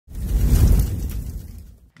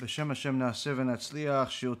B'Shem Hashem Na'aseh v'Natzliach,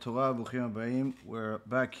 Shiur Torah, Bruchim Habayim. We're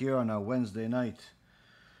back here on our Wednesday night.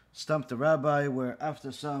 Stump the Rabbi, where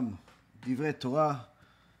after some Divrei Torah,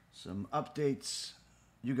 some updates,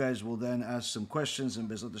 you guys will then ask some questions, and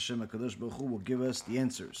Bezrat Hashem HaKadosh Baruch Hu will give us the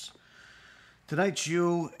answers. Tonight's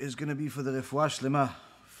shiur is going to be for the Refuah Shlema,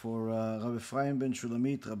 for Rabbi Ephraim ben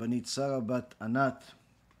Shulamit, Rabbanit Sarah bat Anat,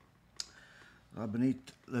 Rabbanit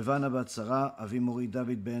Levana bat Sarah, Avi Mori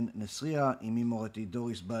David ben Nesriya, Imi Morati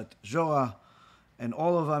Doris bat Jorah, and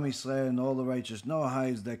all of Am Yisrael and all the righteous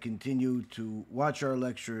Noahites that continue to watch our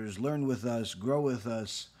lectures, learn with us, grow with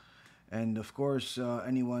us, and of course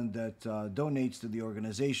anyone that donates to the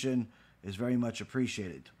organization is very much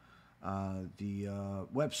appreciated. The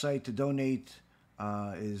website to donate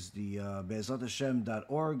is the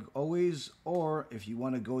be'ezrathashem.org always, or if you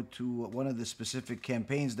want to go to one of the specific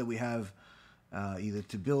campaigns that we have, either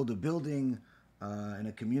to build a building in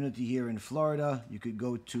a community here in Florida, you could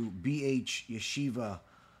go to bhyeshiva.org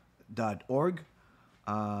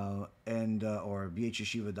and or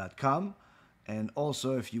bhyeshiva.com. And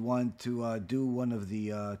also, if you want to do one of the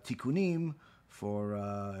tikkunim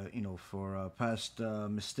for past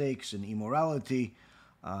mistakes and immorality,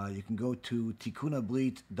 you can go to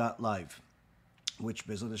tikkunabrit.live, which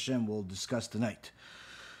Bezrat Hashem will discuss tonight.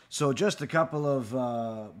 So just a couple of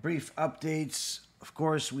brief updates. Of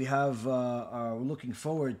course, we're looking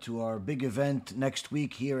forward to our big event next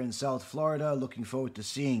week here in South Florida. Looking forward to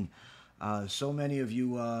seeing so many of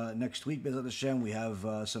you next week, Bezrat Hashem. We have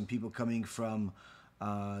some people coming from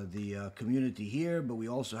the community here, but we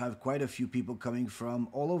also have quite a few people coming from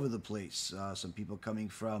all over the place. Some people coming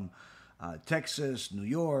from Texas, New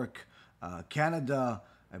York, Canada.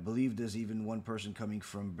 I believe there's even one person coming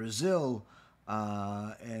from Brazil.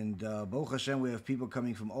 And Baruch Hashem, we have people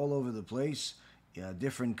coming from all over the place,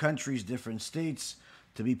 different countries, different states,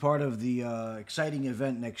 to be part of the exciting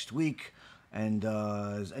event next week. And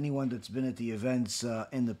as anyone that's been at the events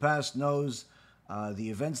in the past knows, the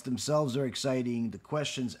events themselves are exciting. The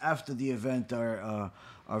questions after the event are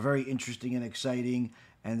very interesting and exciting.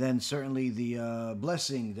 And then certainly the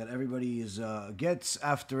blessing that everybody gets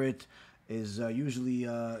after it is usually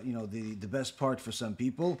the best part for some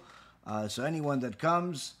people. So anyone that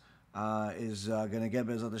comes is going to get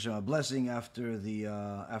Bezrat Hashem a blessing after the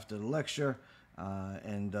lecture,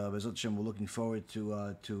 and Bezrat Hashem, we're looking forward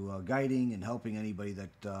to guiding and helping anybody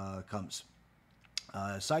that comes.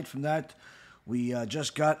 Aside from that, we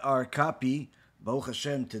just got our copy. Baruch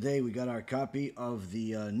Hashem, today we got our copy of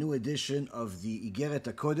the new edition of the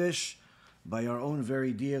Igeret KODESH by our own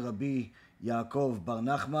very dear Rabbi Yaakov Bar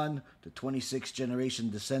Nachman, the 26th generation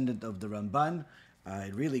descendant of the Ramban.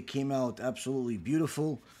 It really came out absolutely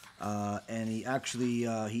beautiful, and he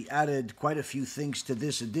added quite a few things to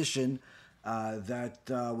this edition that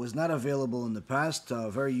was not available in the past.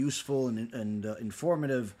 Very useful and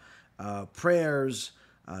informative prayers,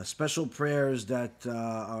 special prayers that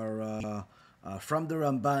are from the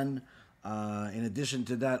Ramban. In addition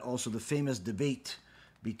to that, also the famous debate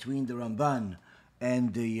between the Ramban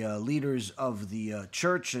and the leaders of the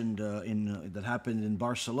church, and that happened in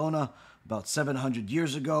Barcelona about 700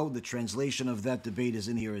 years ago. The translation of that debate is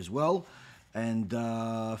in here as well. And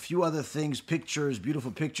a few other things, pictures,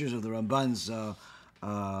 beautiful pictures of the Ramban's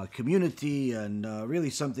community, and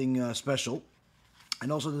really something special.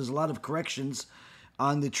 And also there's a lot of corrections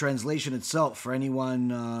on the translation itself. For anyone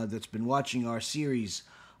that's been watching our series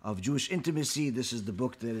of Jewish Intimacy, this is the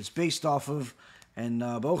book that it's based off of. And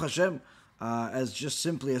Baruch Hashem, as just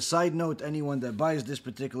simply a side note, anyone that buys this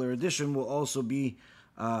particular edition will also be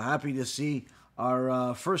happy to see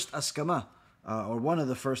our first askama, or one of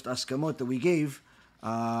the first askamot that we gave,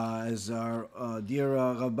 as our dear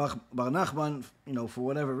Rabbi Bar Nachman, for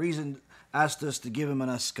whatever reason, asked us to give him an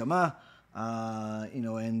askama,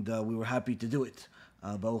 and we were happy to do it,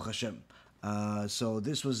 Baruch Hashem. So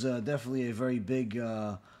this was definitely a very big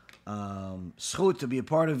zchut to be a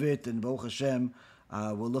part of it, and Baruch Hashem,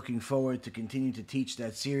 we're looking forward to continue to teach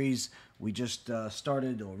that series. We just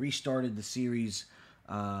restarted the series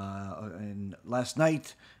last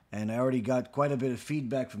night, and I already got quite a bit of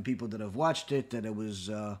feedback from people that have watched it, that it was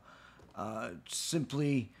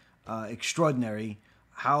simply extraordinary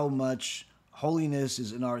how much holiness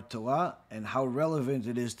is in our Torah and how relevant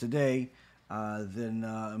it is today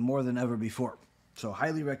more than ever before. So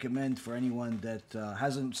highly recommend for anyone that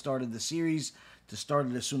hasn't started the series to start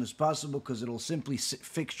it as soon as possible, because it'll simply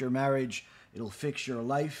fix your marriage, it'll fix your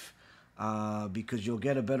life, because you'll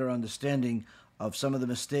get a better understanding of some of the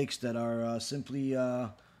mistakes that are simply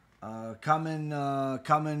common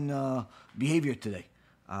behavior today,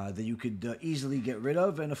 that you could easily get rid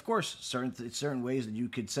of, and of course certain ways that you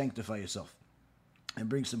could sanctify yourself. and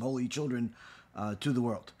bring some holy children to the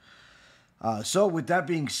world. So with that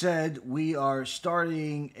being said, we are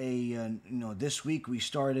starting this week we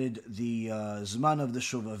started the Zman of the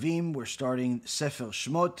Shovavim. We're starting Sefer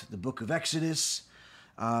Shemot, the book of Exodus.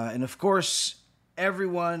 And of course,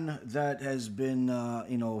 everyone that has been,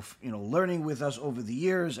 learning with us over the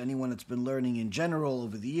years, anyone that's been learning in general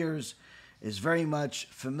over the years, is very much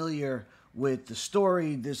familiar with the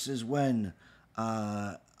story. This is when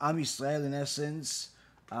Am Yisrael, in essence,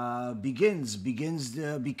 begins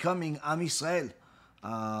becoming Am Yisrael.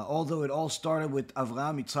 Although it all started with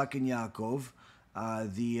Avraham, Yitzhak, and Yaakov,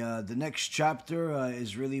 the next chapter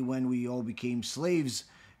is really when we all became slaves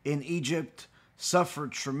in Egypt,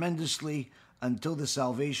 suffered tremendously until the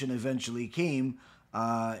salvation eventually came,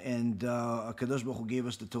 and KODESH Baruch Hu gave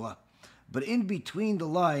us the Torah. But in between the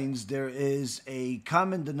lines, there is a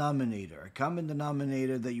common denominator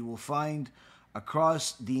that you will find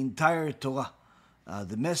across the entire Torah.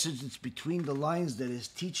 The message that's between the lines that is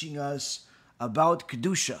teaching us about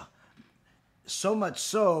Kedusha. So much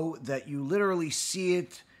so that you literally see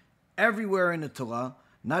it everywhere in the Torah,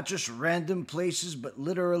 not just random places, but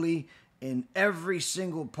literally in every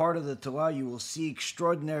single part of the Torah, you will see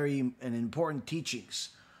extraordinary and important teachings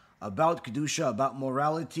about Kedusha, about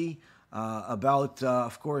morality, about,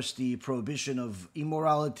 of course, the prohibition of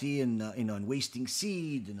immorality and wasting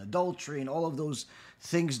seed and adultery and all of those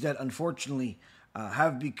things that unfortunately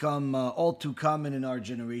have become all too common in our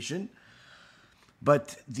generation.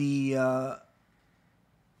 But the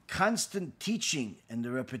constant teaching and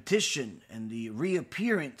the repetition and the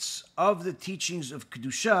reappearance of the teachings of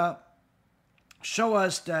Kedusha show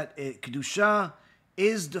us that Kedusha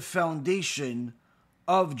is the foundation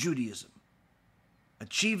of Judaism.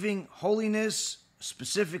 Achieving holiness,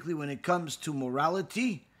 specifically when it comes to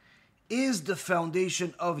morality, is the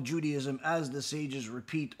foundation of Judaism, as the sages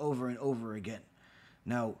repeat over and over again.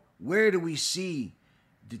 Now, where do we see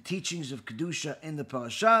the teachings of Kedusha in the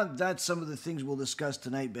parasha? That's some of the things we'll discuss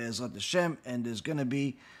tonight, Be'ezrat Hashem, and there's going to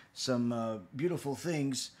be some beautiful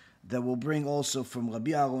things that we'll bring also from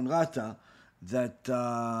Rabbi Aaron Rata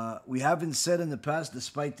that we haven't said in the past,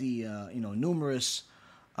 despite the numerous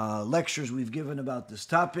lectures we've given about this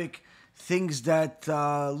topic, things that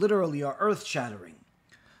literally are earth-shattering.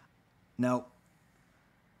 Now,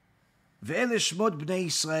 Ve'ele Shemot Bnei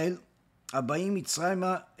Yisrael, Abayim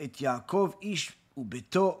Mitzrayma et Yaakov ish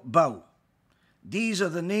ubeto ba'u. These are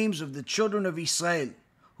the names of the children of Israel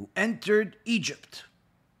who entered Egypt.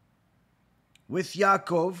 With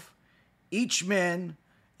Yaakov, each man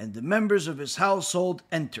and the members of his household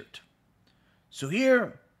entered. So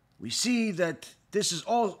here we see that this is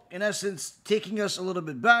all, in essence, taking us a little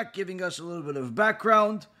bit back, giving us a little bit of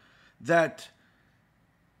background, that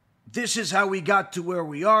this is how we got to where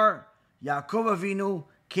we are. Yaakov Avinu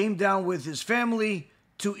came down with his family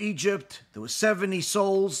to Egypt. There were 70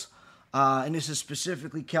 souls, and this is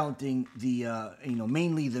specifically counting the,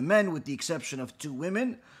 mainly the men, with the exception of 2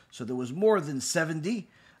 women. So there was more than 70,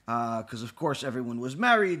 because of course everyone was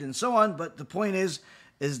married and so on. But the point is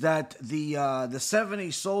that the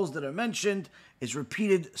 70 souls that are mentioned is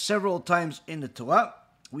repeated several times in the Torah.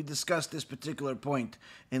 We discussed this particular point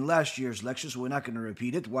in last year's lecture, so we're not going to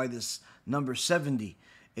repeat it, why this number 70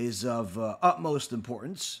 is of utmost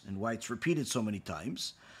importance and why it's repeated so many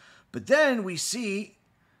times. But then we see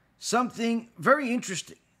something very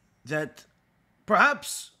interesting that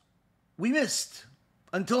perhaps we missed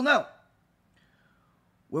until now,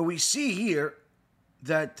 where we see here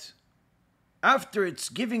that after it's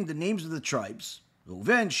giving the names of the tribes,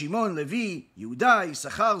 Reuven, Shimon, Levi, Yehuda,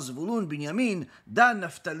 Issachar, Zvulun, Binyamin, Dan,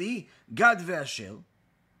 Naphtali, Gad ve'Asher,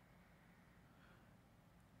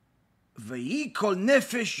 V'yi kol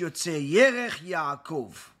nefesh yotzei yerech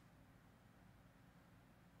Yaakov,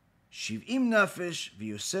 70 nefesh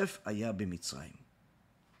v'Yosef aya b'Mitzrayim.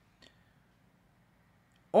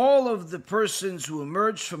 All of the persons who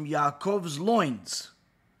emerged from Yaakov's loins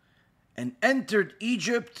and entered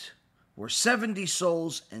Egypt were 70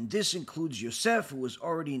 souls, and this includes Yosef, who was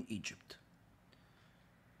already in Egypt.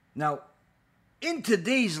 Now, in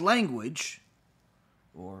today's language,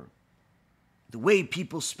 or the way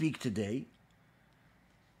people speak today,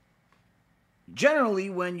 generally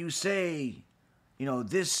when you say,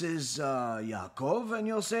 this is Yaakov, and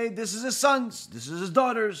you'll say, this is his sons, this is his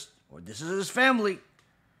daughters, or this is his family.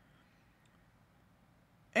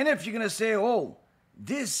 And if you're going to say,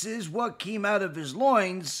 this is what came out of his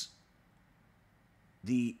loins,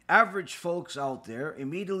 the average folks out there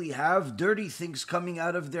immediately have dirty things coming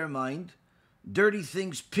out of their mind, dirty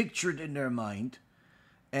things pictured in their mind,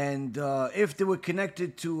 and if they were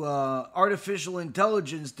connected to artificial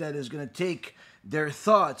intelligence that is going to take their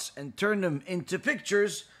thoughts and turn them into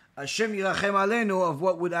pictures, Hashem yirachem aleinu, of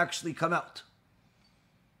what would actually come out.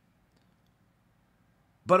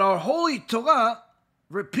 But our Holy Torah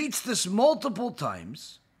repeats this multiple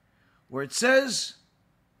times, where it says,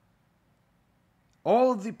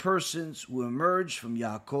 all of the persons who emerge from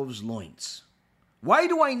Yaakov's loins. Why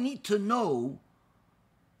do I need to know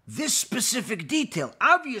this specific detail?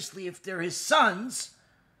 Obviously, if they're his sons,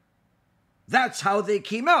 that's how they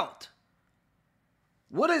came out.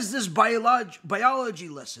 What is this biology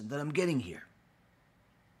lesson that I'm getting here?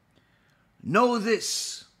 Know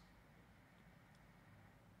this.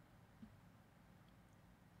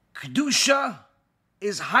 Kedusha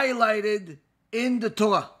is highlighted in the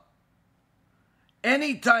Torah.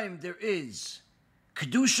 Anytime there is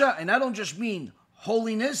Kedusha, and I don't just mean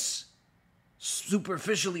holiness,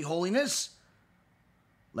 superficially holiness,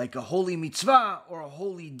 like a holy mitzvah or a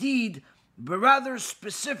holy deed, but rather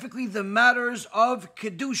specifically the matters of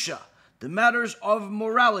Kedusha, the matters of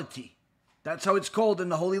morality. That's how it's called in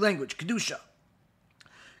the holy language, Kedusha.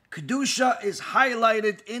 Kedusha is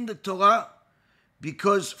highlighted in the Torah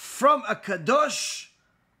because from a kadosh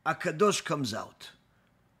comes out.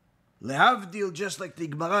 Lehavdil, just like the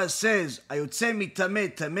Gemara says, ayotze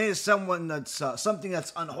mitameh, tameh, someone that's something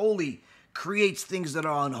that's unholy creates things that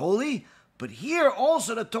are unholy. But here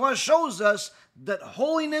also the Torah shows us that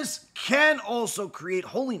holiness can also create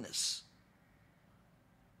holiness.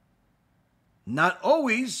 Not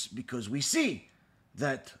always, because we see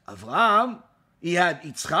that Avraham, he had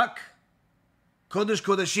Yitzchak, Kodesh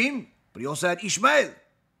Kodeshim, but he also had Ishmael.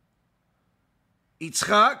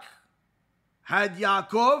 Yitzchak had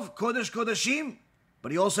Yaakov, Kodesh Kodeshim,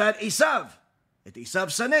 but he also had Esav, at Esav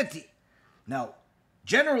Saneti. Now,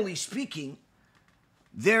 generally speaking,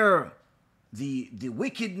 the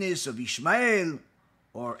wickedness of Ishmael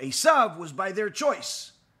or Esav was by their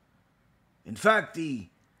choice. In fact, the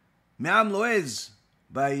Me'am Loez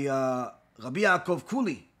by Rabbi Yaakov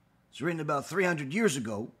Kuli, it's written about 300 years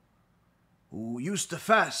ago, who used to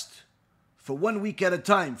fast for 1 week at a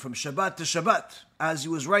time, from Shabbat to Shabbat, as he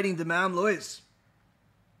was writing the Me'am Loez.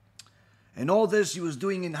 And all this he was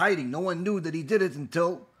doing in hiding. No one knew that he did it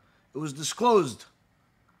until it was disclosed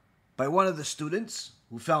by one of the students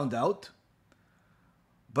who found out.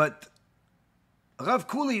 But Rav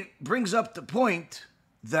Kuli brings up the point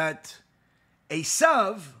that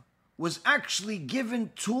Esav was actually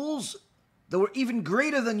given tools that were even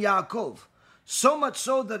greater than Yaakov. So much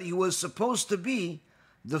so that he was supposed to be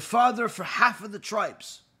the father for half of the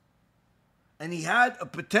tribes. And he had a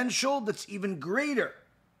potential that's even greater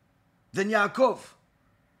than Yaakov.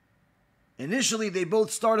 Initially, they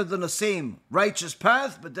both started on the same righteous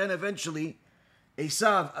path, but then eventually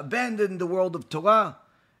Esav abandoned the world of Torah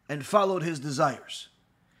and followed his desires.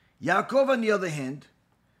 Yaakov, on the other hand,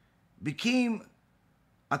 became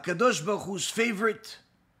HaKadosh Baruch Hu's favorite,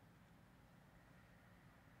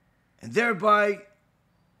 and thereby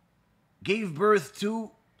gave birth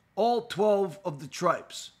to all 12 of the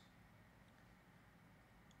tribes.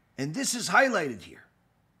 And this is highlighted here,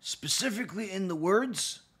 specifically in the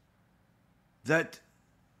words that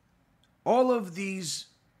all of these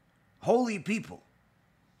holy people,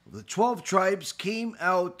 the 12 tribes,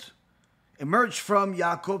 emerged from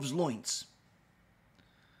Yaakov's loins.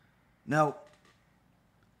 Now,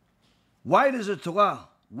 why does the Torah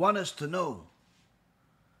want us to know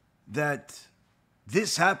that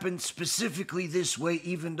this happened specifically this way,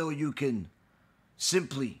 even though you can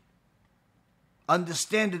simply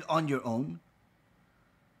understand it on your own?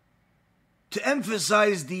 To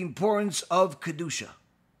emphasize the importance of Kedusha.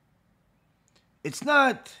 It's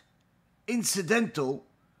not incidental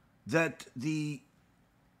that the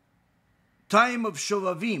time of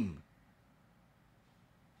Shovavim,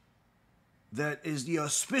 that is the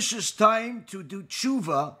auspicious time to do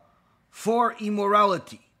tshuva for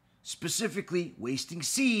immorality, specifically wasting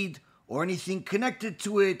seed or anything connected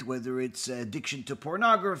to it, whether it's addiction to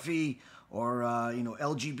pornography or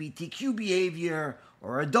LGBTQ behavior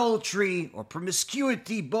or adultery or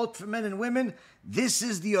promiscuity, both for men and women. This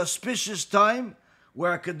is the auspicious time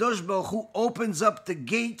where HaKadosh Baruch Hu opens up the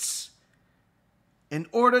gates in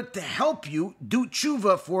order to help you do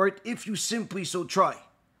tshuva for it if you simply so try.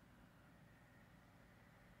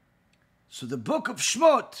 So the book of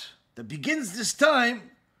Shemot that begins this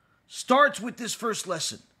time starts with this first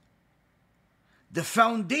lesson. The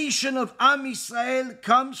foundation of Am Yisrael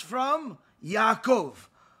comes from Yaakov.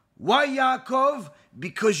 Why Yaakov?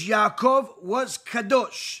 Because Yaakov was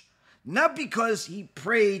kadosh. Not because he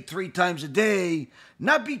prayed 3 times a day,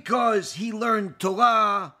 not because he learned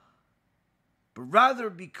Torah, but rather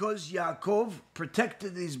because Yaakov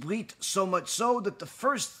protected his BRIT so much so that the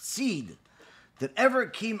first seed that ever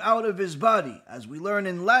came out of his body, as we learned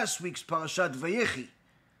in last week's Parashat Vayechi,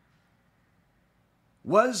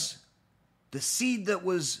 was the seed that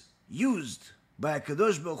was used by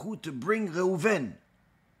KODESH Baruch Hu to bring Reuven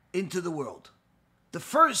into the world. The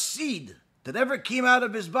first seed that ever came out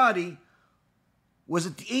of his body was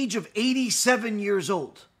at the age of 87 years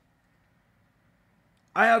old.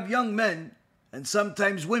 I have young men and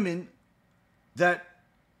sometimes women that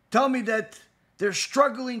tell me that they're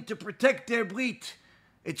struggling to protect their BRIT.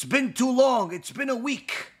 It's been too long. It's been a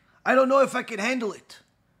week. I don't know if I can handle it.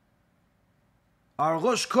 Our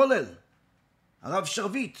Rosh Kollel, Rav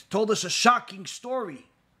Sharvit, told us a shocking story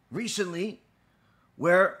recently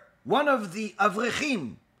where one of the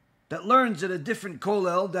Avrechim that learns at a different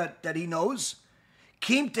Kollel that he knows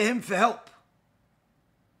came to him for help.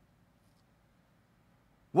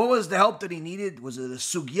 What was the help that he needed? Was it a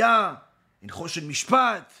sugya in Choshen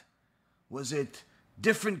Mishpat? Was it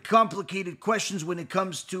different complicated questions when it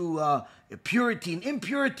comes to purity and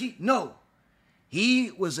impurity? No.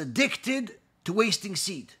 He was addicted to wasting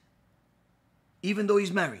seed. Even though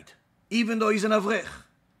he's married. Even though he's an Avrech.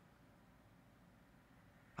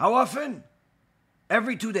 How often?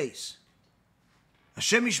 Every 2 days.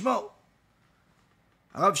 Hashem Yishmo.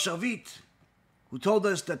 Rav Sharvit, who told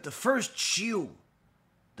us that the first shiur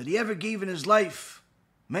that he ever gave in his life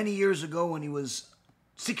many years ago when he was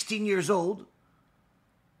 16 years old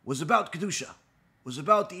was about Kedusha, was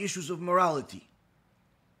about the issues of morality,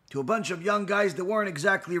 to a bunch of young guys that weren't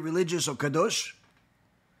exactly religious or kadosh.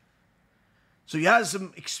 So he has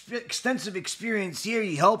some extensive experience here.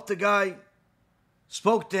 He helped the guy,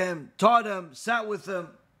 spoke to him, taught him, sat with him.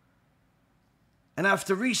 And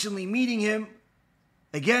after recently meeting him,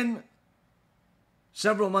 again,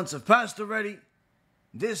 several months have passed already,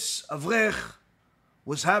 this Avrech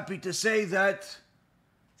was happy to say that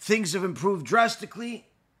things have improved drastically.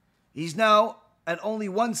 He's now at only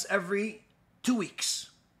once every 2 weeks.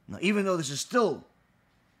 Now, even though this is still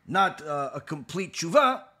not a complete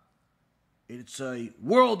tshuva, it's a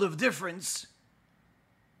world of difference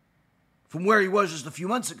from where he was just a few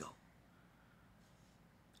months ago.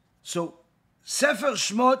 So, Sefer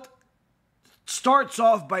Shemot starts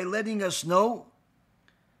off by letting us know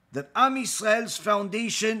that Am Yisrael's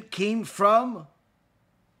foundation came from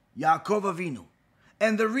Yaakov Avinu.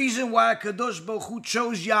 And the reason why KODESH Baruch Hu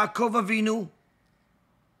chose Yaakov Avinu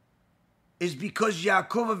is because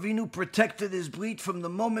Yaakov Avinu protected his BRIT from the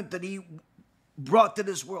moment that he brought to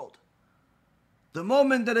this world. The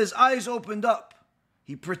moment that his eyes opened up,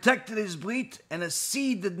 he protected his BRIT, and a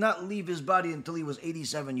seed did not leave his body until he was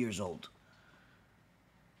 87 years old.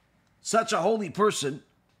 Such a holy person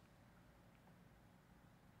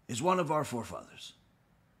is one of our forefathers.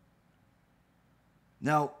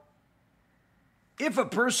 Now, if a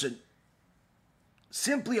person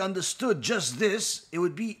simply understood just this,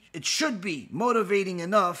 it should be motivating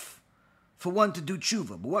enough for one to do tshuva.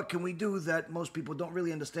 But what can we do that most people don't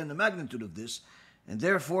really understand the magnitude of this? And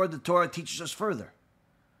therefore, the Torah teaches us further,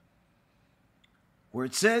 where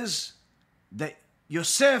it says that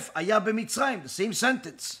Yosef aya b'Mitzrayim, the same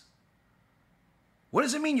sentence. What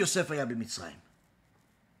does it mean, Yosef aya b'Mitzrayim?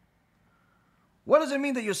 What does it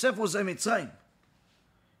mean that Yosef was a Mitzrayim?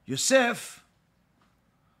 Yosef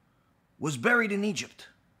was buried in Egypt.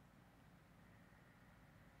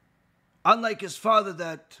 Unlike his father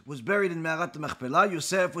that was buried in Me'arat Machpelah,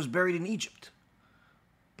 Yosef was buried in Egypt,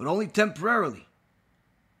 but only temporarily,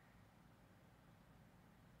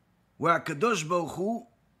 where KODESH Baruch Hu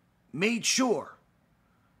made sure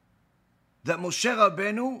that Moshe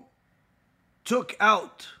Rabbeinu took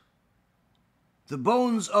out the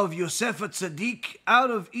bones of Yosef HaTzadik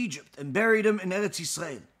out of Egypt and buried him in Eretz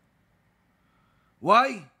Yisrael.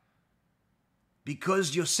 Why?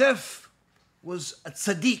 Because Yosef was a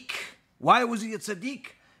tzaddik. Why was he a tzaddik?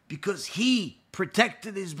 Because he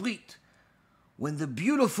protected his BRIT. When the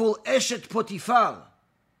beautiful Eshet Potifar,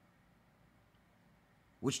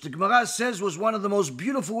 which the Gemara says was one of the most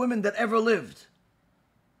beautiful women that ever lived,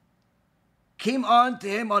 came on to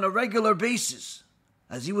him on a regular basis,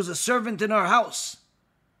 as he was a servant in our house,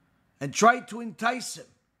 and tried to entice him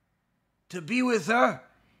to be with her,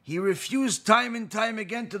 he refused time and time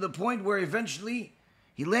again, to the point where eventually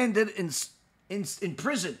he landed in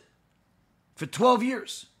prison for 12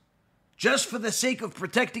 years, just for the sake of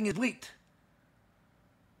protecting his BRIT.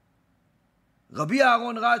 Rabbi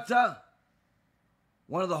Aaron Rata,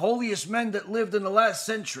 one of the holiest men that lived in the last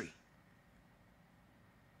century,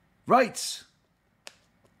 writes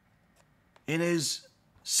in his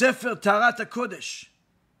Sefer Taharat HaKodesh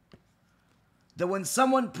that when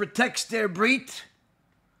someone protects their BRIT,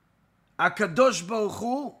 HaKadosh Baruch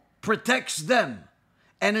Hu protects them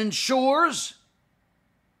and ensures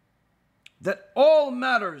that all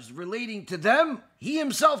matters relating to them, he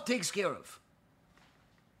himself takes care of.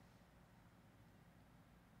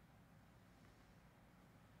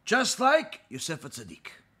 Just like Yosef HaTzadik.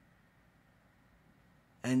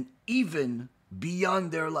 And even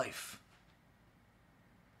beyond their life.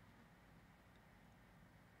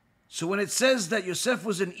 So when it says that Yosef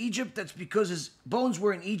was in Egypt, that's because his bones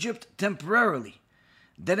were in Egypt temporarily.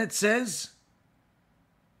 Then it says,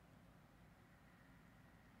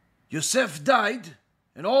 Yosef died,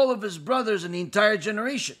 and all of his brothers and the entire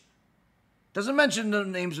generation. Doesn't mention the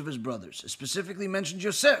names of his brothers. It specifically mentions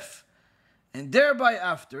Yosef. And thereby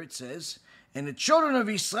after it says, and the children of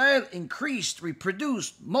Israel increased,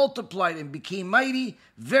 reproduced, multiplied, and became mighty,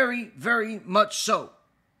 very, very much so.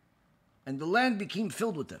 And the land became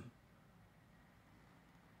filled with them.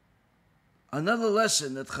 Another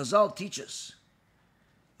lesson that Chazal teaches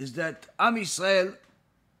is that Am Yisrael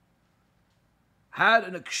had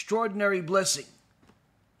an extraordinary blessing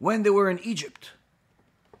when they were in Egypt,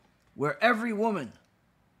 where every woman,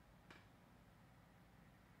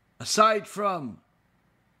 aside from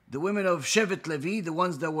the women of Shevet Levi, the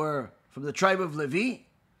ones that were from the tribe of Levi,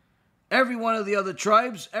 every one of the other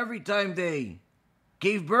tribes, every time they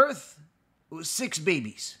gave birth, it was 6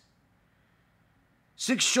 babies.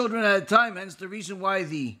 6 children at a time, hence the reason why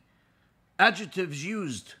the adjectives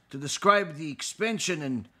used to describe the expansion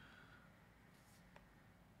and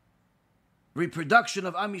reproduction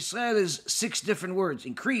of Am Yisrael is 6 different words.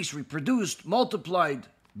 Increased, reproduced, multiplied,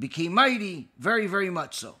 became mighty, very, very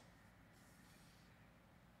much so.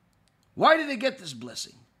 Why did they get this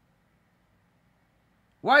blessing?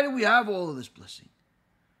 Why do we have all of this blessing?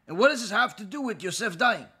 And what does this have to do with Yosef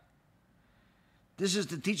dying? This is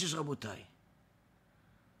to teach us, Rabotai,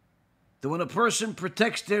 that when a person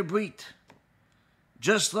protects their BRIT,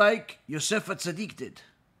 just like Yosef HaTzadik did,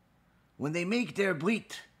 when they make their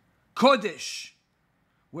BRIT KODESH,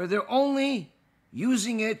 where they're only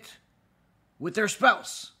using it with their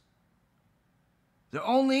spouse, they're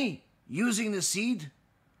only using the seed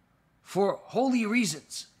for holy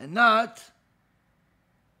reasons and not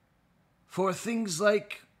for things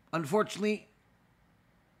like, unfortunately,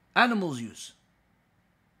 animals use,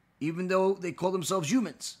 even though they call themselves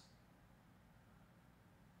humans.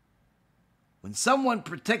 When someone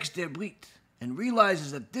protects their BRIT and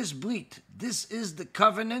realizes that this BRIT, this is the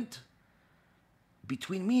covenant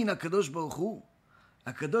between me and HaKadosh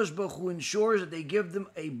Baruch Hu ensures that they give them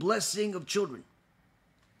a blessing of children.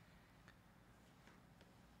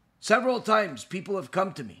 Several times people have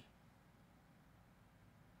come to me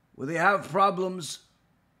where they have problems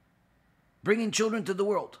bringing children to the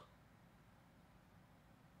world.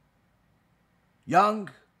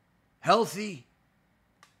 Young, healthy.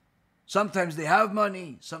 Sometimes they have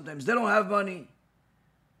money, sometimes they don't have money.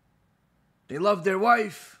 They love their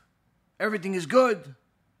wife, everything is good,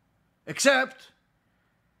 except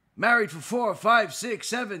married for 4, 5, 6,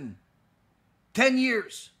 7, 10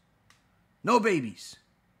 years, no babies.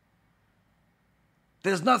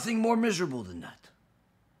 There's nothing more miserable than that.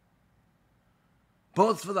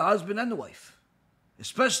 Both for the husband and the wife,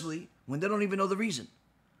 especially when they don't even know the reason.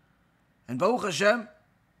 And Baruch Hashem,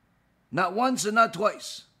 not once and not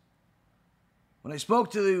twice, when I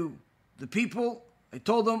spoke to the people, I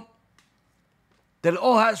told them that it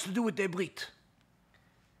all has to do with their BRIT.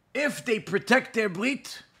 If they protect their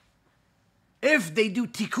BRIT, if they do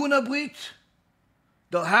tikkun BRIT,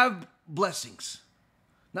 they'll have blessings.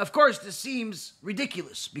 Now, of course, this seems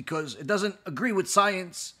ridiculous because it doesn't agree with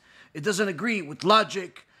science, it doesn't agree with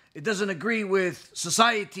logic, it doesn't agree with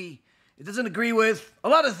society, it doesn't agree with a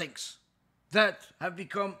lot of things that have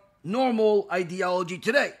become normal ideology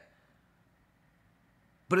today.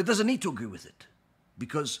 But it doesn't need to agree with it,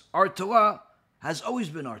 because our Torah has always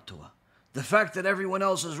been our Torah. The fact that everyone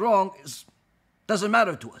else is wrong doesn't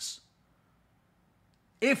matter to us.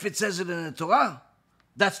 If it says it in the Torah,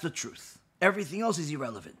 that's the truth. Everything else is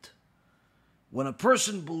irrelevant. When a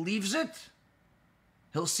person believes it,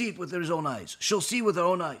 he'll see it with his own eyes. She'll see it with her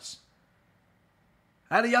own eyes.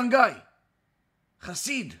 I had a young guy,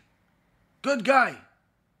 Hasid, good guy,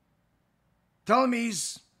 telling me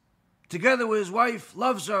he's together with his wife,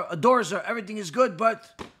 loves her, adores her, everything is good,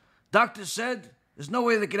 but doctor said there's no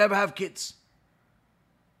way they could ever have kids.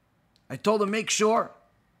 I told him, make sure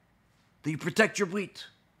that you protect your BRIT.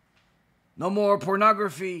 No more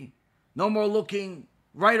pornography, no more looking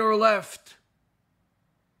right or left.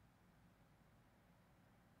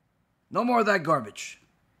 No more of that garbage.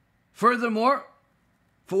 Furthermore,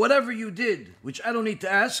 for whatever you did, which I don't need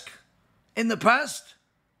to ask, in the past,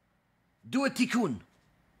 do a tikkun.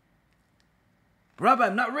 Rabbi,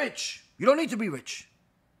 I'm not rich. You don't need to be rich.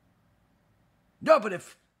 No, but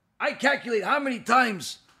if I calculate how many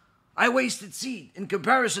times I wasted seed in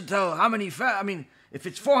comparison to how many if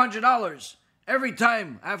it's $400, every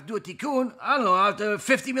time I have to do a tikkun, I don't know, I have to have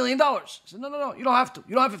 $50 million. I said, no, you don't have to.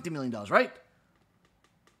 You don't have $50 million, right?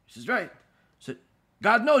 He says, right. I said,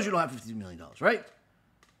 God knows you don't have $50 million, right?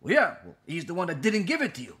 Well, yeah. Well, he's the one that didn't give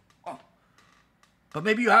it to you. Oh. But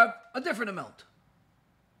maybe you have a different amount.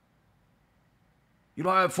 You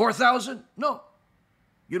don't have 4,000? No.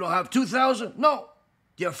 You don't have 2,000? No.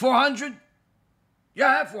 Do you have 400? Yeah,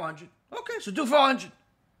 I have 400. Okay, so do 400.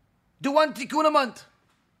 Do one tikkun a month.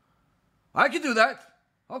 I can do that.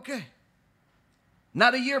 Okay.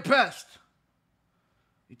 Not a year passed.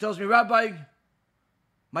 He tells me, Rabbi,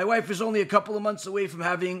 my wife is only a couple of months away from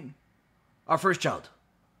having our first child.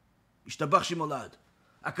 Ishtabach Shemolad.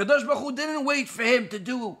 HaKadosh Baruch Hu didn't wait for him to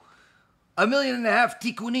do 1.5 million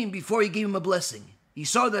tikkunim before he gave him a blessing. He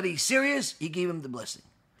saw that he's serious, he gave him the blessing.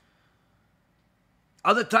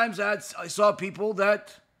 Other times I saw people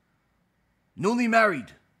that newly married,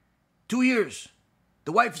 2 years.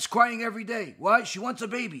 The wife is crying every day. Why? She wants a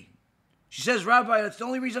baby. She says, Rabbi, that's the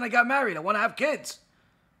only reason I got married. I want to have kids.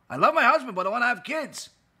 I love my husband, but I want to have kids.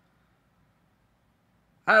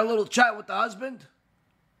 I had a little chat with the husband.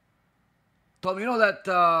 Told me, you know that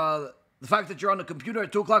the fact that you're on the computer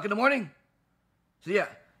at 2 o'clock in the morning? So yeah,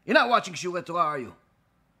 you're not watching Shiuret Torah, are you?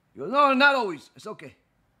 He goes, no, not always. It's okay.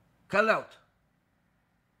 Cut it out.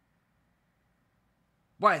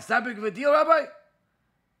 Why, it's that big of a deal, Rabbi?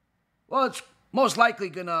 Well, it's most likely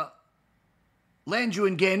going to land you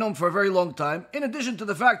in Gehenom for a very long time, in addition to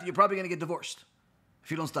the fact that you're probably going to get divorced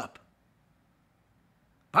if you don't stop.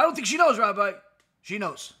 But I don't think she knows, Rabbi. She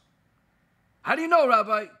knows. How do you know,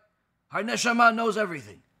 Rabbi? Her neshama knows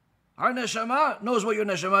everything. Her neshama knows what your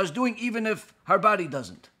neshama is doing, even if her body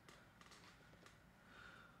doesn't.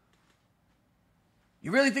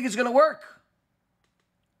 You really think it's going to work?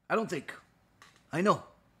 I don't think. I know.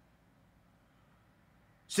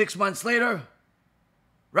 6 months later,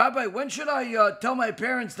 Rabbi, when should I tell my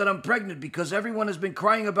parents that I'm pregnant? Because everyone has been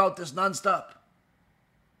crying about this nonstop.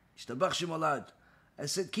 Ishtabach Shemolad. I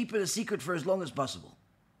said, keep it a secret for as long as possible.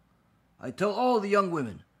 I tell all the young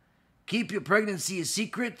women, keep your pregnancy a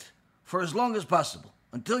secret for as long as possible,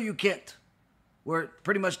 until you can't, where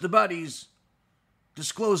pretty much the body's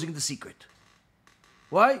disclosing the secret.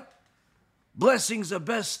 Why? Blessings are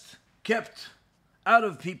best kept out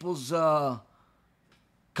of people's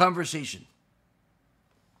conversation.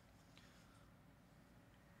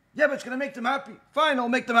 Yeah, but it's going to make them happy. Fine, I'll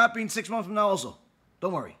make them happy in 6 months from now also.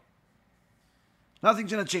 Don't worry.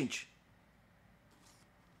 Nothing's going to change.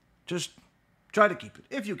 Just try to keep it.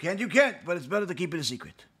 If you can't, you can't. But it's better to keep it a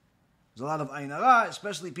secret. There's a lot of ayin hara,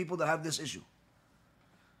 especially people that have this issue.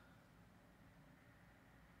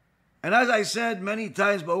 And as I said many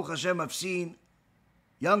times, Baruch Hashem, I've seen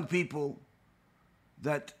young people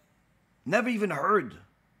that never even heard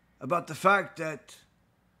about the fact that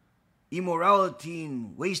immorality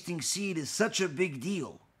and wasting seed is such a big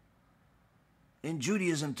deal in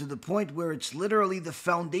Judaism, to the point where it's literally the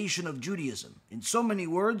foundation of Judaism. In so many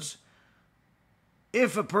words,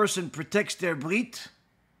 if a person protects their BRIT,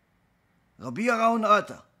 Rabbi Araon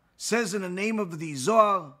Ata says in the name of the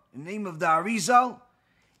Zohar, in the name of the Arizal,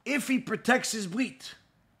 if he protects his BRIT,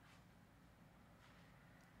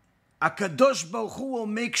 HaKadosh Baruch Hu will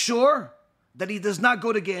make sure that he does not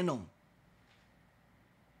go to Gehenom.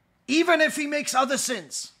 Even if he makes other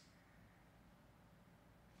sins.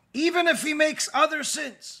 Even if he makes other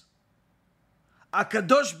sins.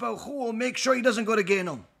 HaKadosh Baruch Hu will make sure he doesn't go to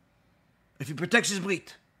Gehenom. If he protects his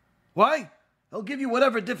BRIT. Why? He'll give you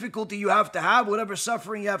whatever difficulty you have to have, whatever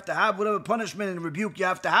suffering you have to have, whatever punishment and rebuke you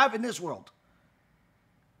have to have in this world.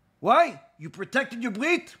 Why? You protected your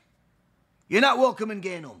BRIT? You're not welcome in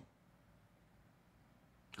Gehenom.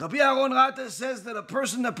 Rabbi Aaron Rata says that a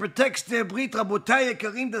person that protects their BRIT, Rabotai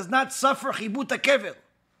Yekarim, does not suffer chibut hakever.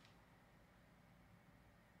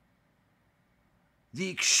 The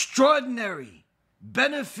extraordinary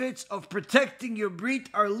benefits of protecting your BRIT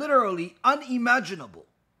are literally unimaginable.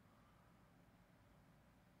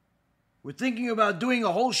 We're thinking about doing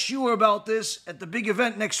a whole shiur about this at the big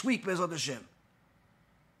event next week, Bezrat Hashem.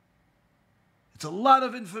 It's a lot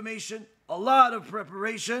of information, a lot of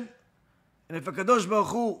preparation, and if HaKadosh Baruch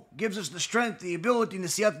Hu gives us the strength, the ability, and the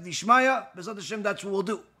siyata d'ishmaya, Bezrat Hashem, that's what we'll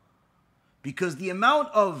do. Because the amount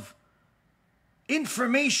of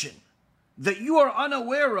information that you are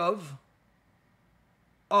unaware of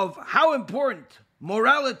how important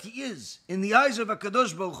morality is in the eyes of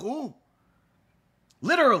HaKadosh Baruch Hu,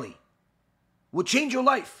 literally, will change your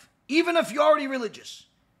life. Even if you're already religious.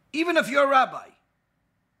 Even if you're a rabbi.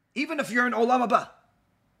 Even if you're in Olam Haba.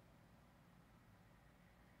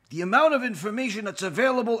 the amount of information that's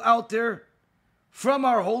available out there from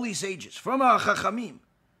our holy sages, from our chachamim,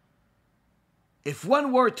 if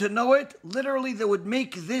one were to know it, literally they would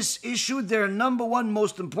make this issue their number one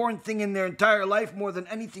most important thing in their entire life, more than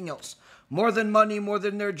anything else. More than money, more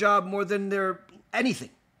than their job, more than their anything.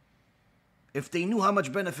 If they knew how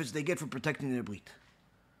much benefits they get from protecting their BRIT.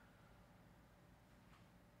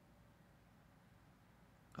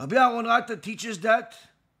 Rabbi Aaron Rata teaches that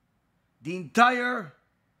the entire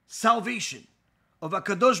salvation of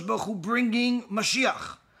HaKadosh Baruch Hu bringing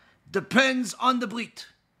Mashiach depends on the BRIT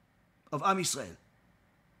of Am Yisrael.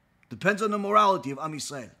 Depends on the morality of Am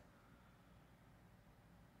Yisrael.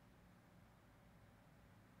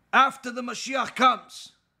 After the Mashiach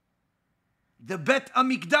comes, the Bet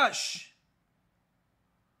HaMikdash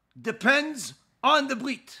depends on the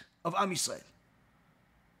BRIT of Am Yisrael.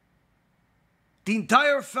 The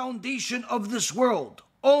entire foundation of this world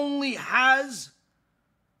only has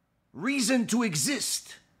reason to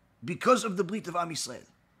exist because of the BRIT of Am Yisrael.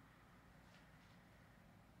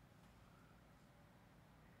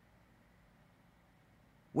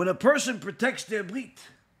 When a person protects their BRIT,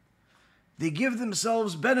 they give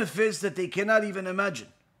themselves benefits that they cannot even imagine,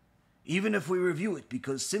 even if we review it,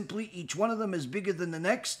 because simply each one of them is bigger than the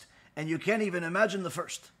next, and you can't even imagine the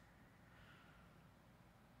first.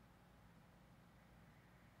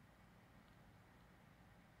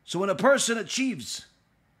 So when a person achieves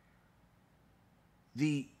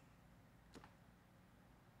the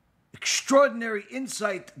extraordinary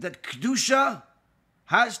insight that Kedusha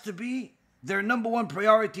has to be their number one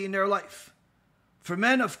priority in their life. For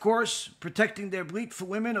men, of course, protecting their BRIT. For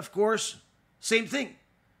women, of course, same thing.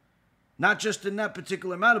 Not just in that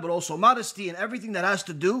particular matter, but also modesty and everything that has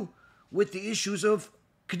to do with the issues of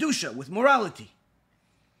Kedusha, with morality.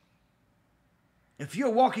 If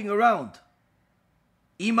you're walking around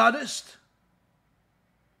immodest,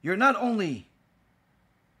 you're not only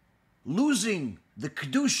losing the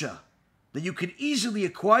Kedusha that you could easily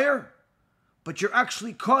acquire, but you're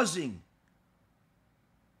actually causing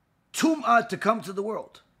Tum'ah to come to the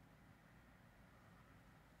world.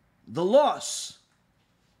 The loss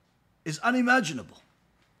is unimaginable.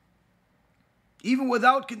 Even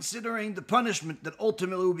without considering the punishment that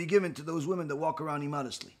ultimately will be given to those women that walk around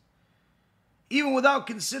immodestly. Even without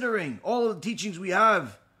considering all of the teachings we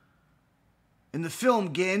have in the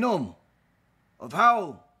film Gehenom, of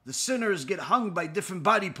how the sinners get hung by different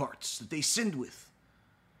body parts that they sinned with.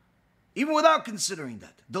 Even without considering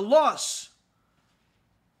that, the loss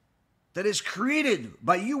that is created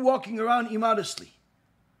by you walking around immodestly,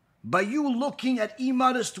 by you looking at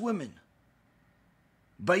immodest women,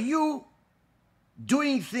 by you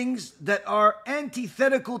doing things that are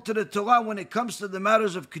antithetical to the Torah when it comes to the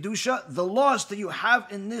matters of Kedusha, the loss that you have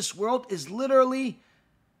in this world is literally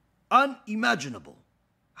unimaginable.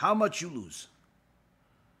 How much you lose.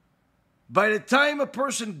 By the time a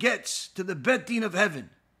person gets to the Bet Din of heaven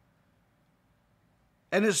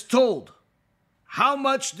and is told how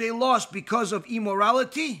much they lost because of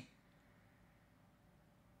immorality,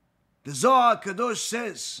 the Zohar Kadosh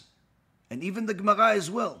says, and even the Gemara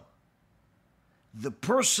as well, the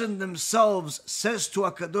person themselves says to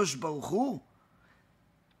HaKadosh Baruch Hu,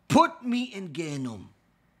 put me in Gehenom.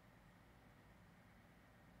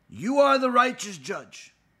 You are the righteous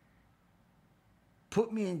judge.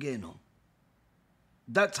 Put me in Gehenom.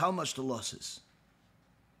 That's how much the loss is.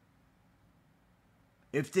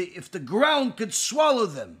 If the ground could swallow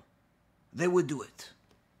them, they would do it.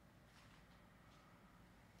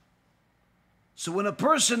 So when a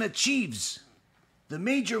person achieves the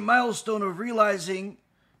major milestone of realizing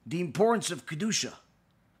the importance of Kedusha,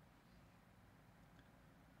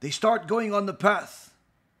 they start going on the path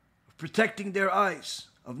of protecting their eyes,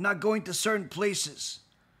 of not going to certain places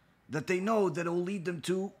that they know that it will lead them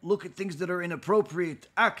to look at things that are inappropriate,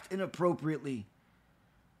 act inappropriately,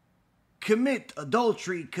 commit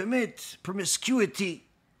adultery, commit promiscuity,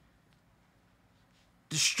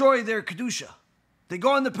 destroy their Kedusha. They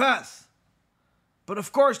go on the path. But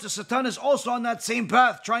of course, the Satan is also on that same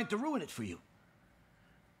path, trying to ruin it for you.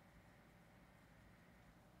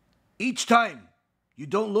 Each time you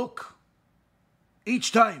don't look,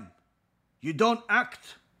 each time you don't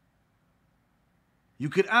act, you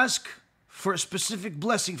could ask for a specific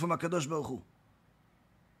blessing from HaKadosh Baruch Hu.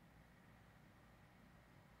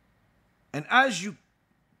 And as you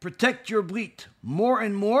protect your BRIT more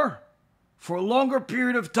and more, for a longer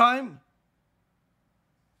period of time,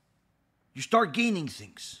 you start gaining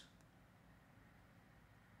things.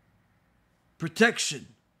 Protection,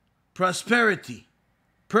 prosperity,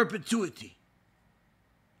 perpetuity.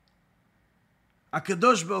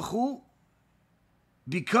 HaKadosh Baruch Hu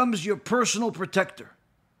becomes your personal protector.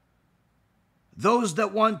 those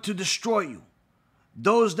that want to destroy you,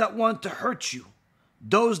 those that want to hurt you,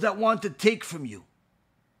 those that want to take from you,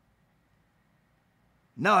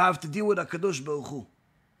 now have to deal with HaKadosh Baruch Hu.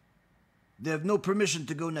 They have no permission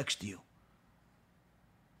to go next to you.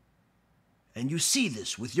 And you see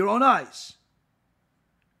this with your own eyes.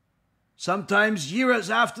 Sometimes years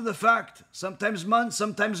after the fact, sometimes months,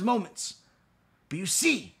 sometimes moments. But you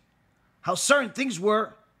see how certain things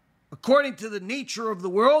were, according to the nature of the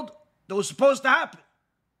world, that was supposed to happen.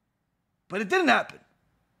 But it didn't happen.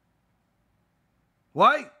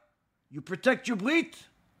 Why? You protect your BRIT.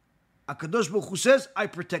 HaKadosh Baruch Hu says, I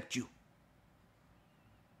protect you.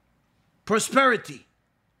 Prosperity.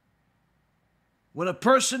 When a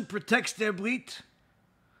person protects their BRIT,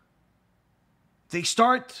 they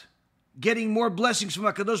start getting more blessings from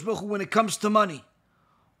HaKadosh Baruch Hu when it comes to money.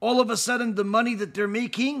 All of a sudden, the money that they're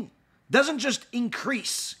making doesn't just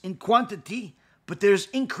increase in quantity, but there's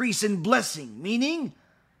increase in blessing, meaning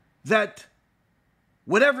that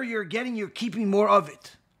whatever you're getting, you're keeping more of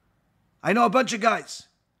it. I know a bunch of guys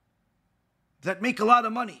that make a lot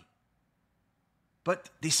of money, but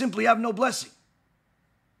they simply have no blessing.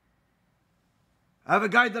 I have a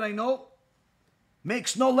guy that I know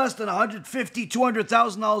makes no less than $150,000,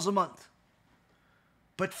 $200,000 a month.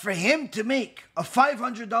 But for him to make a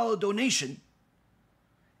 $500 donation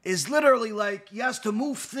is literally like he has to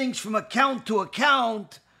move things from account to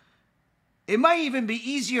account. It might even be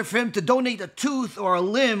easier for him to donate a tooth or a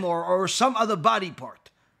limb or some other body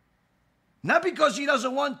part. Not because he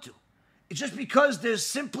doesn't want to. It's just because there's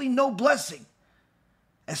simply no blessing.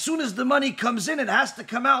 As soon as the money comes in, it has to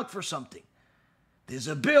come out for something. There's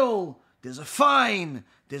a bill, there's a fine,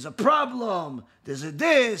 there's a problem, there's a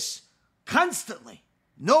this, constantly.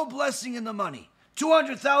 No blessing in the money.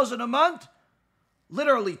 $200,000 a month,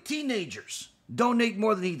 literally teenagers donate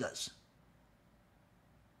more than he does.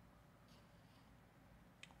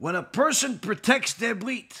 When a person protects their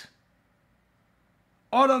BRIT,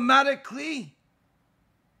 automatically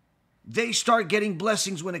they start getting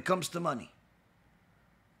blessings when it comes to money.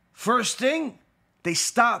 First thing, they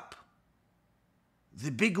stop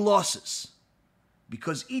the big losses.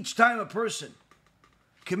 Because each time a person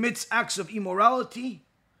commits acts of immorality,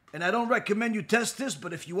 and I don't recommend you test this,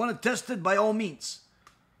 but if you want to test it, by all means,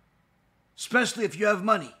 especially if you have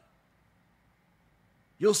money,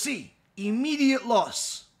 you'll see immediate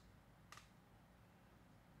loss.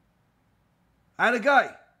 I had a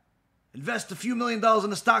guy invest a few $1 million in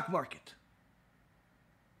the stock market.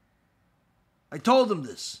 I told him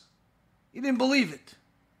this. He didn't believe it.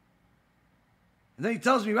 And then he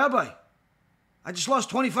tells me, Rabbi, I just lost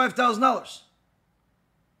 $25,000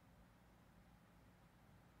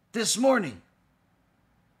 this morning.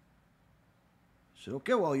 I said,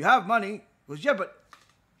 okay, well, you have money. He goes, yeah, but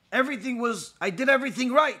I did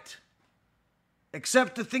everything right.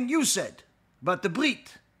 Except the thing you said about the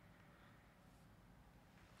BRIT.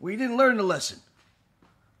 We didn't learn the lesson.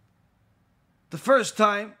 The first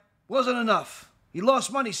time wasn't enough. He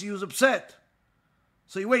lost money, so he was upset.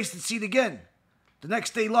 So he wasted seed again. The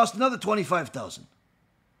next day he lost another $25,000.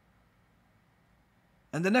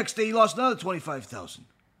 And the next day he lost another $25,000.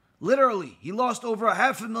 Literally, he lost over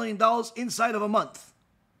 $500,000 inside of a month.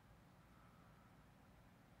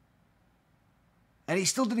 And he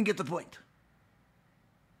still didn't get the point.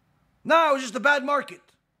 No, it was just a bad market.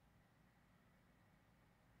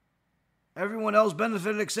 Everyone else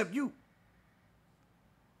benefited except you.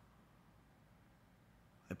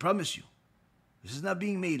 I promise you, this is not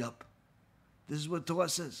being made up. This is what Torah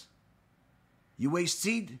says. You waste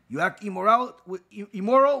seed, you act immoral,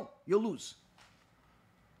 you'll lose.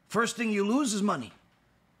 First thing you lose is money.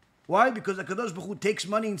 Why? Because HaKadosh Baruch Hu takes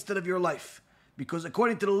money instead of your life. Because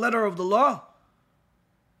according to the letter of the law,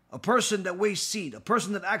 a person that wastes seed, a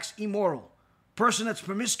person that acts immoral, a person that's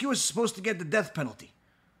promiscuous is supposed to get the death penalty.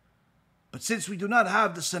 But since we do not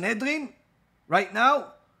have the Sanhedrin right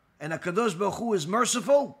now, and HaKadosh Baruch Hu is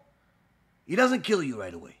merciful, he doesn't kill you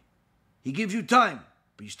right away. He gives you time,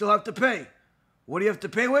 but you still have to pay. What do you have to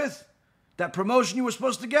pay with? That promotion you were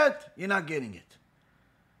supposed to get, you're not getting it.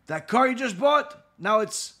 That car you just bought, now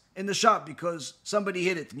it's in the shop because somebody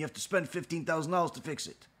hit it and you have to spend $15,000 to fix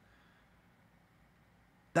it.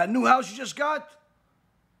 That new house you just got,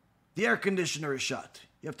 the air conditioner is shot.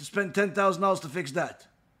 You have to spend $10,000 to fix that.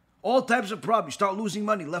 All types of problems. You start losing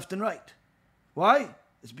money left and right. Why?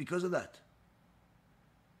 It's because of that.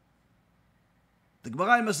 The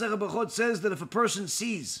Gemara in Masechet Brachot says that if a person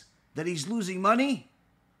sees that he's losing money,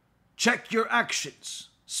 check your actions.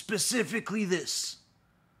 Specifically this.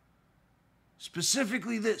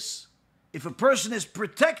 Specifically this. If a person is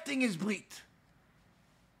protecting his BRIT,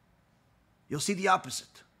 you'll see the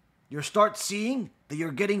opposite. you start seeing that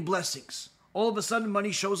you're getting blessings. All of a sudden,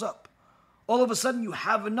 money shows up. All of a sudden, you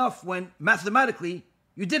have enough when mathematically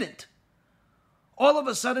you didn't. All of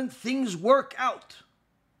a sudden, things work out.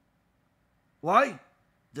 Why?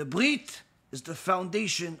 The BRIT is the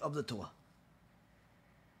foundation of the Torah.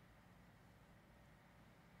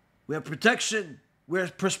 We have protection, we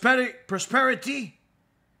have prosperity,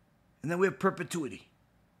 and then we have perpetuity.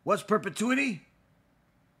 What's perpetuity?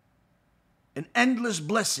 An endless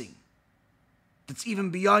blessing that's even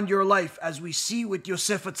beyond your life, as we see with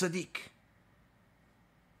Yosef HaTzadik.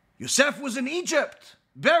 Yosef was in Egypt,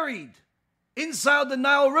 buried inside the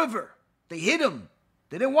Nile River. They hid him.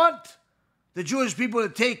 They didn't want the Jewish people to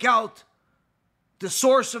take out the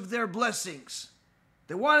source of their blessings.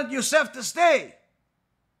 They wanted Yosef to stay.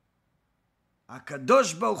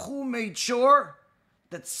 HaKadosh Baruch Hu made sure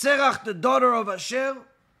that Serach, the daughter of Asher,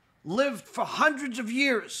 lived for hundreds of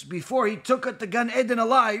years before he took her to Gan Eden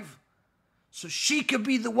alive, so she could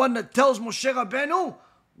be the one that tells Moshe Rabbeinu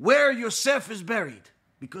where Yosef is buried,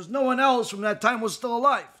 because no one else from that time was still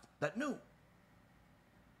alive that knew.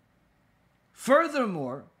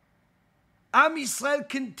 Furthermore, Am Yisrael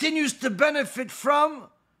continues to benefit from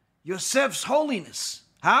Yosef's holiness.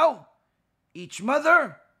 How? Each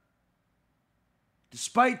mother,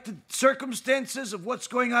 despite the circumstances of what's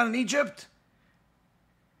going on in Egypt,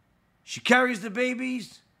 she carries the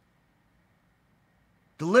babies,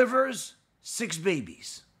 delivers 6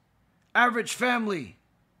 babies. Average family,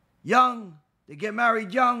 young, they get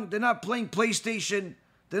married young, they're not playing PlayStation,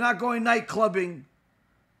 they're not going night clubbing,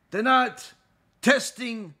 they're not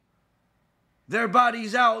testing their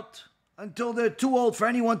bodies out until they're too old for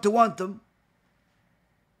anyone to want them.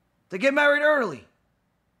 They get married early,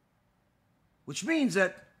 which means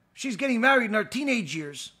that she's getting married in her teenage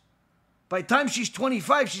years. By the time she's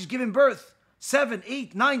 25, she's given birth 7,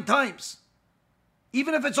 8, 9 times.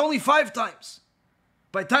 Even if it's only 5 times.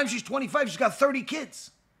 By the time she's 25, she's got 30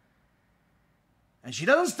 kids. And she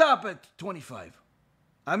doesn't stop at 25.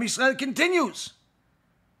 Am Yisrael continues.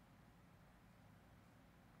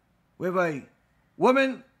 We have a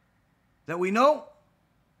woman that we know,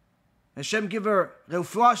 Hashem give her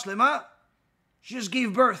refuah shlema. She just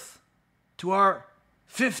gave birth to our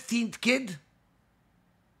 15th kid.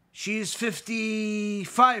 She's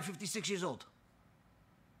 55, 56 years old.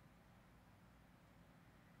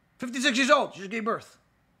 56 years old, she just gave birth.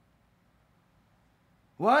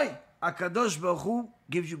 Why? HaKadosh Baruch Hu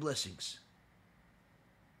gives you blessings.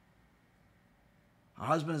 Her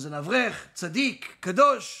husband is an Avrech, Tzaddik,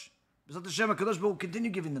 Kadosh. B'ezrat Hashem, HaKadosh Baruch Hu will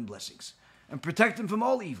continue giving them blessings and protect them from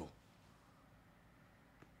all evil.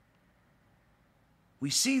 We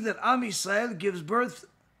see that Am Yisrael gives birth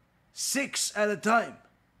 6 at a time.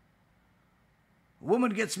 A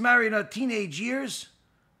woman gets married in her teenage years.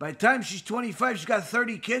 By the time she's 25, she's got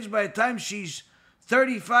 30 kids. By the time she's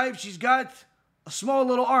 35, she's got a small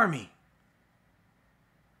little army.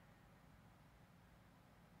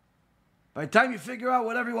 By the time you figure out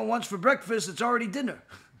what everyone wants for breakfast, it's already dinner.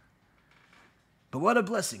 But what a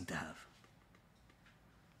blessing to have.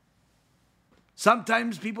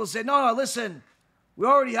 Sometimes people say, no, listen, we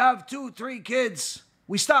already have 2, 3 kids.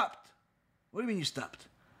 We stopped. What do you mean you stopped?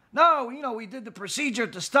 No, we did the procedure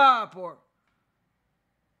to stop, or...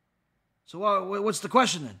 So what's the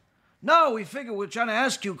question then? No, we figure we're trying to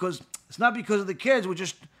ask you because it's not because of the kids.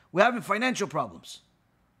 We're having financial problems.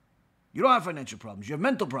 You don't have financial problems. You have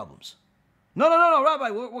mental problems. No,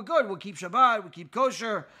 Rabbi, we're good. We'll keep Shabbat. We keep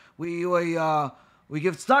kosher. We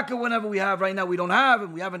give tzedakah whenever we have. Right now we don't have,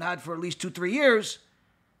 and we haven't had for at least 2-3 years.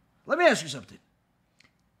 Let me ask you something.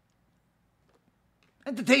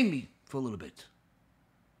 Entertain me for a little bit.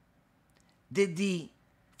 Did the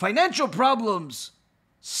financial problems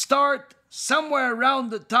start somewhere around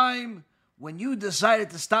the time when you decided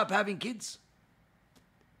to stop having kids?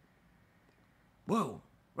 Whoa,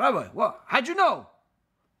 Rabbi, what? How'd you know?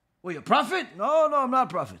 Were you a prophet? No, I'm not a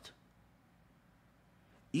prophet.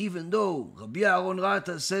 Even though Rabbi Aaron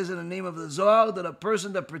Rata says in the name of the Zohar that a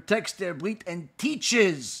person that protects their brit and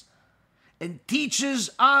teaches Am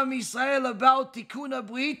Yisrael about Tikkun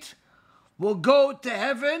Brit will go to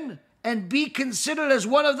heaven and be considered as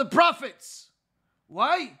one of the prophets.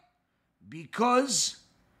 Why? Because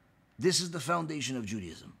this is the foundation of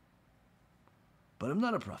Judaism. But I'm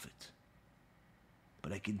not a prophet.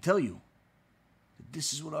 But I can tell you that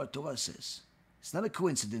this is what our Torah says. It's not a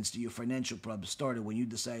coincidence that your financial problem started when you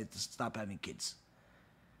decided to stop having kids.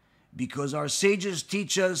 Because our sages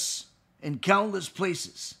teach us in countless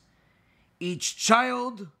places, each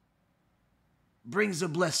child brings a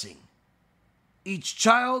blessing. Each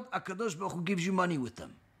child, HaKadosh Baruch Hu gives you money with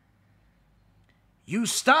them. You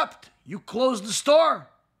stopped, you closed the store.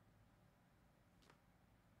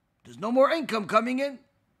 There's no more income coming in.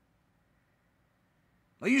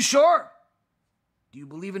 Are you sure? Do you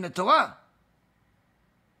believe in the Torah?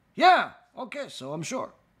 Yeah, okay, so I'm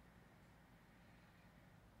sure.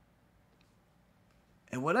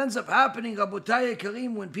 And what ends up happening, Rabotai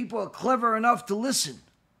Karim, when people are clever enough to listen,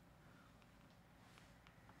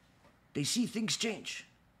 they see things change.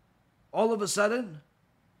 All of a sudden,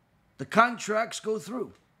 the contracts go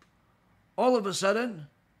through. All of a sudden,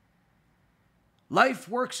 life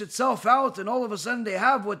works itself out, and all of a sudden they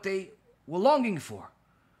have what they were longing for.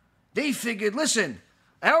 They figured, listen,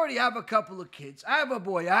 I already have a couple of kids. I have a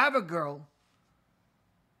boy, I have a girl.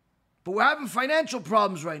 But we're having financial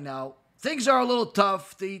problems right now. Things are a little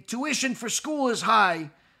tough. The tuition for school is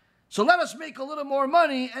high. So let us make a little more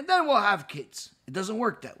money, and then we'll have kids. It doesn't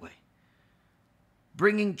work that way.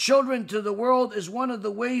 Bringing children to the world is one of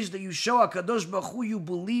the ways that you show HaKadosh Baruch Hu you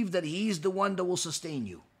believe that He's the one that will sustain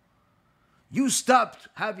you. You stopped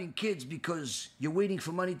having kids because you're waiting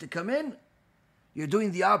for money to come in. You're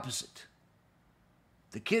doing the opposite.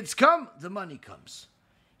 The kids come, the money comes.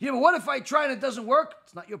 Yeah, but what if I try and it doesn't work?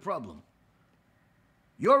 It's not your problem.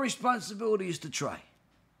 Your responsibility is to try.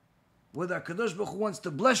 Whether HaKadosh Baruch Hu wants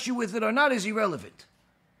to bless you with it or not is irrelevant.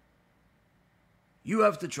 You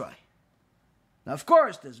have to try. Now, of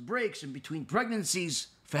course, there's breaks in between pregnancies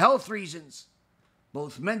for health reasons.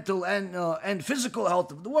 Both mental and physical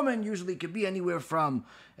health of the woman usually could be anywhere from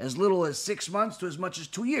as little as 6 months to as much as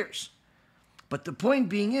 2 years. But the point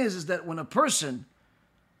being is that when a person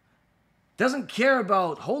doesn't care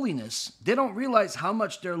about holiness, they don't realize how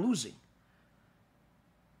much they're losing.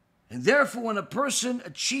 And therefore, when a person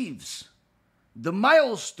achieves the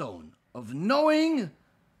milestone of knowing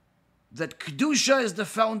that Kedusha is the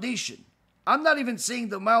foundation, I'm not even saying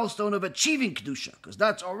the milestone of achieving Kedusha, because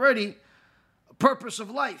that's already a purpose of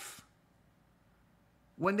life.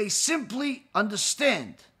 When they simply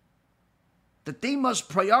understand that they must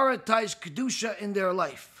prioritize Kedusha in their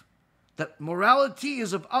life, that morality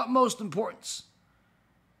is of utmost importance.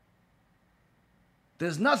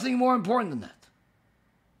 There's nothing more important than that.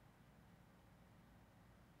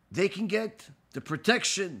 They can get the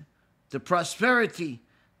protection, the prosperity,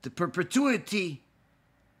 the perpetuity.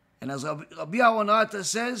 And as Rabbi Aronata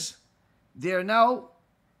says, they are now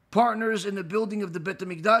partners in the building of the Bet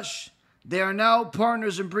HaMikdash. They are now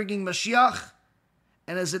partners in bringing Mashiach.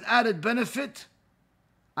 And as an added benefit,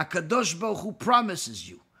 HaKadosh Baruch Hu promises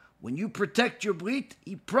you, when you protect your BRIT,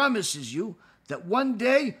 He promises you that one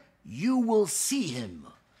day you will see Him.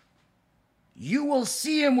 You will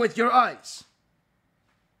see Him with your eyes.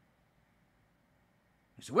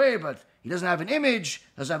 You say, wait, but He doesn't have an image,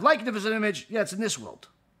 doesn't have likeness as an image. Yeah, it's in this world.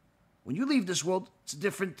 When you leave this world, it's a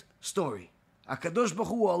different story. HaKadosh Baruch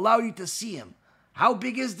Hu will allow you to see Him. How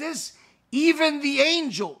big is this? Even the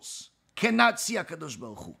angels cannot see HaKadosh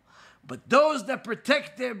Baruch Hu. But those that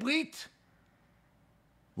protect their BRIT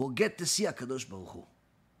will get to see HaKadosh Baruch Hu.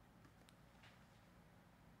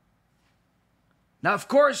 Now, of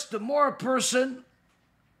course, the more a person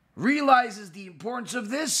realizes the importance of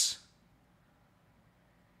this,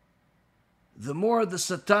 the more the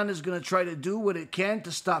Satan is going to try to do what it can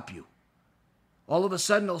to stop you. All of a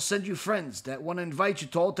sudden, they'll send you friends that want to invite you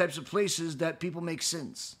to all types of places that people make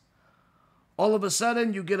sins. All of a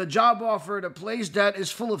sudden, you get a job offer at a place that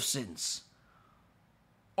is full of sins.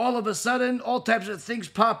 All of a sudden, all types of things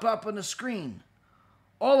pop up on the screen.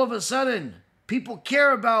 All of a sudden, people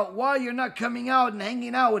care about why you're not coming out and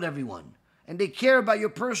hanging out with everyone. And they care about your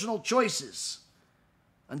personal choices.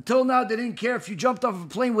 Until now, they didn't care if you jumped off a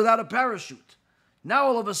plane without a parachute. Now,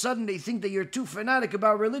 all of a sudden, they think that you're too fanatic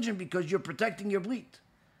about religion because you're protecting your BRIT.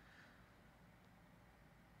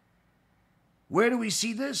 Where do we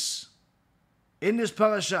see this? In this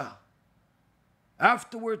parasha.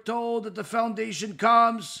 After we're told that the foundation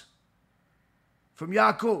comes from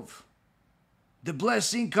Yaakov, the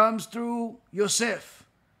blessing comes through Yosef.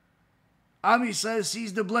 Am Yisrael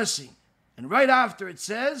sees the blessing. And right after it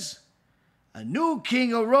says, a new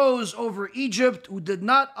king arose over Egypt who did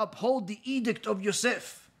not uphold the edict of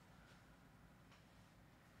Yosef.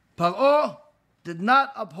 Paro did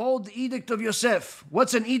not uphold the edict of Yosef.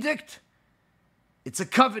 What's an edict? It's a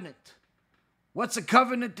covenant. What's a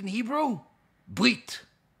covenant in Hebrew? BRIT.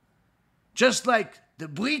 Just like the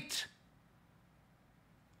BRIT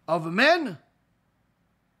of a man,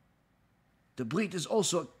 the BRIT is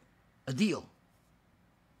also a deal.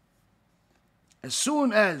 As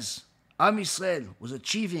soon as Am Yisrael was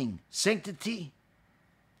achieving sanctity,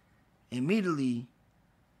 immediately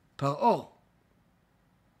Paro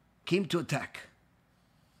came to attack.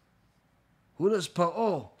 Who does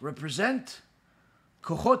Paro represent?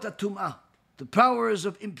 Kochot HaTum'ah, the powers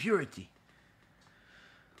of impurity.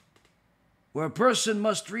 where a person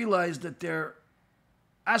must realize that their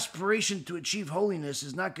aspiration to achieve holiness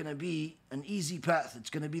is not going to be an easy path. It's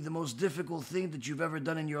going to be the most difficult thing that you've ever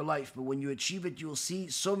done in your life. But when you achieve it, you'll see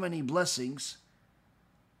so many blessings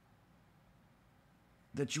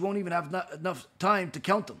that you won't even have enough time to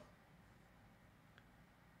count them.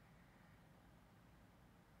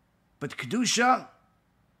 But Kedusha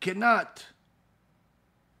cannot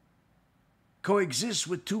coexist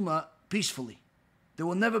with Tumah peacefully. There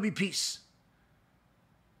will never be peace.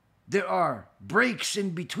 There are breaks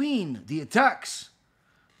in between the attacks,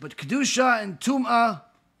 but Kedusha and Tum'ah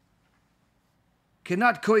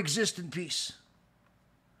cannot coexist in peace.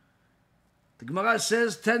 The Gemara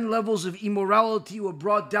says 10 levels of immorality were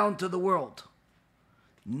brought down to the world.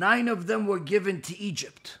 9 of them were given to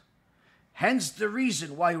Egypt. Hence the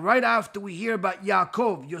reason why right after we hear about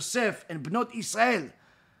Yaakov, Yosef, and Bnot Israel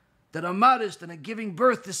that are modest and are giving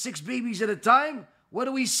birth to 6 babies at a time, what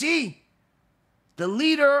do we see? The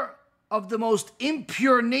leader of the most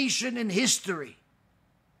impure nation in history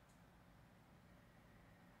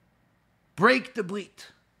break the BRIT,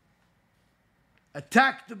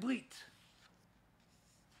 attack the BRIT.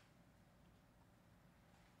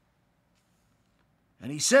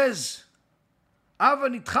 And he says, Ava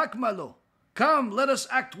nitchak malo, come, let us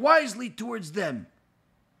act wisely towards them.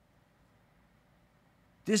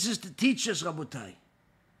 This is to teach us, Rabotai,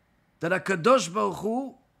 that HaKadosh Baruch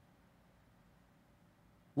Hu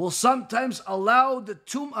will sometimes allow the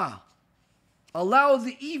tum'ah, allow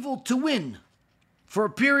the evil to win for a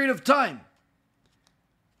period of time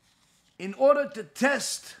in order to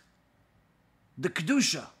test the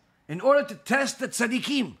Kedusha, in order to test the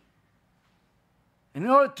tzaddikim, in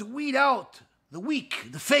order to weed out the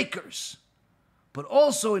weak, the fakers, but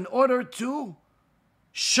also in order to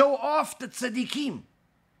show off the tzaddikim.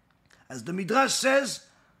 As the Midrash says,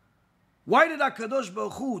 why did HaKadosh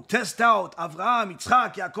Baruch Hu test out Avraham,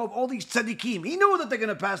 Yitzchak, Yaakov, all these tzaddikim? He knew that they're going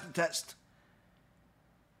to pass the test.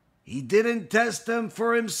 He didn't test them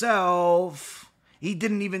for himself. He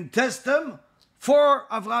didn't even test them for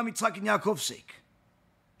Avraham, Yitzchak, and Yaakov's sake.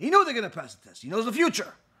 He knew they're going to pass the test. He knows the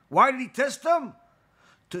future. Why did he test them?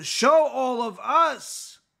 To show all of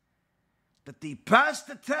us that they passed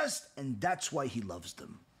the test, and that's why he loves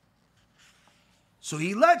them. So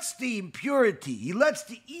he lets the impurity, he lets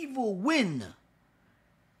the evil win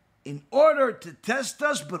in order to test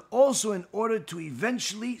us, but also in order to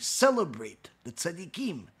eventually celebrate the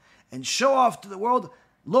tzaddikim and show off to the world,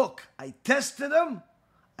 look, I tested them,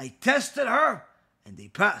 I tested her, and they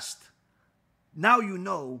passed. Now you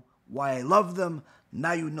know why I love them,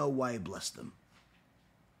 now you know why I bless them.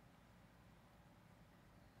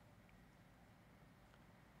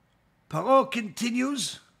 Paro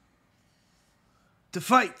continues to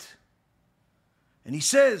fight. And he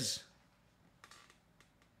says,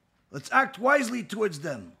 let's act wisely towards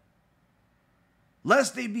them,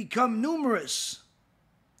 lest they become numerous.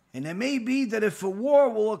 And it may be that if a war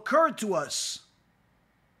will occur to us,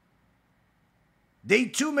 they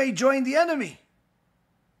too may join the enemy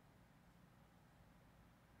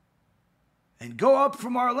and go up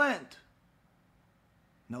from our land.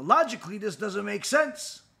 Now, logically, this doesn't make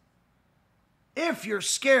sense. If you're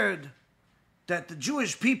scared that the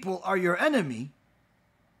Jewish people are your enemy,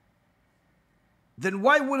 then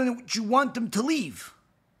why wouldn't you want them to leave?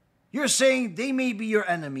 You're saying they may be your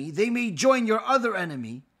enemy, they may join your other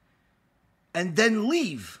enemy, and then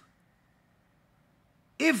leave.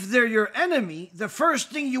 If they're your enemy, the first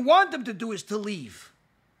thing you want them to do is to leave.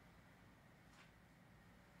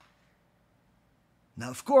 Now,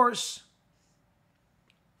 of course,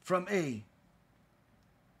 from a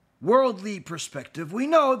worldly perspective, we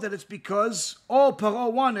know that it's because all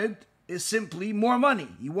Paro wanted is simply more money.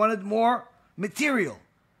 He wanted more material.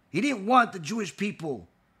 He didn't want the Jewish people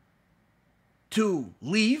to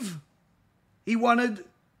leave. He wanted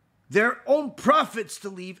their own profits to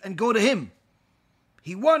leave and go to him.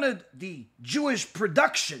 He wanted the Jewish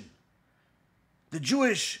production, the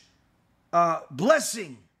Jewish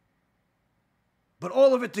blessing, but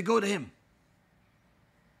all of it to go to him.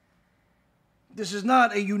 This is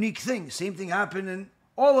not a unique thing. The same thing happened in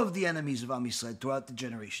all of the enemies of Am Yisrael throughout the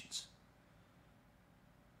generations.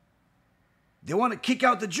 They want to kick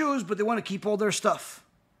out the Jews, but they want to keep all their stuff.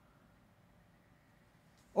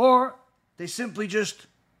 Or they simply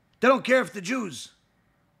they don't care if the Jews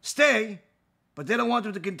stay, but they don't want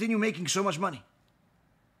them to continue making so much money.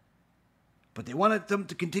 But they wanted them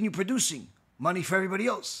to continue producing money for everybody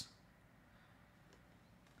else.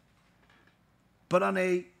 But on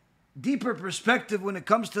a deeper perspective, when it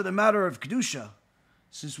comes to the matter of Kedusha,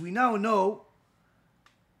 since we now know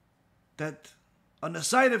that On the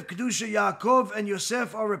side of Kedusha, Yaakov and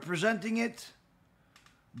Yosef are representing it.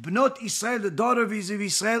 Bnot Israel, the daughter of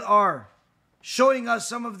Israel, are showing us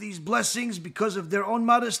some of these blessings because of their own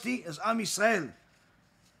modesty, as Am Israel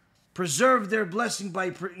preserve their blessing by,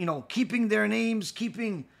 keeping their names,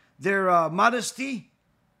 keeping their modesty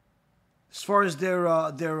as far as their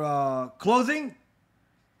clothing,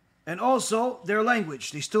 and also their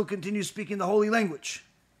language. They still continue speaking the holy language.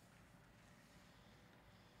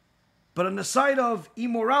 But on the side of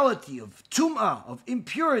immorality, of tum'ah, of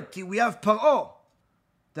impurity, we have Paro,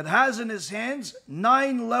 that has in his hands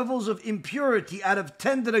 9 levels of impurity out of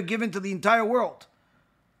 10 that are given to the entire world.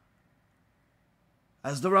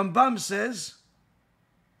 As the Rambam says,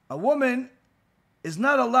 a woman is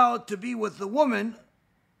not allowed to be with a woman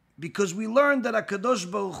because we learned that HaKadosh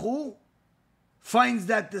Baruch Hu finds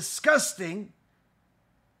that disgusting,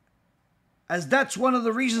 as that's one of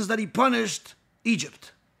the reasons that he punished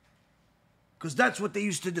Egypt. Because that's what they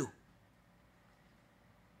used to do.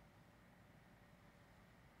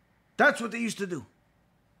 That's what they used to do.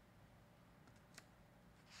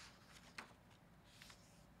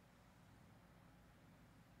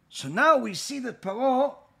 So now we see that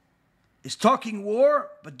Paro is talking war,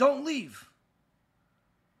 but don't leave.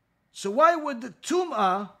 So why would the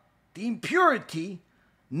Tum'ah, the impurity,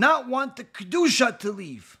 not want the Kedusha to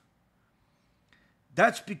leave?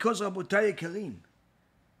 That's because Rabotai Karim,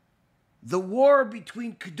 the war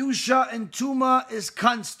between Kedusha and Tum'ah is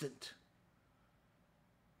constant.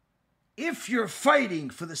 If you're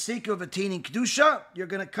fighting for the sake of attaining Kedusha, you're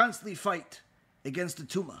going to constantly fight against the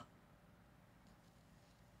Tum'ah.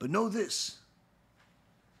 But know this,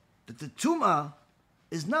 that the Tum'ah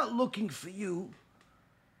is not looking for you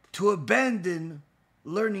to abandon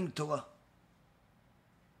learning Torah.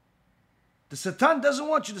 The Satan doesn't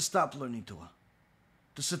want you to stop learning Torah.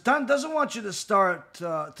 The Satan doesn't want you to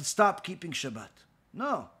stop keeping Shabbat.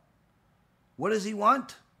 No. What does he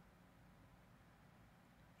want?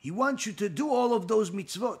 He wants you to do all of those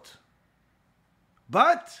mitzvot,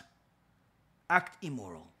 but act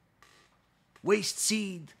immoral. Waste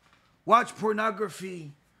seed, watch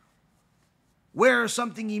pornography, wear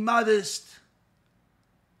something immodest,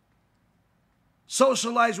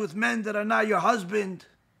 socialize with men that are not your husband,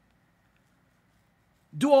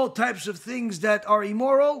 do all types of things that are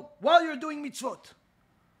immoral while you're doing mitzvot.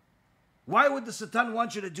 Why would the Satan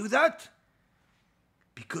want you to do that?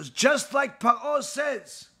 Because just like Paro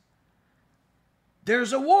says,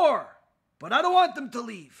 there's a war, but I don't want them to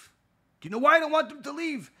leave. Do you know why I don't want them to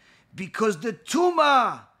leave? Because the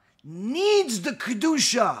Tum'ah needs the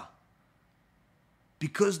Kedusha.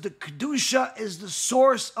 Because the Kedusha is the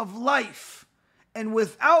source of life. And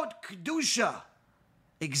without Kedusha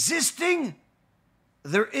existing,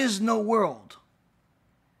 there is no world.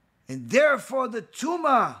 And therefore the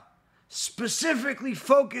Tum'ah specifically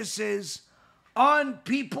focuses on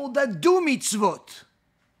people that do mitzvot,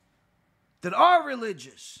 that are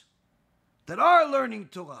religious, that are learning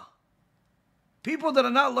Torah. People that are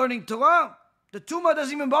not learning Torah, the Tum'ah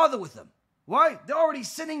doesn't even bother with them. Why? They're already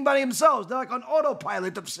sinning by themselves. They're like on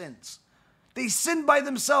autopilot of sins. They sin by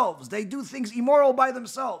themselves. They do things immoral by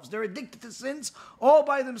themselves. They're addicted to sins all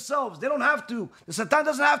by themselves. They don't have to. The Satan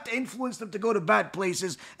doesn't have to influence them to go to bad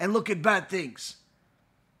places and look at bad things.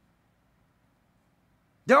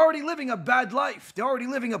 They're already living a bad life. They're already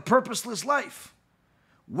living a purposeless life.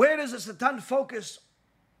 Where does the Satan focus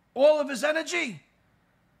all of his energy?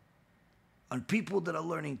 On people that are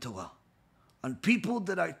learning Torah. On people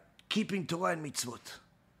that are keeping Torah and mitzvot.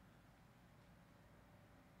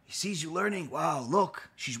 He sees you learning. Wow, look,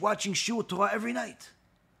 she's watching Shiur Torah every night.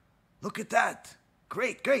 Look at that.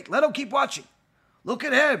 Great, great. Let him keep watching. Look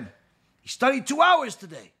at him. He studied 2 hours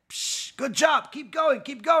today. Psh, good job. Keep going,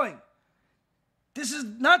 keep going. This is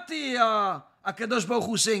not the HaKadosh Baruch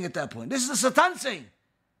Hu saying at that point. This is the Satan saying.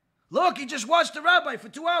 Look, he just watched the rabbi for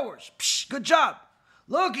 2 hours. Psh, good job.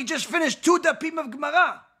 Look, he just finished 2 dapim of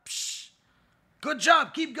Gemara. Psh, good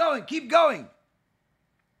job. Keep going, keep going.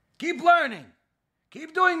 Keep learning.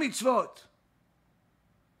 Keep doing mitzvot.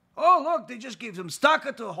 Oh, look, they just gave some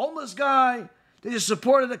tzedakah to a homeless guy. They just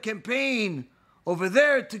supported a campaign over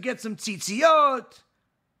there to get some tzitziot.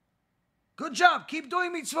 Good job. Keep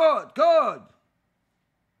doing mitzvot. Good.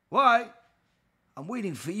 Why? I'm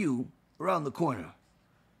waiting for you around the corner.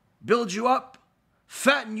 Build you up,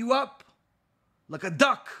 fatten you up like a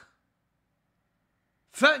duck.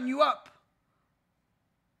 Fatten you up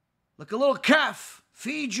like a little calf.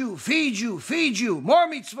 Feed you, feed you, feed you. More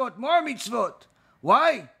mitzvot, more mitzvot.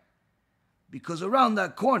 Why? Because around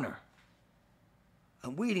that corner,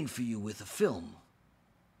 I'm waiting for you with a film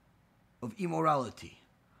of immorality.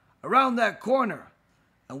 Around that corner,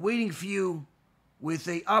 I'm waiting for you with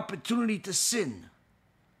an opportunity to sin,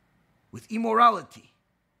 with immorality.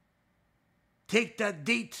 Take that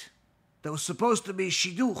date that was supposed to be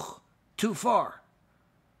shidduch too far.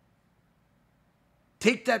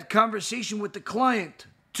 Take that conversation with the client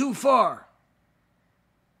too far.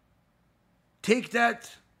 Take that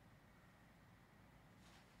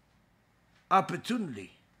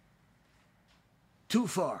opportunity too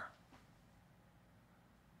far.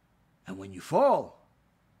 And when you fall,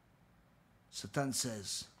 Satan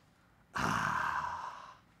says, now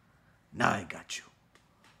I got you.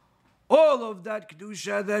 All of that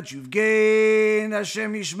Kedusha that you've gained,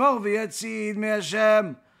 Hashem Yishmor v'yatzid me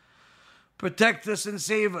Hashem. Protect us and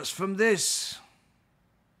save us from this.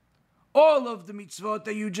 All of the mitzvot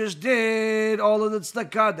that you just did, all of the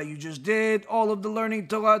tzedakah that you just did, all of the learning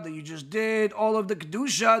Torah that you just did, all of the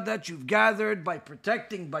Kedusha that you've gathered by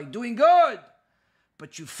protecting, by doing good,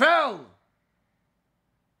 but you fell.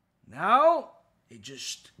 Now, it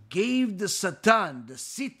just gave the Satan, the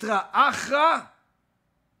Sitra Achra,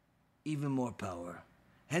 even more power.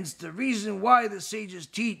 Hence the reason why the sages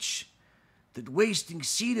teach that wasting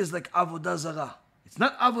seed is like Avodah Zarah. It's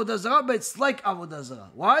not Avodah Zarah, but it's like Avodah Zarah.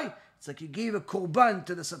 Why? It's like you gave a korban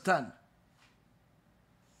to the Satan.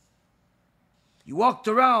 You walked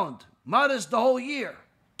around modest the whole year.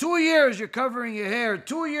 2 years you're covering your hair.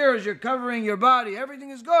 2 years you're covering your body. Everything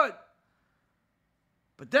is good.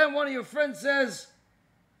 But then one of your friends says,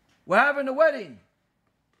 we're having a wedding.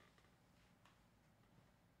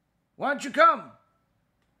 Why don't you come?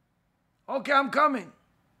 Okay, I'm coming.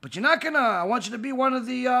 But you're not I want you to be one of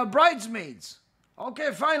the bridesmaids.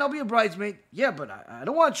 Okay, fine, I'll be a bridesmaid. Yeah, but I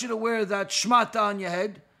don't want you to wear that shmata on your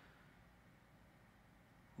head.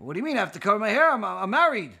 What do you mean I have to cover my hair? I'm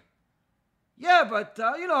married. Yeah, but,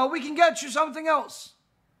 we can get you something else.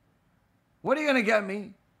 What are you going to get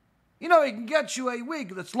me? We can get you a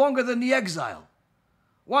wig that's longer than the exile.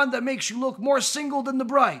 One that makes you look more single than the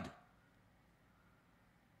bride.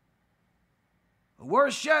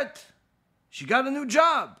 Worse yet, she got a new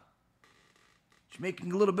job. She's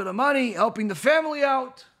making a little bit of money, helping the family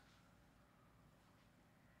out.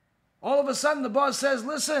 All of a sudden, the boss says,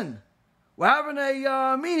 listen, we're having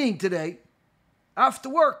a meeting today after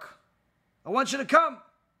work. I want you to come.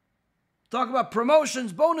 Talk about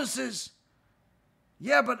promotions, bonuses.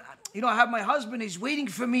 Yeah, but, I have my husband. He's waiting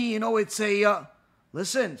for me. It's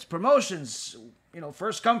listen, it's promotions.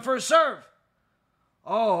 First come, first serve.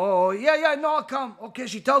 Yeah, no, I'll come. Okay,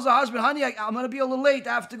 she tells her husband, honey, I'm going to be a little late.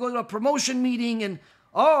 I have to go to a promotion meeting. And,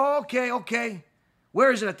 okay.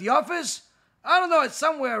 Where is it, at the office? I don't know, it's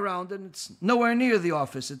somewhere around, and it's nowhere near the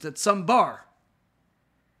office. It's at some bar.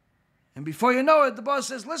 And before you know it, the boss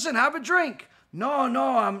says, listen, have a drink. No,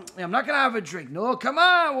 I'm not going to have a drink. No, come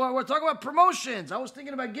on, we're talking about promotions. I was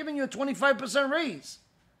thinking about giving you a 25% raise.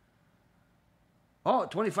 Oh,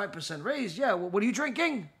 25% raise? Yeah, what are you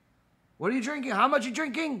drinking? What are you drinking? How much are you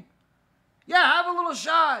drinking? Yeah, have a little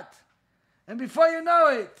shot. And before you know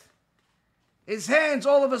it, his hands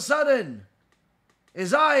all of a sudden,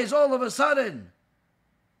 his eyes all of a sudden,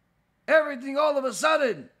 everything all of a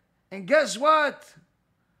sudden. And guess what?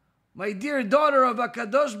 My dear daughter of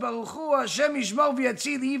HaKadosh Baruch Hu, Hashem Yishmor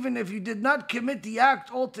v'yatzil, even if you did not commit the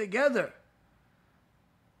act altogether,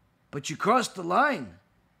 but you crossed the line.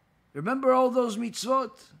 Remember all those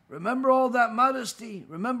mitzvot? Remember all that modesty?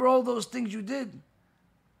 Remember all those things you did?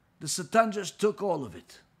 The Satan just took all of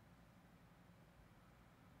it.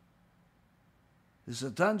 The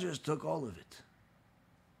Satan just took all of it.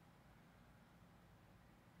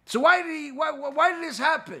 So why did this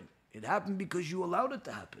happen? It happened because you allowed it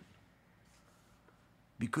to happen.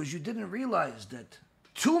 Because you didn't realize that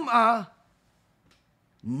Tum'ah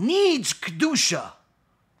needs Kedusha.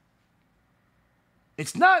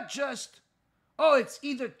 It's not just, it's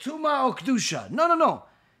either Tum'ah or Kedusha. No.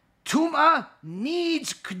 Tum'ah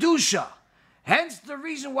needs Kedusha. Hence the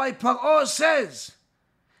reason why Paro says,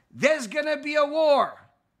 there's going to be a war,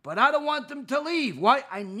 but I don't want them to leave. Why?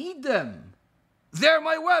 I need them. They're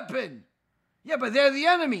my weapon. Yeah, but they're the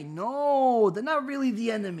enemy. No, they're not really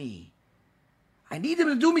the enemy. I need them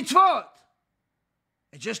to do mitzvot.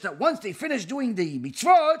 It's just that once they finish doing the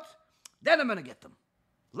mitzvot, then I'm going to get them.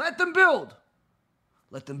 Let them build.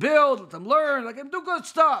 Let them build, let them learn, let them do good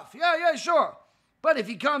stuff. Yeah, sure. But if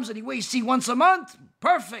he comes and he wastes seed once a month,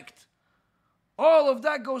 perfect. All of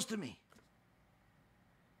that goes to me.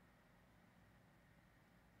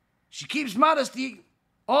 She keeps modesty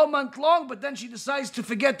all month long, but then she decides to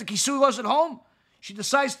forget the kisuros at home. She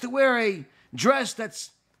decides to wear a dress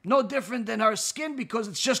that's no different than her skin because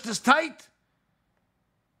it's just as tight.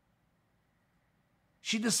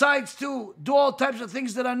 She decides to do all types of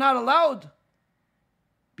things that are not allowed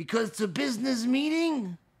because it's a business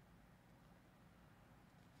meeting?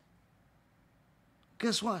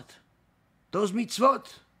 Guess what? Those mitzvot,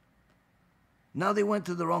 now they went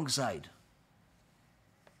to the wrong side.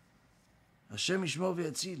 Hashem yishmor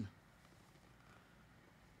v'yatzil.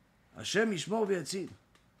 Hashem yishmor v'yatzil.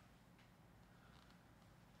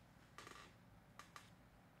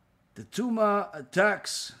 The Tumah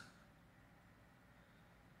attacks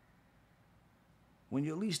when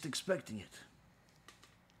you're least expecting it.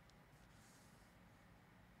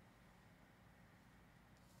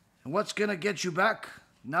 And what's going to get you back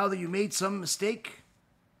now that you made some mistake?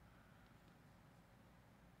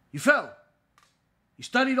 You fell. You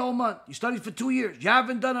studied all month. You studied for 2 years. You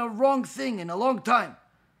haven't done a wrong thing in a long time.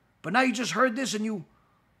 But now you just heard this and you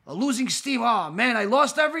are losing steam. Oh man, I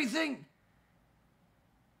lost everything.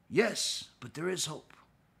 Yes, but there is hope.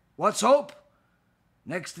 What's hope?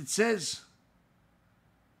 Next it says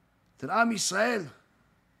that Am Yisrael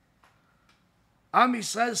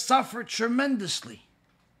suffered tremendously.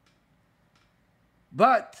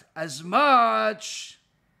 But as much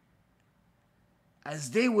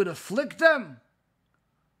as they would afflict them,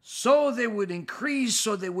 so they would increase,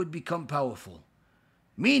 so they would become powerful.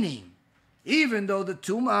 Meaning, even though the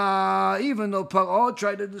Tumah, even though Paro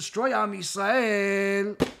tried to destroy Am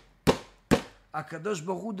Yisrael, HaKadosh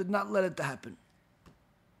Baruch Hu did not let it happen.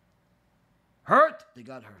 Hurt, they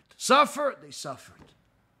got hurt. Suffer, they suffered.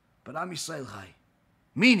 But Am Yisrael Chai.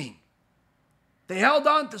 Meaning, they held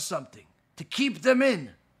on to something to keep them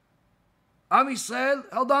in. Am Yisrael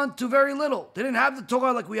held on to very little. They didn't have the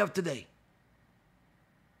Torah like we have today.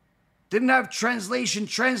 Didn't have translation,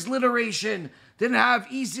 transliteration. Didn't have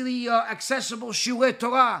easily accessible shiurei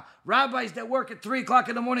Torah. Rabbis that work at 3 o'clock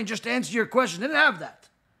in the morning just to answer your question. They didn't have that.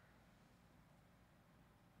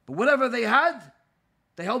 But whatever they had,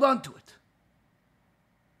 they held on to it.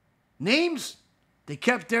 Names, they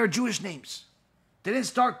kept their Jewish names. They didn't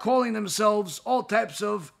start calling themselves all types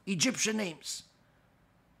of Egyptian names.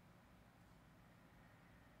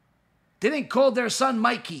 They didn't call their son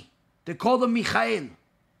Mikey. They called him Michael.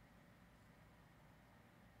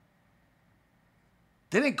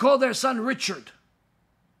 They didn't call their son Richard.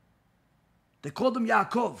 They called him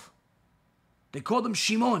Yaakov. They called him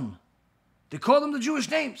Shimon. They called him the Jewish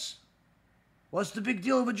names. What's the big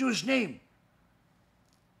deal of a Jewish name?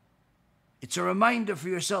 It's a reminder for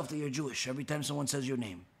yourself that you're Jewish every time someone says your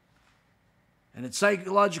name. And it's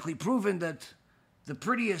psychologically proven that the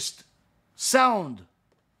prettiest sound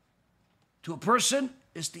to a person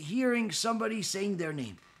is to hearing somebody saying their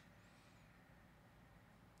name.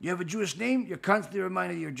 You have a Jewish name, you're constantly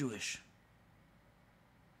reminded you're Jewish.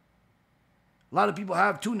 A lot of people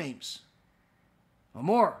have 2 names or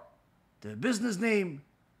more. They have a business name,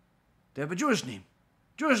 they have a Jewish name.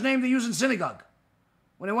 Jewish name they use in synagogue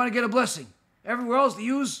when they want to get a blessing. Everywhere else they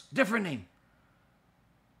use a different name.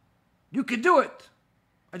 You could do it.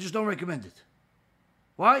 I just don't recommend it.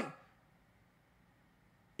 Why?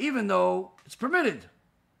 Even though it's permitted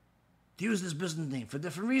to use this business name for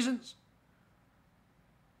different reasons.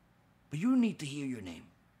 But you need to hear your name.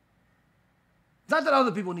 It's not that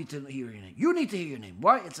other people need to hear your name. You need to hear your name.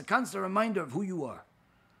 Why? It's a constant reminder of who you are.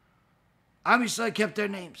 Am Yisrael kept their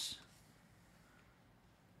names.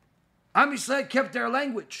 Am Yisrael kept their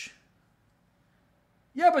language.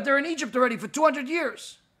 Yeah, but they're in Egypt already for 200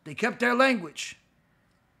 years. They kept their language.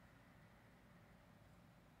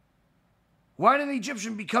 Why did the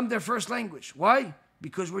Egyptian become their first language? Why?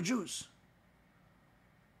 Because we're Jews.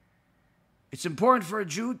 It's important for a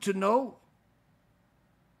Jew to know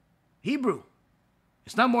Hebrew.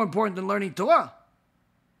 It's not more important than learning Torah.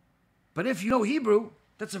 But if you know Hebrew,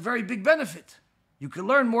 that's a very big benefit. You can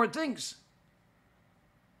learn more things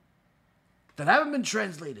that haven't been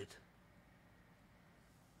translated.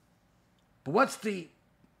 But what's the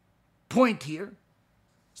point here?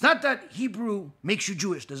 It's not that Hebrew makes you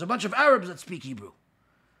Jewish. There's a bunch of Arabs that speak Hebrew.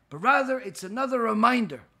 But rather, it's another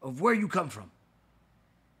reminder of where you come from.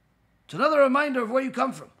 It's another reminder of where you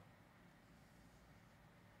come from.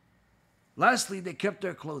 Lastly, they kept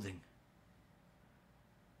their clothing.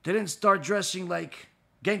 They didn't start dressing like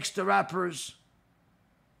gangster rappers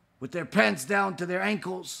with their pants down to their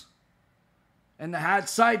ankles and the hat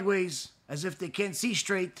sideways as if they can't see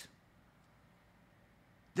straight.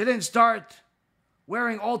 They didn't start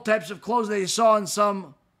wearing all types of clothes they saw in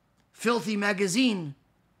some filthy magazine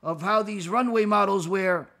of how these runway models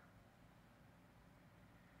wear.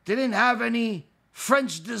 They didn't have any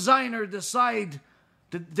French designer decide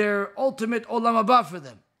their ultimate olam haba for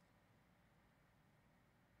them.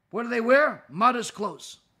 What do they wear? Modest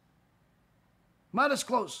clothes. Modest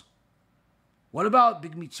clothes. What about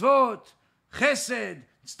big mitzvot, chesed,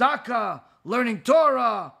 tzedakah, learning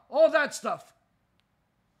Torah, all that stuff.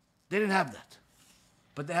 They didn't have that.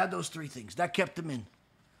 But they had those three things. That kept them in.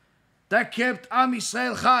 That kept Am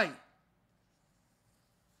Yisrael Chai.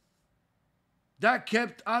 That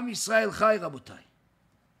kept Am Yisrael Chai, Rabotai.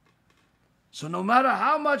 So no matter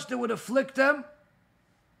how much they would afflict them,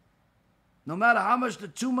 no matter how much the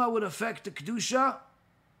tumah would affect the Kedusha,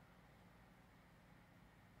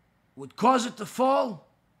 would cause it to fall,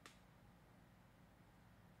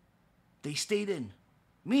 they stayed in.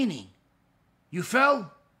 Meaning, you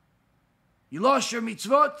fell, you lost your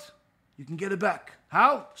mitzvot, you can get it back.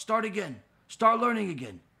 How? Start again. Start learning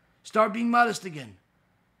again. Start being modest again.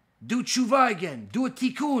 Do tshuva again. Do a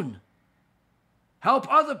tikkun.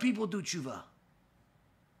 Help other people do tshuva.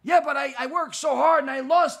 Yeah, but I worked so hard and I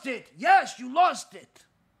lost it. Yes, you lost it.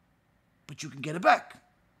 But you can get it back.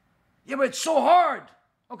 Yeah, but it's so hard.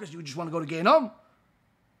 Okay, so you just want to go to Gehinnom?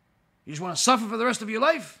 You just want to suffer for the rest of your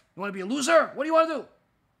life? You want to be a loser? What do you want to do?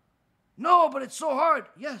 No, but it's so hard.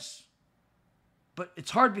 Yes. But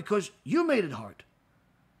it's hard because you made it hard.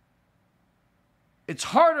 It's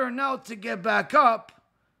harder now to get back up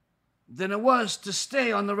than it was to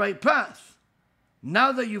stay on the right path.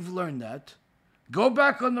 Now that you've learned that, go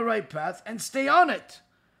back on the right path and stay on it.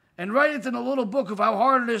 And write it in a little book of how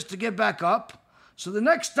hard it is to get back up. So the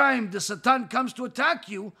next time the Satan comes to attack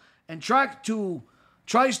you and tries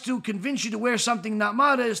to convince you to wear something not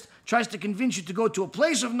modest, tries to convince you to go to a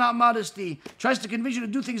place of not modesty, tries to convince you to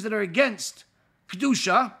do things that are against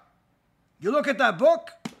Kedusha, you look at that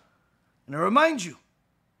book and it reminds you.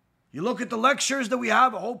 You look at the lectures that we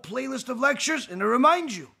have, a whole playlist of lectures, and it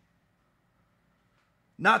reminds you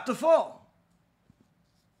not to fall.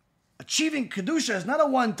 Achieving Kedusha is not a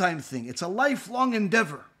one-time thing. It's a lifelong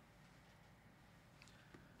endeavor.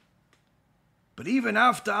 But even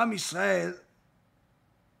after Am Yisrael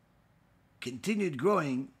continued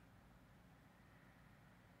growing,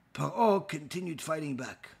 Paro continued fighting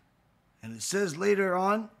back. And it says later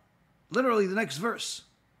on, literally the next verse,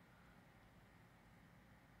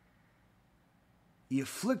 he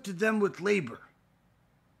afflicted them with labor.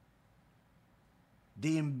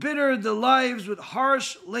 They embittered their lives with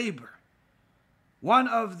harsh labor. One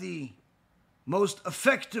of the most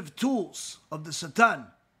effective tools of the Satan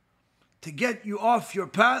to get you off your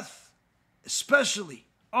path, especially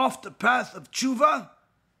off the path of tshuva,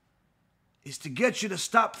 is to get you to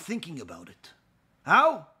stop thinking about it.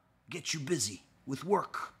 How? Get you busy with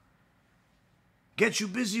work. Get you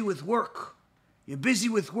busy with work. You're busy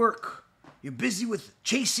with work. You're busy with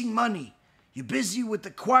chasing money. You're busy with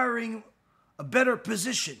acquiring a better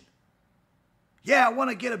position. Yeah, I want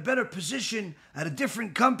to get a better position at a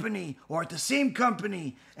different company or at the same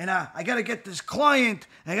company, and I got to get this client,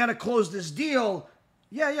 and I got to close this deal.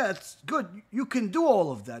 Yeah, it's good. You can do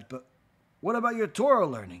all of that, but what about your Torah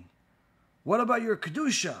learning? What about your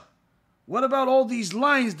Kedusha? What about all these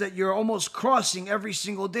lines that you're almost crossing every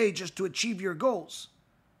single day just to achieve your goals?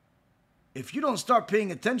 If you don't start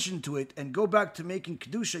paying attention to it and go back to making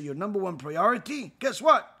Kedusha your number one priority, guess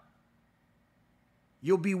what?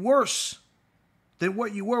 You'll be worse than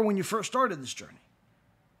what you were when you first started this journey.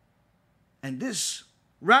 And this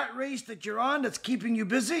rat race that you're on that's keeping you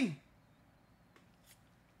busy,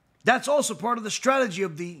 that's also part of the strategy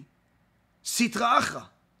of the Sitra Achra,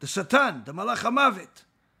 the Satan, the Malach HaMavet,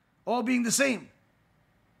 all being the same.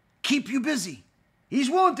 Keep you busy. He's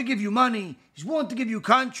willing to give you money. He's willing to give you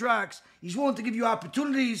contracts. He's willing to give you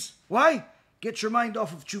opportunities. Why? Get your mind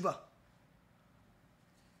off of tshuva.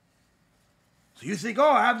 So you think,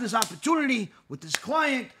 I have this opportunity with this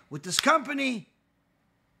client, with this company.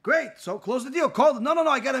 Great, so close the deal. Call them. No,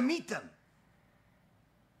 I got to meet them.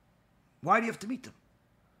 Why do you have to meet them?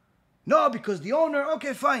 No, because the owner,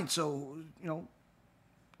 okay, fine. So, do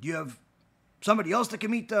you have somebody else that can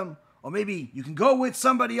meet them? Or maybe you can go with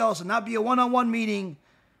somebody else and not be a one-on-one meeting,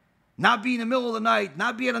 not be in the middle of the night,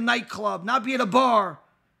 not be at a nightclub, not be at a bar.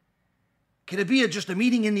 Can it be just a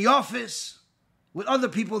meeting in the office with other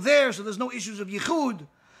people there so there's no issues of yichud?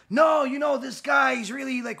 No, this guy, he's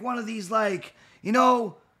really like one of these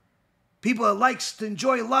people that likes to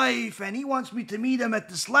enjoy life, and he wants me to meet him at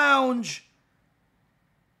this lounge.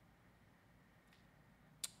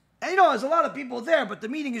 And there's a lot of people there, but the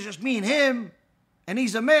meeting is just me and him. And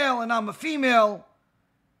he's a male and I'm a female.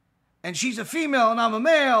 And she's a female and I'm a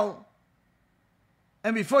male.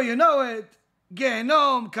 And before you know it,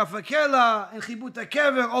 Gehinnom, Kafakela, and Chibut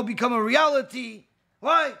HaKever all become a reality.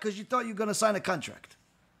 Why? Because you thought you were going to sign a contract.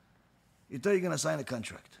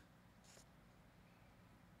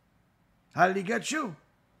 How did he get you?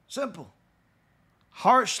 Simple.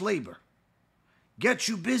 Harsh labor. Get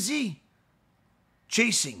you busy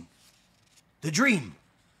chasing the dream.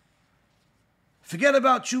 Forget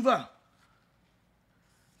about tshuva.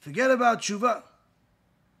 Forget about tshuva.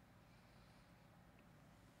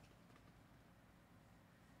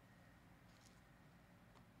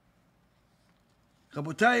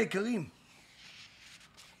 Rabotai Karim,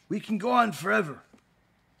 we can go on forever.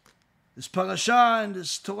 This parasha and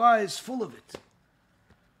this Torah is full of it.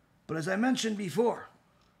 But as I mentioned before,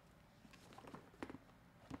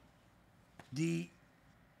 the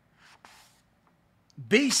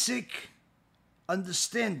basic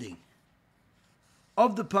understanding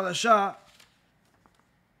of the parasha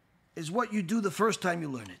is what you do the first time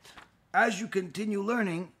you learn it. As you continue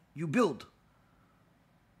learning, you build.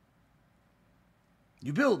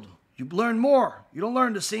 You build. You learn more. You don't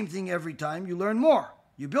learn the same thing every time. You learn more.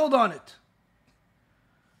 You build on it.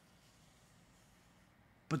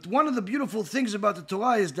 But one of the beautiful things about the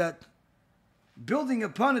Torah is that building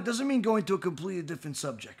upon it doesn't mean going to a completely different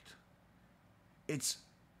subject. It's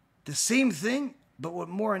the same thing, but with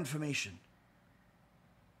more information.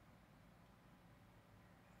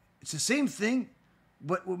 It's the same thing,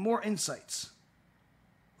 but with more insights,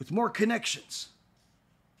 with more connections.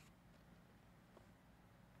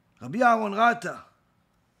 Rabbi Aaron Rata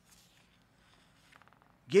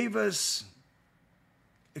gave us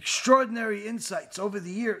extraordinary insights over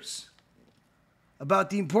the years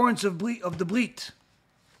about the importance of the BRIT.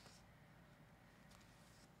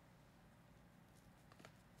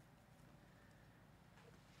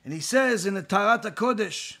 And he says in the Tarat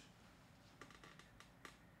KODESH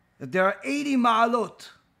that there are 80 ma'alot,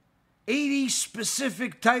 80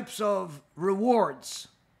 specific types of rewards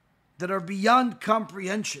that are beyond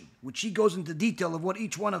comprehension, which he goes into detail of what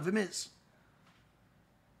each one of them is.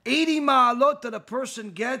 80 ma'alot that a person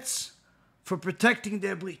gets for protecting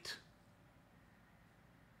their BRIT.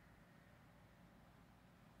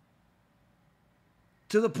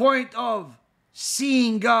 To the point of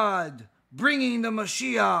seeing God, bringing the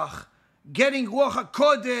Mashiach, getting Ruach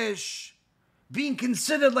HaKodesh, being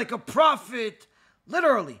considered like a prophet,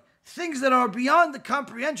 literally, things that are beyond the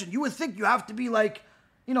comprehension. You would think you have to be like,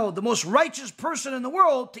 the most righteous person in the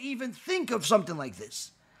world to even think of something like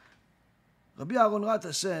this. Rabbi Aaron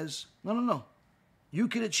Rata says, no. You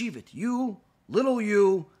can achieve it. You, little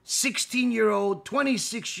you, 16-year-old,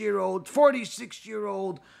 26-year-old,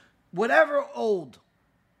 46-year-old, whatever old,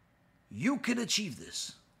 you can achieve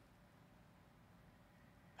this.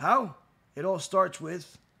 How? It all starts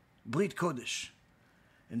with BRIT KODESH.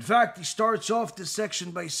 In fact, he starts off this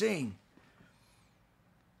section by saying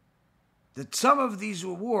that some of these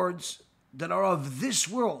rewards that are of this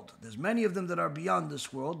world, there's many of them that are beyond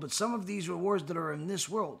this world, but some of these rewards that are in this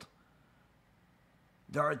world,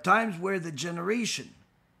 there are times where the generation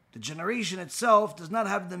itself does not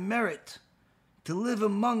have the merit to live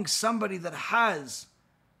among somebody that has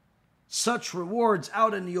such rewards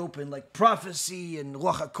out in the open, like prophecy and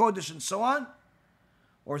Ruach HaKodesh and so on,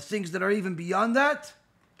 or things that are even beyond that.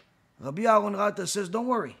 Rabbi Aaron Rata says, don't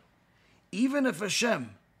worry. Even if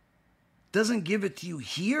Hashem doesn't give it to you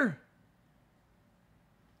here,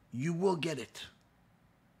 you will get it.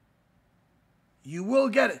 You will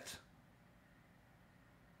get it.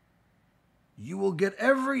 You will get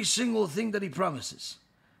every single thing that he promises.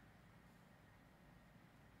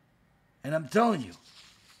 And I'm telling you,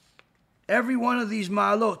 every one of these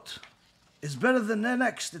ma'alot is better than the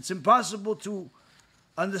next. It's impossible to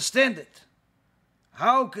understand it.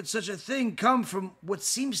 How could such a thing come from what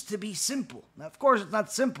seems to be simple? Now, of course, it's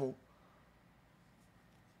not simple.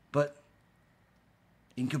 But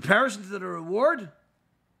in comparison to the reward,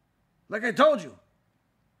 like I told you,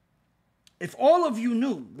 if all of you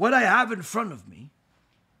knew what I have in front of me,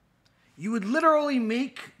 you would literally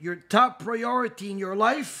make your top priority in your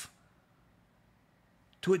life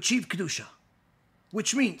to achieve Kedusha.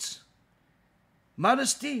 Which means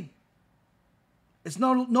modesty is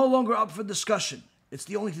no longer up for discussion. It's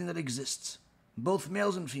the only thing that exists, both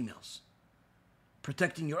males and females.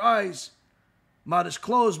 Protecting your eyes, modest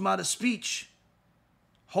clothes, modest speech,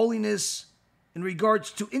 holiness in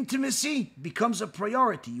regards to intimacy becomes a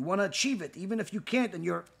priority. You want to achieve it, even if you can't, and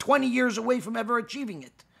you're 20 years away from ever achieving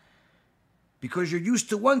it. Because you're used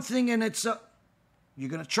to one thing and you're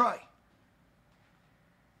going to try.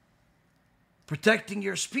 Protecting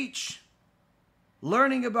your speech,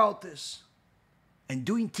 learning about this, and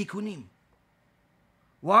doing tikkunim.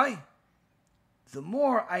 Why? The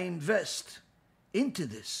more I invest into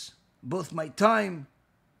this, both my time,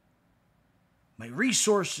 my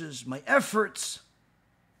resources, my efforts,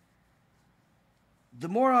 the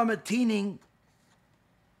more I'm attaining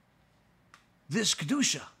this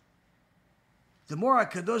Kedusha, the more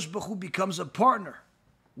HaKadosh Baruch Hu becomes a partner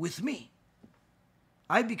with me.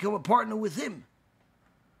 I become a partner with him.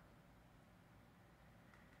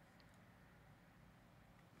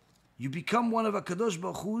 you become one of HaKadosh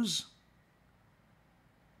Baruch Hu's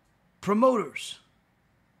promoters,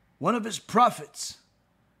 one of his prophets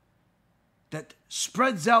that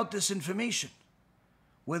spreads out this information,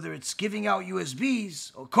 whether it's giving out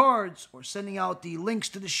USBs or cards or sending out the links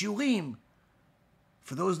to the shiurim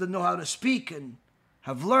for those that know how to speak and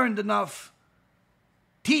have learned enough,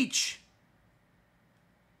 teach.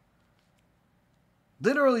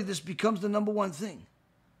 Literally, this becomes the number one thing.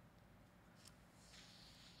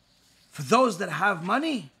 For those that have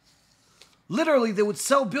money, literally they would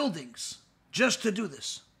sell buildings just to do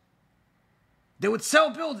this. They would sell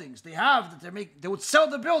buildings. They would sell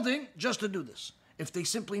the building just to do this. If they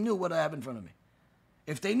simply knew what I have in front of me.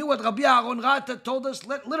 If they knew what Rabbi Aaron Rata told us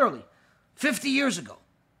literally 50 years ago.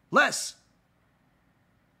 Less.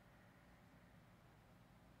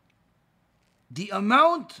 The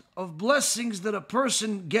amount of blessings that a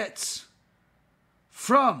person gets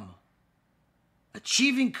from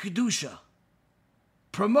achieving Kedusha,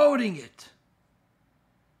 promoting it,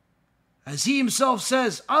 as he himself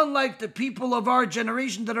says, unlike the people of our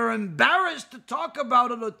generation that are embarrassed to talk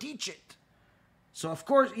about it or teach it. So of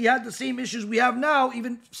course he had the same issues we have now,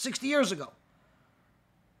 even 60 years ago.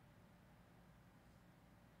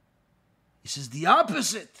 He says the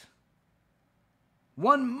opposite.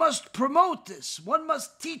 One must promote this. One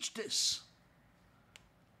must teach this.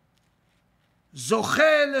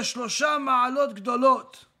 זוכה לשלושה מעלות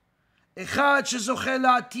גדולות. אחד שזוכה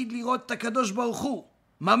לעתיד לראות את הקדוש ברוך הוא.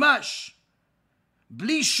 ממש.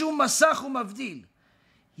 בלי שום מסך ומבדיל.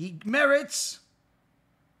 He merits,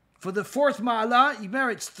 for the fourth ma'ala, he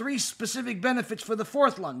merits 3 specific benefits for the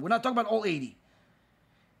fourth one. We're not talking about all 80.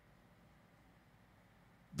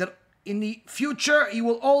 That in the future, he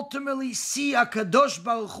will ultimately see HaKadosh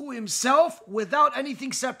Baruch Hu himself without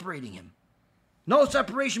anything separating him. No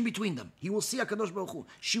separation between them. He will see HaKadosh Baruch Hu.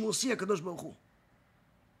 She will see HaKadosh Baruch Hu.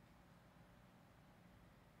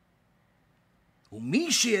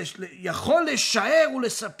 Is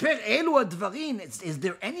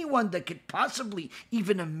there anyone that could possibly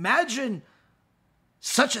even imagine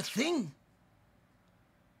such a thing?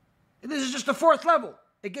 This is just the 4th level.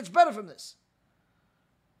 It gets better from this.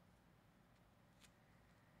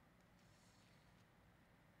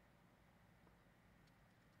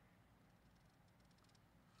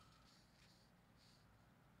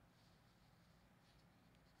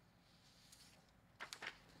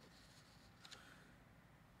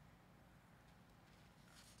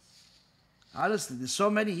 Honestly, there's so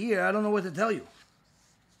many here, I don't know what to tell you.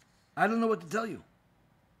 I don't know what to tell you.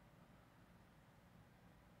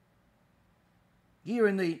 Here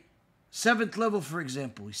in the 7th level, for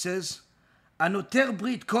example, he says, Anoter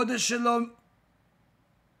Brit Kodesh Shalom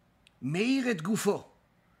Meir et Gufo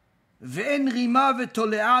Ve'en Rima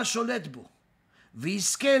ve'tolea sholet bo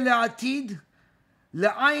Ve'izke le'atid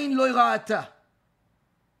le'ayin lo ira'ata.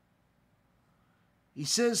 He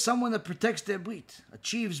says someone that protects their Brit,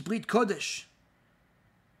 achieves Brit Kodesh.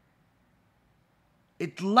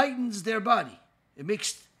 It lightens their body.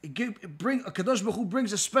 Kadosh Baruch Hu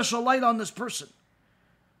brings a special light on this person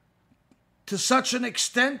to such an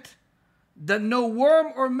extent that no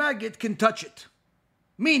worm or maggot can touch it.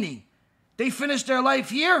 Meaning, they finish their life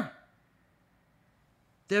here,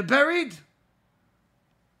 they're buried,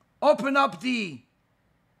 open up the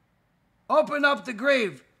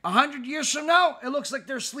grave. 100 years from now, it looks like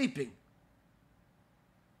they're sleeping.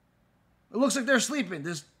 It looks like they're sleeping.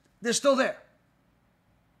 They're still there.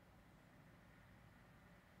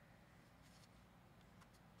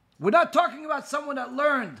 We're not talking about someone that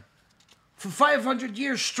learned for 500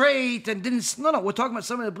 years straight and didn't... No, we're talking about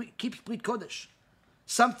someone that keeps Brit Kodesh.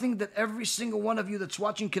 Something that every single one of you that's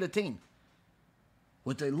watching can attain.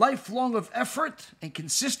 With a lifelong of effort and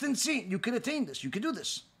consistency, you can attain this. You can do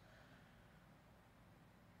this.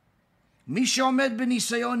 מי שעומד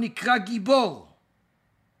בניסיון נקרא גיבור.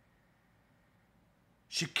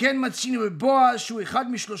 שכן מצינו בבועז שהוא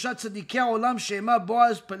אחד משלושה צדיקי העולם שהמה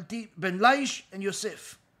בועז בן ליש and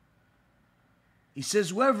Yosef. He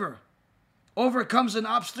says whoever overcomes an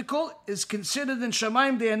obstacle is considered in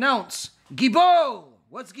Shamayim, they announce Gibor.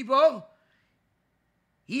 What's Gibor?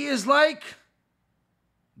 He is like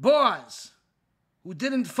Boaz, who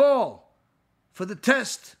didn't fall for the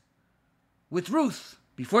test with Ruth.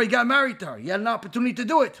 Before he got married to her, he had an opportunity to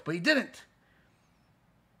do it, but he didn't.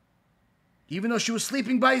 Even though she was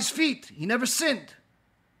sleeping by his feet, he never sinned.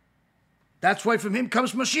 That's why from him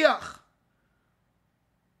comes Mashiach.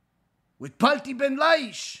 With Palti ben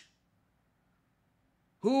Laish,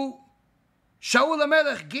 who Shaul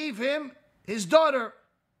HaMelech gave him his daughter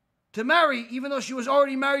to marry, even though she was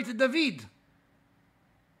already married to David.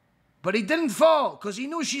 But he didn't fall, because he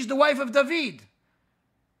knew she's the wife of David.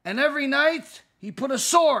 And every night, he put a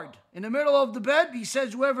sword in the middle of the bed. He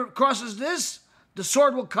says, whoever crosses this, the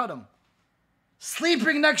sword will cut him.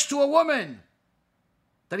 Sleeping next to a woman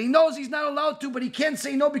that he knows he's not allowed to, but he can't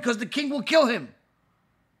say no because the king will kill him.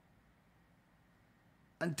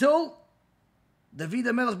 Until David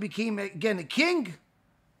HaMelech became again a king,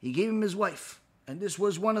 he gave him his wife. And this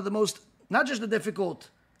was one of the most, not just a difficult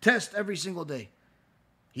test every single day.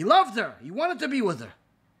 He loved her. He wanted to be with her.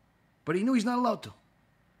 But he knew he's not allowed to.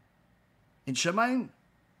 In Shemaim,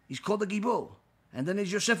 he's called a Gibor. And then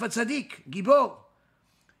there's Yosef HaTzadik, Gibor.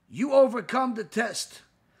 You overcome the test.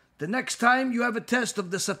 The next time you have a test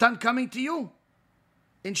of the Satan coming to you,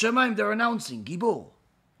 in Shemaim they're announcing, Gibor,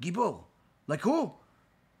 Gibor. Like who?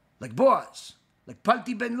 Like Boaz, like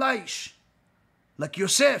Palti ben Laish, like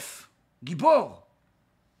Yosef, Gibor.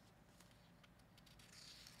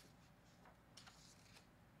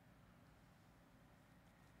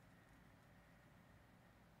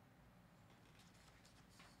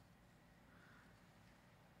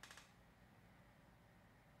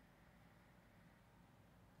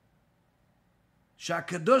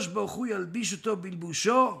 שהקדוש ברוך הוא ילביש אותו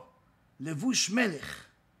בלבושו לבוש מלך.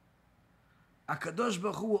 הקדוש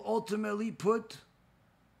ברוך הוא will ultimately put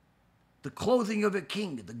the clothing of a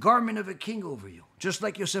king, the garment of a king over you, just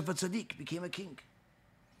like Yosef HaTzadik became a king.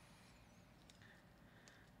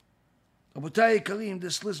 Rabotai Kalim,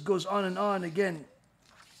 this list goes on and on. Again,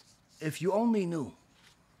 if you only knew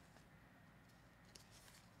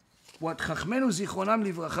what Chachmenu Zichronam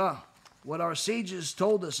Livracha, what our sages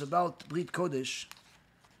told us about Brit Kodesh,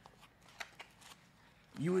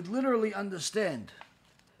 you would literally understand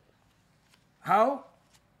how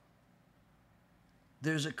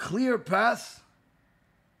there's a clear path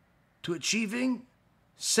to achieving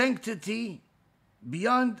sanctity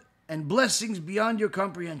beyond and blessings beyond your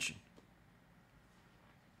comprehension.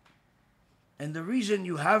 And the reason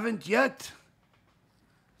you haven't yet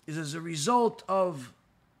is as a result of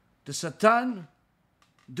the Satan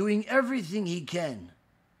doing everything he can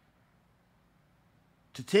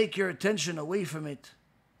to take your attention away from it,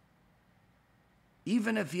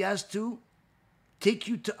 even if he has to take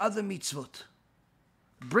you to other mitzvot.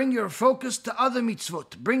 Bring your focus to other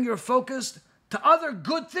mitzvot. Bring your focus to other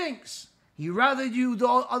good things. He'd rather you do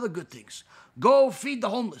all other good things. Go feed the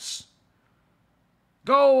homeless.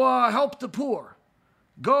 Go help the poor.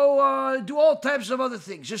 Go do all types of other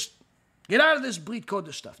things. Just get out of this Brit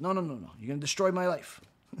Kodesh stuff. No. You're going to destroy my life.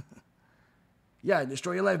 Yeah,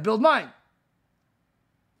 destroy your life, build mine.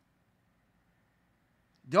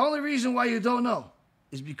 The only reason why you don't know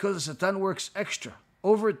is because the Satan works extra,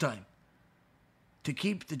 overtime, to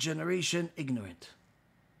keep the generation ignorant.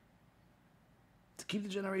 To keep the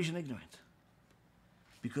generation ignorant.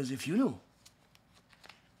 Because if you knew,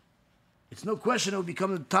 it's no question it will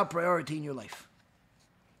become the top priority in your life.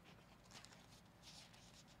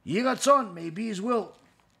 Yiratzon, may be his will,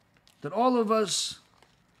 that all of us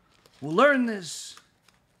will learn this,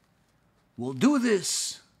 will do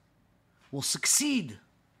this, will succeed.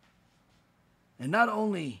 And not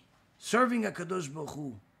only serving HaKadosh Baruch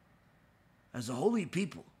Hu as a holy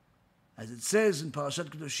people, as it says in Parashat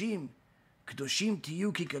Kedoshim, Kedoshim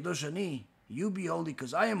tiyu ki kadosh ani, you be holy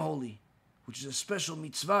because I am holy, which is a special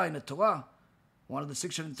mitzvah in the Torah, one of the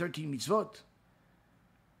 613 mitzvot.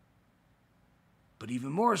 But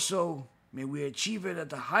even more so, may we achieve it at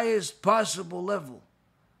the highest possible level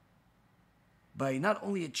by not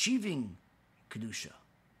only achieving Kedusha,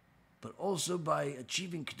 but also by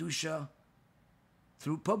achieving Kedusha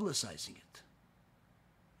through publicizing it.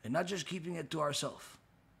 And not just keeping it to ourselves.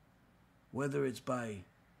 Whether it's by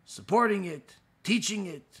supporting it, teaching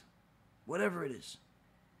it, whatever it is.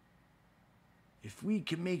 If we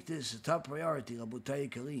can make this a top priority, Rabotai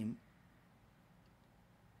Karim,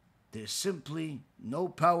 there's simply no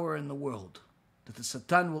power in the world that the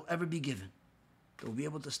Satan will ever be given that will be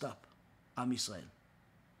able to stop Am Yisrael.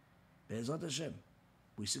 Be'ezrat Hashem,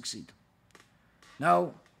 we succeed.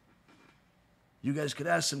 Now, you guys could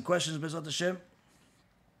ask some questions, Be'ezrat Hashem.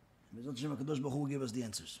 Be'ezrat Hashem, HaKadosh Baruch Hu will give us the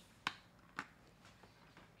answers.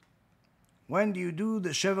 When do you do the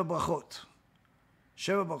Sheva Brachot?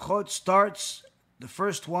 Sheva Brachot starts, the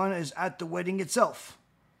first one is at the wedding itself.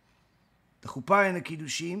 The Chuppah and the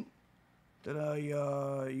Kiddushim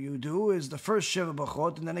that you do is the first Sheva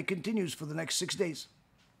Brachot, and then it continues for the next 6 days.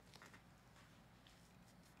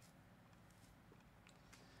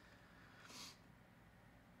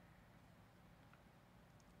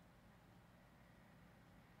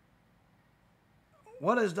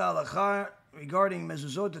 What is the halakha regarding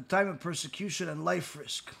mezuzot at time of persecution and life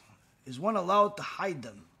risk? Is one allowed to hide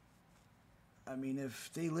them? I mean, if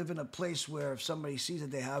they live in a place where if somebody sees that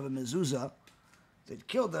they have a mezuzah, they'd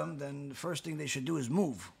kill them, then the first thing they should do is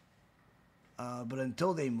move. But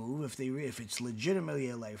until they move, if it's legitimately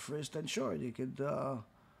a life risk, then sure, you could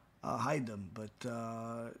hide them.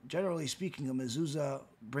 But generally speaking, a mezuzah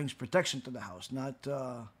brings protection to the house, not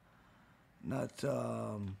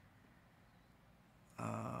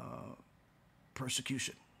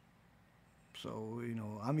persecution. So,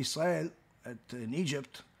 Am Yisrael in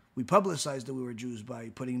Egypt, we publicized that we were Jews by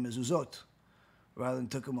putting mezuzot rather than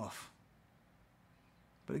took them off.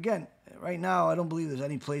 But again, right now, I don't believe there's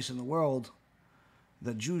any place in the world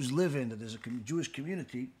that Jews live in, that there's a Jewish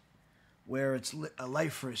community where it's a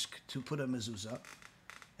life risk to put a mezuzah.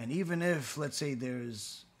 And even if, let's say,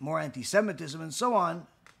 there's more anti-Semitism and so on,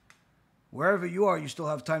 wherever you are, you still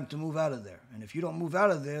have time to move out of there. And if you don't move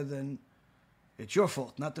out of there, then it's your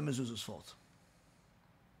fault, not the mezuzah's fault.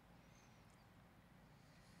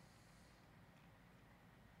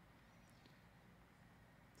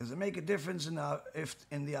 Does it make a difference in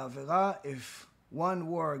the Avirah if one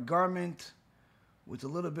wore a garment with a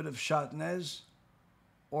little bit of shatnez,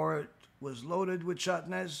 or it was loaded with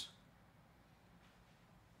shatnez?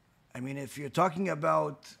 I mean, if you're talking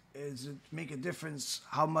about, does it make a difference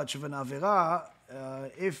how much of an Avirah,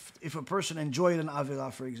 if a person enjoyed an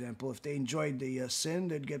Avirah, for example, if they enjoyed the sin,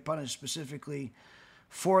 they'd get punished specifically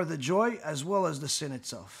for the joy as well as the sin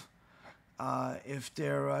itself. If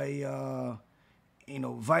they're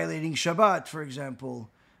violating Shabbat, for example,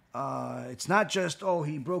 it's not just,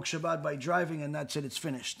 he broke Shabbat by driving and that's it, it's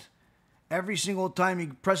finished. Every single time he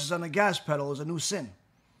presses on the gas pedal is a new sin.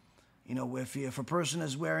 If a person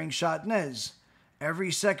is wearing shatnez,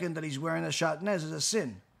 every second that he's wearing a shatnez is a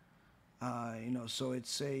sin. So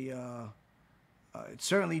it's it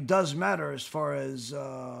certainly does matter as far as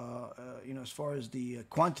the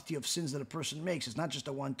quantity of sins that a person makes. It's not just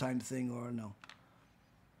a one-time thing or no.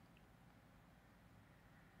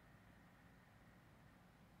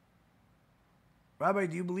 Rabbi,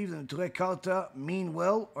 do you believe that Neturei Karta mean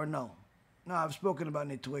well or no? No, I've spoken about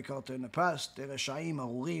Neturei Karta in the past. They're Reshaim,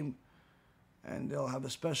 Arurim, and they'll have a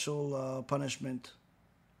special punishment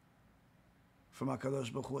from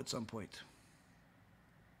HaKadosh Baruch Hu at some point.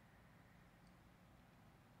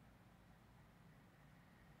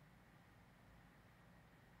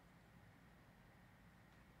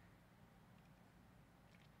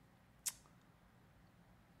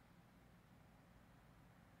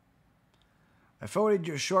 I forwarded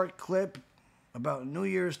your short clip about New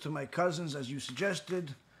Year's to my cousins as you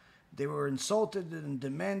suggested. They were insulted and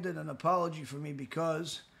demanded an apology from me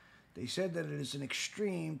because they said that it is an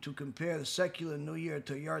extreme to compare the secular New Year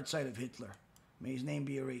to a yard site of Hitler. May his name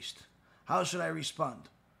be erased. How should I respond?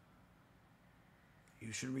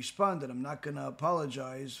 You should respond that I'm not going to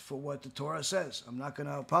apologize for what the Torah says. I'm not going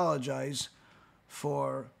to apologize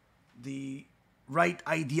for the right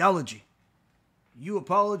ideology. You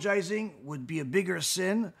apologizing would be a bigger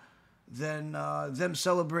sin than them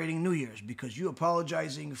celebrating New Year's, because you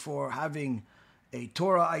apologizing for having a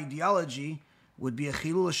Torah ideology would be a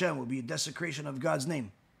chilul Hashem, would be a desecration of God's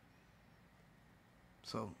name.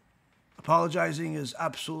 So, apologizing is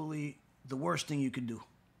absolutely the worst thing you could do.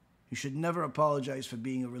 You should never apologize for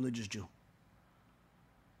being a religious Jew.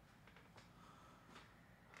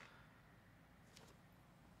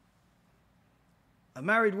 A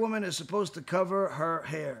married woman is supposed to cover her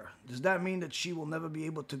hair. Does that mean that she will never be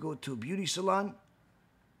able to go to a beauty salon?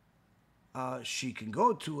 She can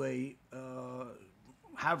go to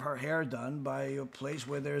have her hair done by a place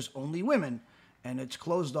where there's only women, and it's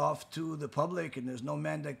closed off to the public, and there's no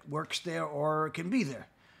man that works there or can be there.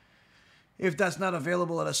 If that's not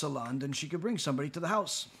available at a salon, then she could bring somebody to the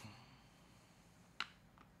house.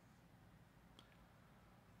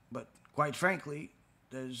 But quite frankly,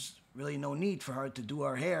 there's really no need for her to do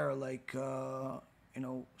her hair like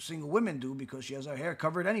single women do, because she has her hair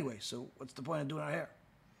covered anyway. So what's the point of doing her hair?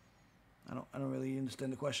 I don't really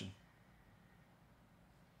understand the question.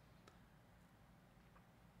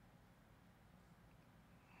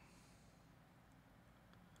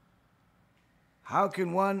 How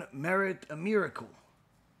can one merit a miracle?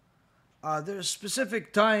 There's a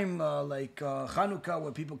specific time like Chanukah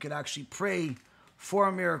where people can actually pray for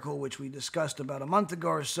a miracle, which we discussed about a month ago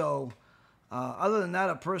or so. Other than that,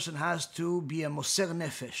 a person has to be a moser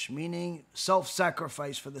nefesh, meaning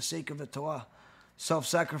self-sacrifice for the sake of the Torah,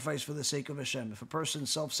 self-sacrifice for the sake of Hashem. If a person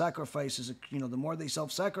self-sacrifices, the more they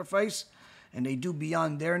self-sacrifice and they do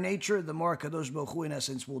beyond their nature, the more Kadosh Baruch Hu, in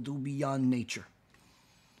essence, will do beyond nature.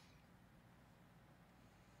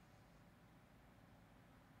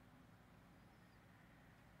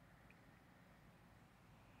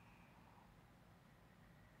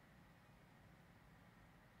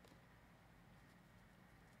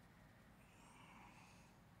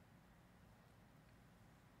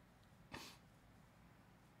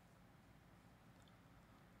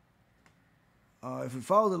 If we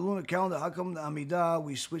follow the lunar calendar, how come the Amidah,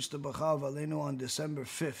 we switched to Bachav Aleinu on December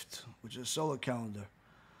 5th, which is a solar calendar?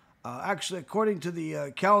 Actually, according to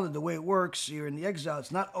the calendar, the way it works here in the exile,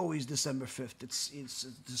 it's not always December 5th. It's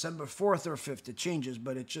December 4th or 5th. It changes,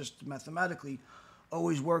 but it just mathematically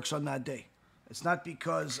always works on that day. It's not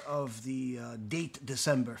because of the date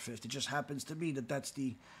December 5th. It just happens to be that that's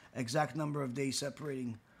the exact number of days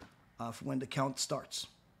separating from when the count starts.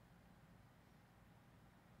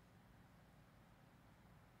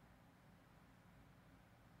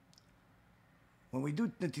 When we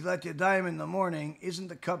do Netilat Yadayim in the morning, isn't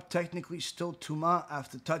the cup technically still Tumah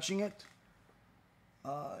after touching it?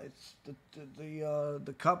 It's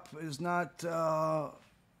the cup is not.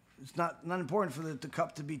 It's not important for the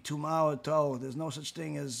cup to be Tumah or Toh. There's no such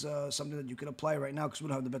thing as something that you can apply right now because we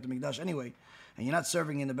don't have the Bet HaMikdash anyway, and you're not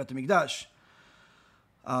serving in the Bet HaMikdash.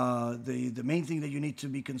 The main thing that you need to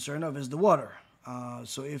be concerned of is the water.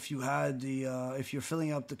 So if you had if you're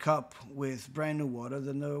filling up the cup with brand new water,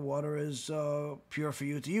 then the water is pure for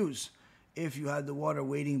you to use. If you had the water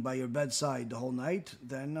waiting by your bedside the whole night,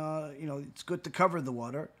 then it's good to cover the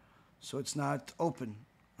water, so it's not open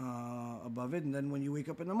above it. And then when you wake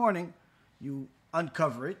up in the morning, you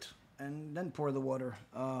uncover it and then pour the water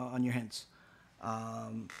on your hands.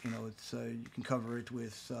 You can cover it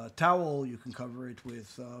with a towel, you can cover it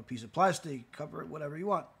with a piece of plastic, cover it whatever you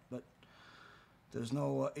want, but there's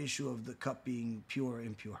no issue of the cup being pure or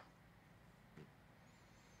impure.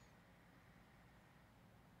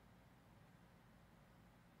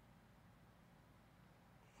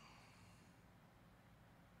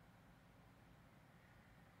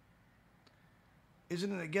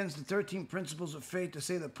 Isn't it against the 13 principles of faith to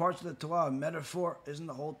say that parts of the Torah are metaphor? Isn't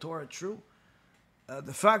the whole Torah true?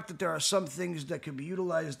 The fact that there are some things that can be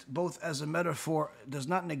utilized both as a metaphor does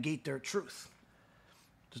not negate their truth.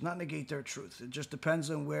 Does not negate their truth. It just depends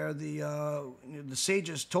on where the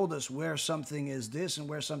sages told us where something is this and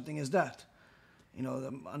where something is that.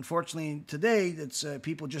 Unfortunately today, it's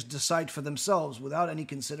people just decide for themselves without any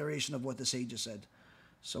consideration of what the sages said.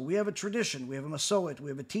 So we have a tradition, we have a Masoret, we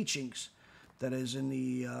have a teachings that is in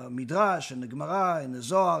the Midrash and the Gemara and the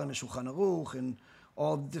Zohar and the Shulchan Aruch and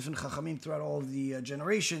all the different Chachamim throughout all of the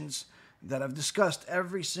generations that have discussed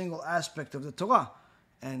every single aspect of the Torah.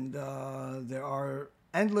 And there are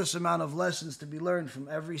endless amount of lessons to be learned from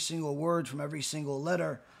every single word, from every single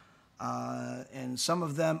letter. And some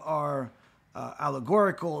of them are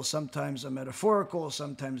allegorical, sometimes are metaphorical,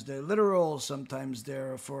 sometimes they're literal, sometimes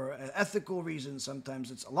they're for ethical reasons,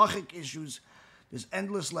 sometimes it's halachic issues. There's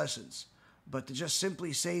endless lessons. But to just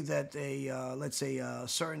simply say that let's say a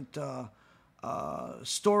certain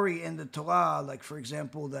story in the Torah, like for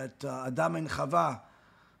example that Adam and Chava,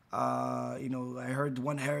 I heard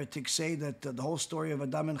one heretic say that the whole story of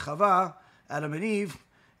Adam and Chava, Adam and Eve,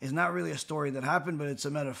 is not really a story that happened, but it's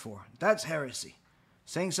a metaphor. That's heresy.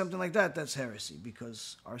 Saying something like that, that's heresy,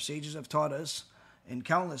 because our sages have taught us in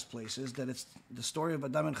countless places that it's the story of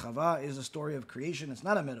Adam and Chava is a story of creation. It's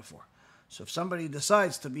not a metaphor. So if somebody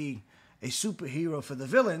decides to be a superhero for the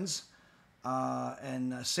villains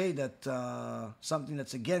and say that something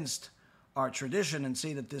that's against our tradition and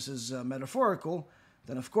say that this is metaphorical,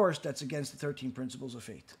 then of course that's against the 13 principles of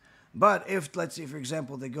faith. But if, let's say, for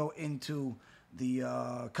example, they go into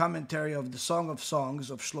the commentary of the Song of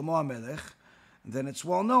Songs of Shlomo HaMelech, then it's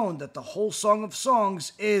well known that the whole Song of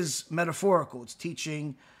Songs is metaphorical. It's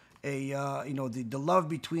teaching the love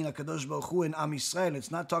between HaKadosh Baruch Hu and Am Yisrael.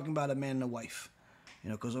 It's not talking about a man and a wife.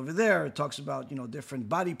 Because over there it talks about, different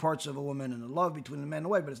body parts of a woman and the love between a man and a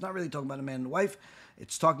wife, but it's not really talking about a man and a wife.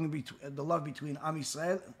 It's talking the love between Am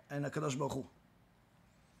Yisrael and HaKadosh Baruch Hu.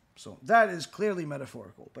 So that is clearly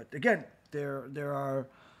metaphorical. But again, there are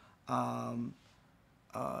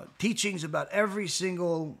teachings about every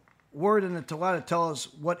single word in the Torah to tell us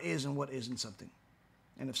what is and what isn't something.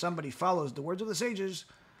 And if somebody follows the words of the sages,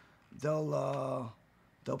 they'll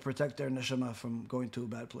protect their neshama from going to a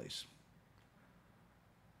bad place.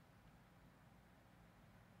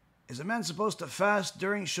 Is a man supposed to fast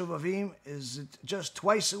during Shuvavim? Is it just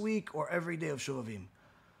twice a week or every day of Shuvavim?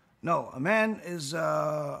 No, a man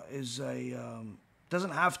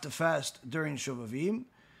doesn't have to fast during Shuvavim.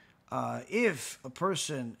 If a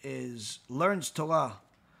person learns Torah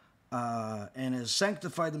and has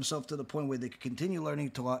sanctified himself to the point where they can continue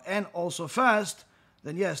learning Torah and also fast,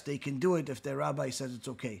 then yes, they can do it if their rabbi says it's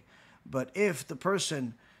okay. But if the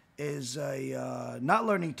person is not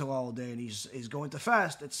learning Torah all day and he's going to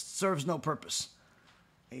fast, it serves no purpose.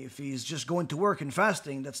 If he's just going to work and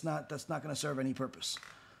fasting, that's not going to serve any purpose.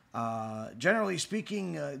 Generally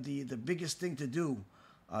speaking, the biggest thing to do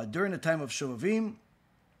during the time of Shuvavim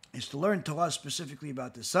is to learn Torah specifically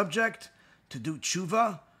about the subject, to do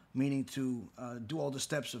tshuva, meaning to do all the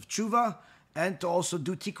steps of tshuva, and to also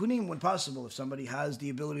do tikkunim when possible. If somebody has the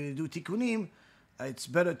ability to do tikkunim, it's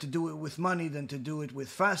better to do it with money than to do it with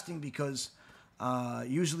fasting, because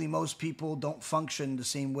usually most people don't function the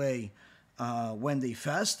same way when they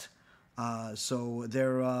fast. So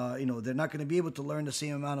they're they're not going to be able to learn the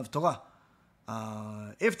same amount of Torah.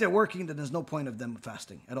 If they're working, then there's no point of them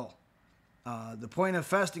fasting at all. The point of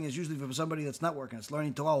fasting is usually for somebody that's not working. It's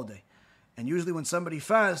learning Torah all day. And usually when somebody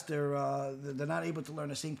fasts, they're not able to learn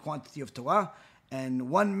the same quantity of Torah. And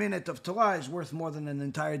 1 minute of Torah is worth more than an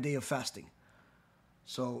entire day of fasting.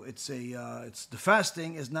 So the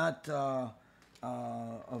fasting is not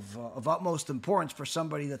of utmost importance for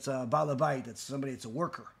somebody that's a balabait, that's somebody that's a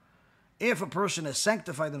worker. If a person has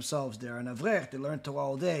sanctified themselves, they're an avrech, they learn Torah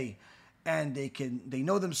all day, and they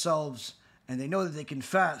know themselves, and they know that they can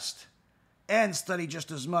fast and study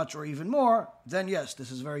just as much or even more, then yes,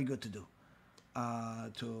 this is very good to do.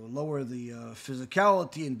 To lower the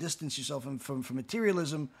physicality and distance yourself from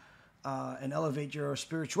materialism and elevate your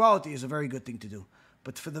spirituality is a very good thing to do.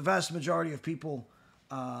 But for the vast majority of people,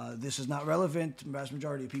 this is not relevant. The vast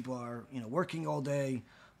majority of people are working all day,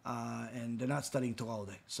 and they're not studying Torah all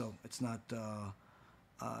day. So it's not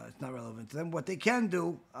relevant to them. What they can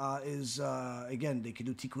do is, again, they can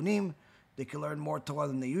do tikkunim. They can learn more Torah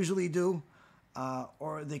than they usually do.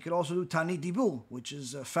 Or they could also do Tanit Dibur, which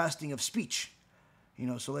is fasting of speech.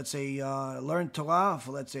 So let's say learn Torah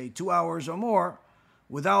for, let's say, 2 hours or more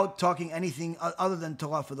without talking anything other than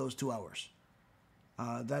Torah for those 2 hours.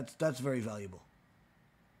 That's very valuable.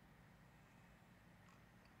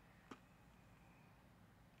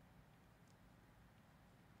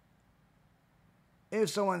 If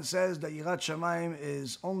someone says that Yirat Shamayim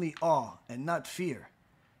is only awe and not fear,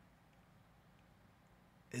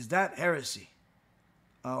 is that heresy?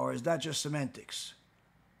 Or is that just semantics?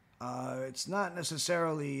 It's not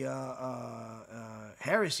necessarily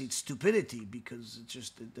heresy, it's stupidity, because it's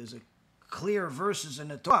just there's a clear verses in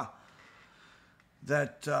the Torah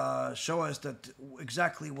that show us that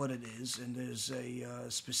exactly what it is, and there's a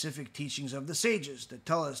specific teachings of the sages that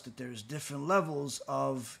tell us that there's different levels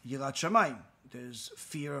of Yirat Shamayim. There's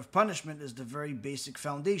fear of punishment is the very basic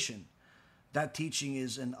foundation. That teaching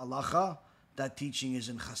is in Halacha, that teaching is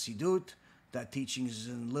in Chassidut, that teaching is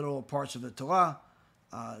in literal parts of the Torah.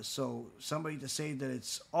 So somebody to say that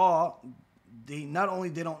it's awe, they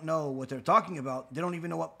don't know what they're talking about, they don't even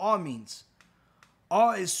know what awe means.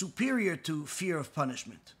 Awe is superior to fear of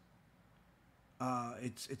punishment.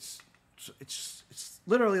 It's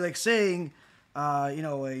literally like saying, I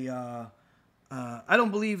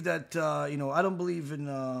don't believe that, I don't believe in,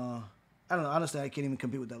 I don't know, honestly, I can't even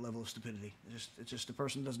compete with that level of stupidity. It's just the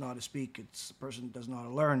person doesn't know how to speak, it's the person doesn't know how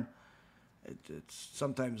to learn. It's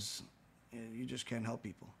sometimes you just can't help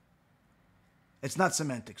people. It's not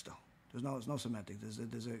semantics, though. There's no semantics.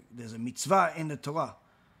 There's a mitzvah in the Torah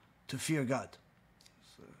to fear God.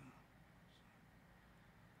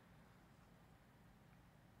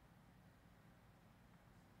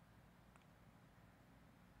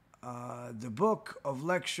 The book of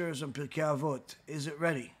lectures on Pirkei Avot, is it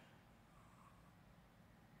ready?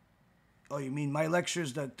 Oh, you mean my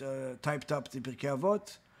lectures that typed up the Pirkei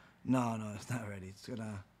Avot? No, it's not ready. It's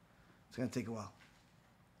gonna take a while.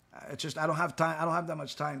 It's just I don't have time. I don't have that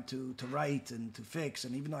much time to write and to fix.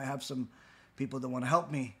 And even though I have some people that want to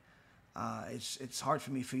help me, it's hard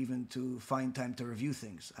for me even to find time to review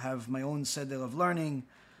things. I have my own seder of learning.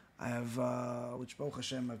 I have which Baruch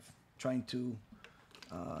Hashem I'm trying to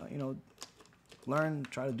learn,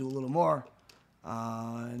 try to do a little more,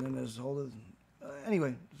 and then there's a whole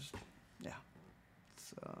anyway.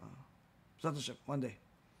 It's Hashem, one day.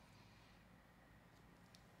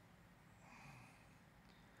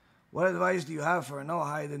 What advice do you have for a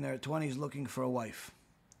Noahide in their 20s looking for a wife?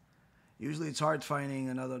 Usually it's hard finding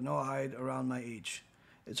another Noahide around my age.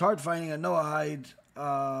 It's hard finding a Noahide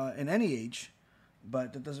in any age,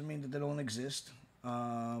 but that doesn't mean that they don't exist.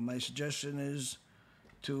 My suggestion is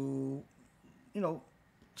to,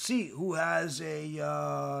 see who has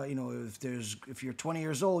a, if you're 20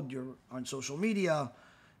 years old, you're on social media,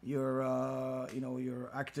 you're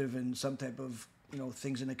active in some type of,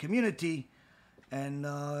 things in the community, and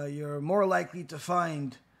you're more likely to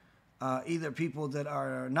find either people that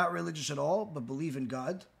are not religious at all but believe in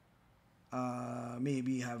God,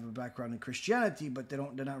 maybe have a background in Christianity but they're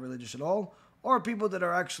not religious at all, or people that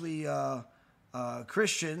are actually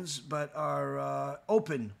Christians but are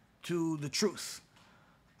open to the truth,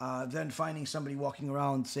 than finding somebody walking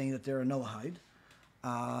around saying that they're a Noahide.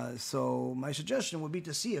 So my suggestion would be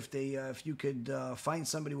to see if you could find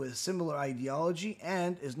somebody with a similar ideology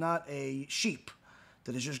and is not a sheep,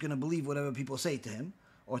 that is just going to believe whatever people say to him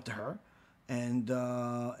or to her, and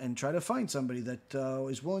try to find somebody that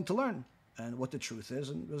is willing to learn and what the truth is,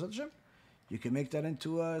 and B'ezras Hashem, you can make that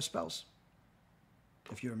into a spouse.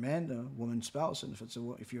 If you're a man, a woman's spouse, and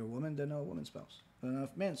if you're a woman, then a woman's spouse, a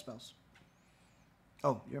man's spouse.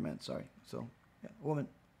 Oh, you're a man. Sorry. So yeah, woman.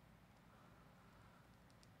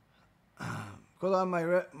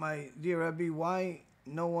 My dear Rabbi, why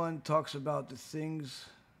no one talks about the things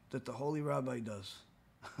that the Holy Rabbi does?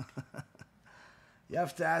 You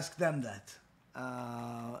have to ask them that.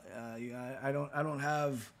 I don't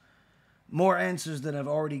have more answers than I've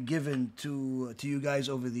already given to you guys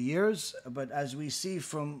over the years. But as we see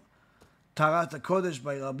from Tarat KODESH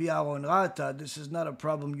by Rabbi Aaron Rata, this is not a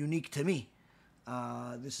problem unique to me.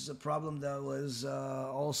 This is a problem that was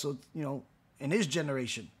also, in his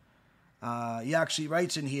generation. He actually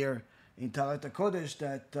writes in here in Tarat KODESH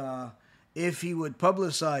that if he would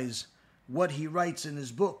publicize what he writes in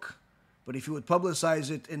his book, but if he would publicize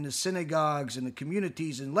it in the synagogues, in the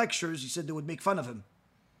communities, in lectures, he said they would make fun of him.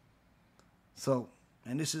 So,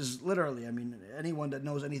 and this is literally, anyone that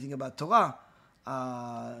knows anything about Torah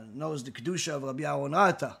knows the Kedusha of Rabbi Aaron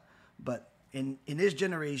Rata. But in his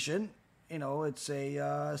generation, it's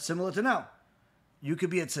similar to now. You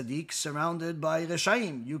could be a tzaddik surrounded by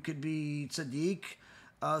reshaim. You could be tzaddik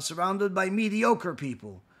surrounded by mediocre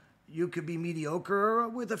people. You could be mediocre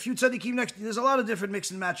with a few tzaddikim next to you. There's a lot of different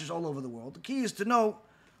mix and matches all over the world. The key is to know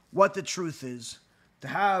what the truth is, to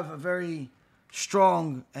have a very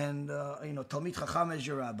strong and, Talmid Chacham as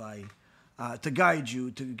your rabbi, to guide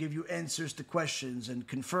you, to give you answers to questions and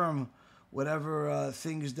confirm whatever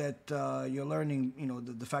things that you're learning,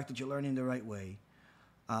 the fact that you're learning the right way.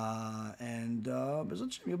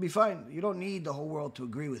 You'll be fine. You don't need the whole world to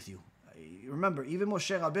agree with you. Remember, even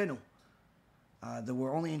Moshe Rabbeinu, that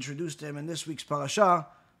we're only introduced to him in this week's parasha,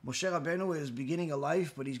 Moshe Rabbeinu is beginning a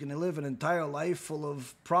life, but he's going to live an entire life full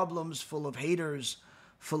of problems, full of haters,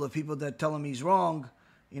 full of people that tell him he's wrong.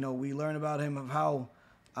 We learn about him of how,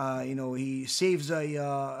 he saves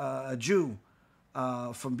a Jew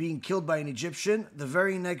from being killed by an Egyptian. The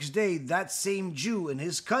very next day, that same Jew and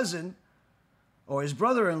his cousin, or his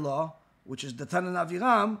brother-in-law, which is Datan and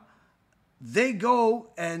Aviram, they go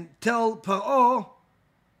and tell Paro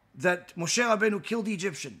that Moshe Rabbeinu killed the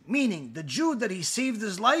Egyptian. Meaning, the Jew that he saved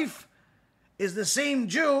his life is the same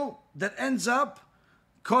Jew that ends up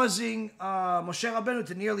causing Moshe Rabbeinu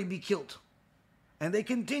to nearly be killed. And they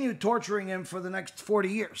continue torturing him for the next 40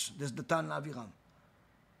 years, this Datan and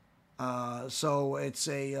Aviram. So it's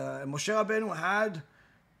Moshe Rabbeinu had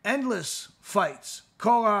endless fights.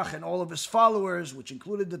 Korach and all of his followers, which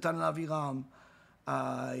included Datan and Aviram,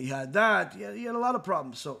 he had that. He had a lot of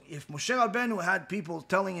problems. So if Moshe Rabbeinu had people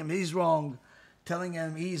telling him he's wrong, telling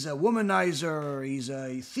him he's a womanizer, he's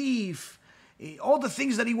a thief, all the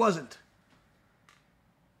things that he wasn't,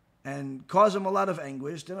 and cause him a lot of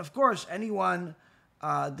anguish, then of course anyone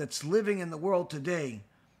that's living in the world today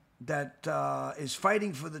that is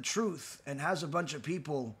fighting for the truth and has a bunch of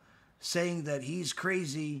people saying that he's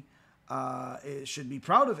crazy should be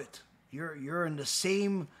proud of it. You're in the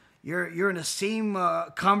same you're in the same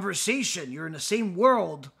conversation. You're in the same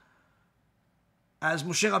world as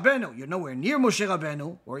Moshe Rabbeinu. You're nowhere near Moshe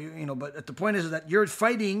Rabbeinu, but the point is that you're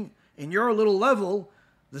fighting in your little level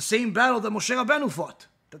the same battle that Moshe Rabbeinu fought.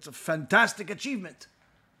 That's a fantastic achievement.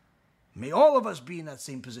 May all of us be in that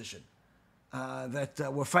same position, that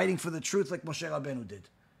we're fighting for the truth like Moshe Rabbeinu did.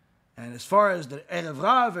 And as far as the Erev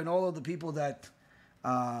Rav and all of the people that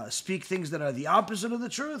speak things that are the opposite of the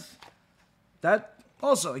truth, that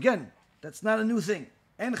also, again, that's not a new thing.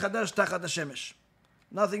 En chadash tachat hashemesh.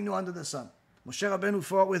 Nothing new under the sun. Moshe Rabbeinu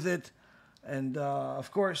fought with it, and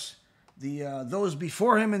of course, those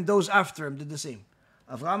before him and those after him did the same.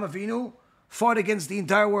 Avraham Avinu fought against the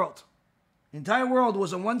entire world. The entire world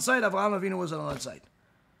was on one side, Avraham Avinu was on the other side.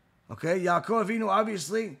 Okay, Yaakov Avinu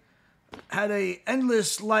obviously had a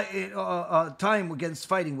endless time against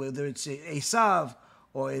fighting, whether it's Esav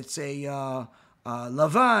or it's a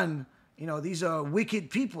Lavan. These are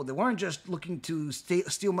wicked people. They weren't just looking to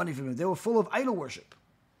steal money from him. They were full of idol worship.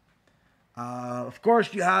 Of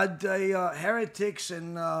course, you had heretics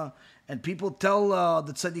and people tell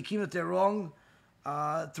the tzaddikim that they're wrong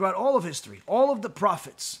throughout all of history. All of the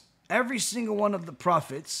prophets, every single one of the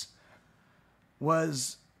prophets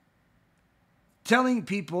was telling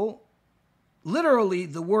people literally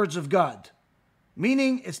the words of God.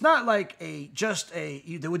 Meaning, it's not like they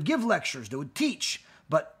would give lectures, they would teach,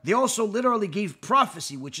 but they also literally gave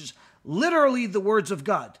prophecy, which is literally the words of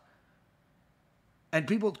God. And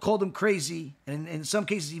people called them crazy, and in some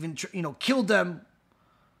cases even killed them.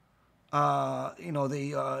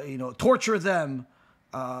 They torture them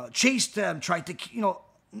chased them, tried to,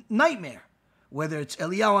 nightmare. Whether it's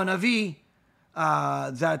Eliyahu Navi,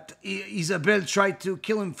 that Isabel tried to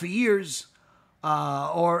kill him for years,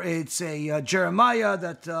 or it's a Jeremiah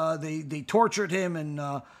that they tortured him and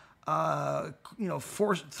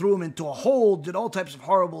threw him into a hole, did all types of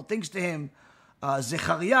horrible things to him.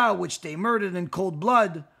 Zechariah, which they murdered in cold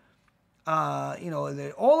blood.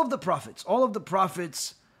 All of the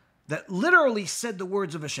prophets that literally said the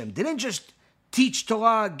words of Hashem, didn't just teach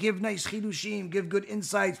Torah, give nice chidushim, give good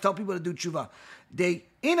insights, tell people to do tshuva. They,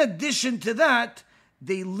 in addition to that,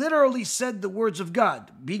 they literally said the words of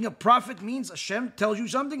God. Being a prophet means Hashem tells you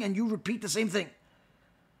something and you repeat the same thing.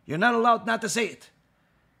 You're not allowed not to say it.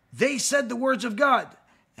 They said the words of God,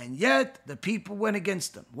 and yet the people went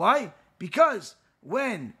against them. Why? Because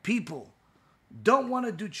when people don't want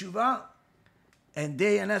to do tshuva, and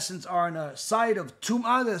they, in essence, are on a side of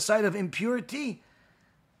tum'ah, the side of impurity,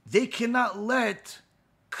 they cannot let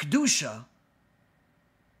kedusha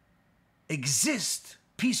exist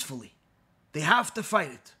peacefully. They have to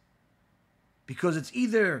fight it, because it's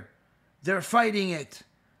either they're fighting it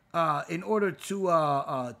in order to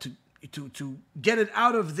get it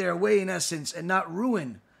out of their way, in essence, and not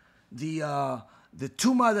ruin the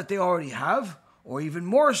tumah that they already have, or even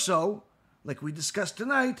more so, like we discussed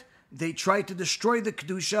tonight, they try to destroy the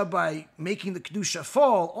kedusha by making the kedusha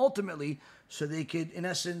fall ultimately, so they could, in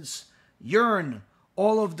essence, yearn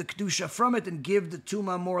all of the kedusha from it and give the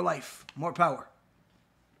tumah more life, more power.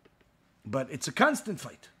 But it's a constant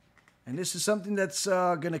fight. And this is something that's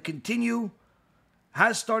going to continue,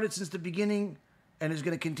 has started since the beginning, and is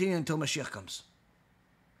going to continue until Mashiach comes.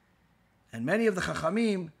 And many of the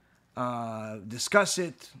Chachamim discuss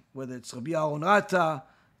it, whether it's Rabbi Aaron Rata,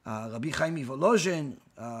 Rabbi Chaim Volozhin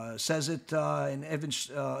says it in Evans,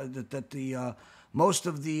 that the most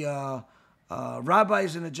of the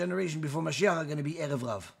rabbis in the generation before Mashiach are going to be Erev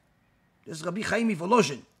Rav. This is Rabbi Chaim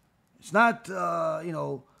Volozhin. It's not, this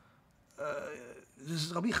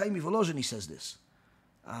is Rabbi Chaim Volozhin, he says this.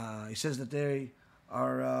 He says that they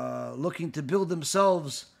are looking to build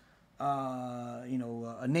themselves, a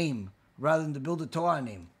name, rather than to build a Torah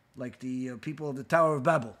name, like the people of the Tower of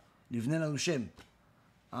Babel, Livnei Hashem.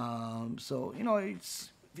 It's,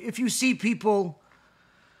 if you see people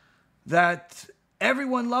that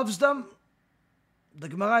everyone loves them, the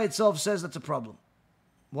Gemara itself says that's a problem.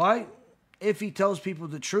 Why? If he tells people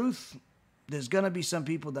the truth, there's going to be some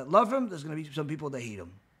people that love him, there's going to be some people that hate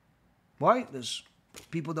him. Why? There's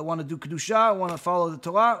people that want to do Kedusha, want to follow the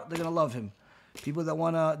Torah, they're going to love him. People that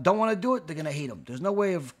don't want to do it, they're going to hate him. There's no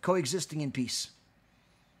way of coexisting in peace.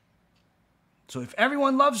 So if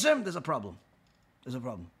everyone loves him, there's a problem. There's a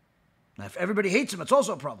problem. Now, if everybody hates him, it's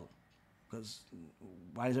also a problem. Because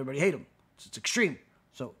why does everybody hate him? It's extreme.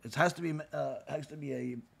 So it has to be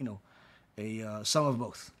a sum of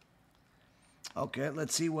both. Okay,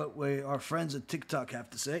 let's see what our friends at TikTok have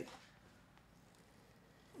to say.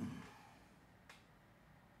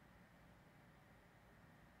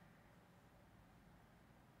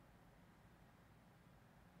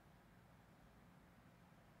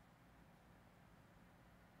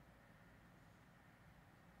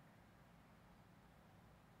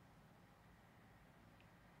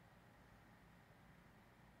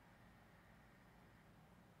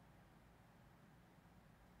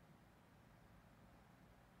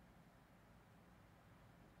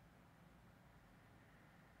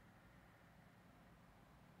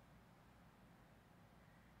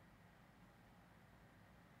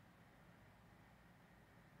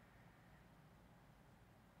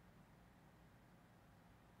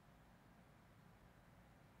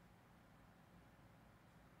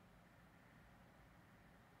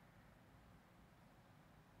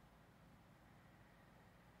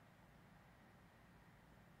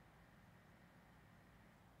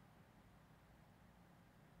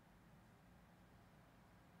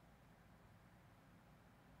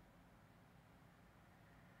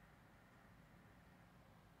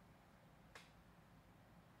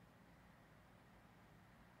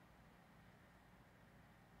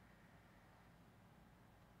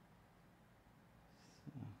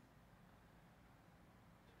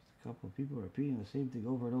 A couple of people repeating the same thing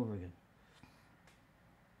over and over again.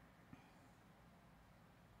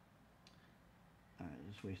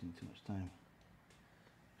 Just wasting too much time.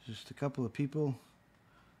 Just a couple of people.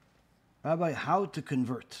 Rabbi, how to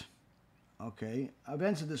convert? Okay, I've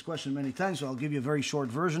answered this question many times, so I'll give you a very short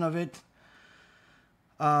version of it.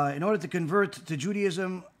 In order to convert to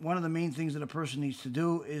Judaism, one of the main things that a person needs to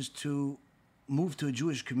do is to move to a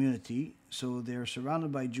Jewish community, so they're surrounded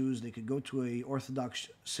by Jews. They could go to a Orthodox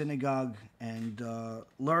synagogue and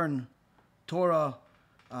learn Torah,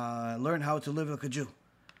 learn how to live like a Jew.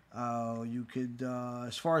 You could,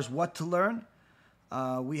 as far as what to learn,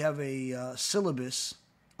 we have a syllabus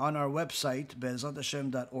on our website,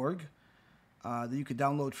 be'ezathashem.org, that you could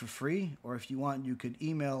download for free, or if you want, you could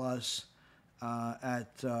email us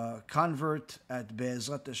at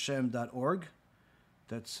convert@be'ezathashem.org.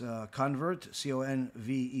 That's convert, CONVERT,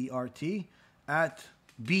 at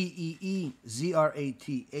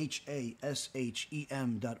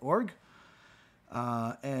BEEZRATHASHEM.org.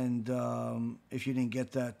 And if you didn't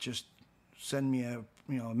get that, just send me a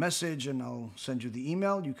message and I'll send you the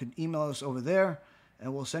email. You can email us over there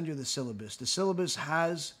and we'll send you the syllabus. The syllabus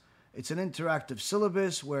it's an interactive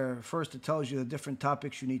syllabus where first it tells you the different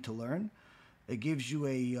topics you need to learn. It gives you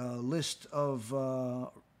a list of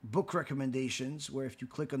book recommendations where if you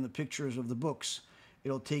click on the pictures of the books,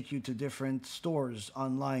 it'll take you to different stores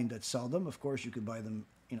online that sell them. Of course, you could buy them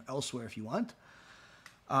elsewhere if you want.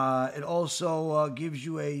 It also gives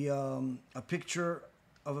you a picture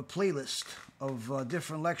of a playlist of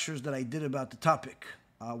different lectures that I did about the topic.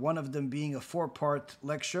 One of them being a 4-part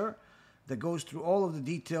lecture that goes through all of the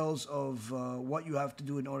details of what you have to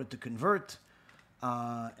do in order to convert.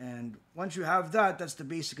 And once you have that, that's the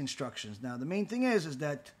basic instructions. Now, the main thing is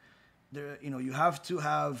that you have to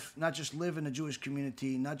have not just live in a Jewish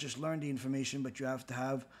community, not just learn the information, but you have to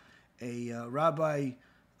have a rabbi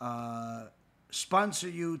sponsor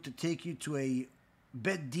you to take you to a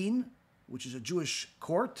bet din, which is a Jewish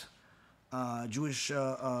court, Jewish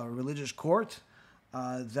religious court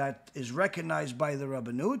that is recognized by the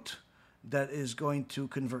Rabbanut, that is going to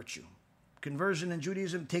convert you. Conversion in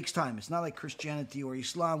Judaism takes time. It's not like Christianity or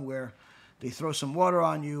Islam where they throw some water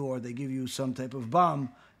on you or they give you some type of bomb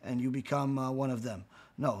and you become one of them.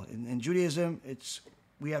 No, in Judaism,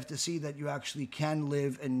 we have to see that you actually can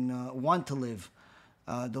live and want to live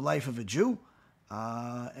the life of a Jew.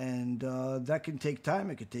 And that can take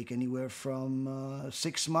time. It could take anywhere from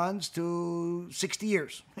 6 months to 60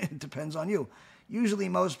 years. It depends on you. Usually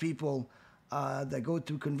most people that go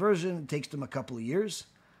through conversion, it takes them a couple of years.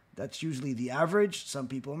 That's usually the average. Some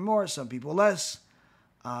people more, some people less.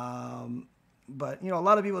 But, a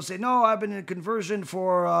lot of people say, no, I've been in conversion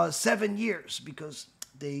for 7 years because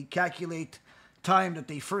they calculate time that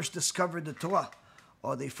they first discovered the Torah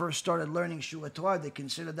or they first started learning Shua Torah. They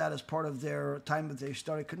consider that as part of their time that they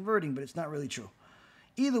started converting, but it's not really true.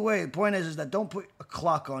 Either way, the point is that don't put a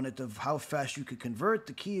clock on it of how fast you could convert.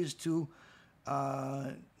 The key is to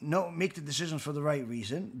make the decision for the right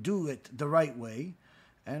reason, do it the right way,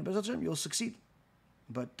 and B'ezrat Hashem, you'll succeed.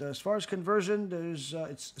 But as far as conversion,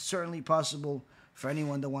 it's certainly possible for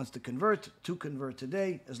anyone that wants to convert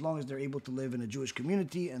today, as long as they're able to live in a Jewish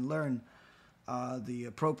community and learn the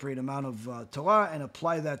appropriate amount of Torah and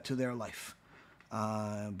apply that to their life.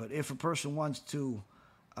 But if a person wants to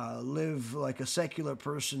live like a secular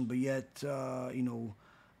person, but yet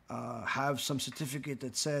have some certificate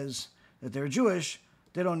that says that they're Jewish,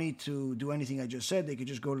 they don't need to do anything I just said. They could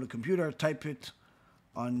just go to the computer, type it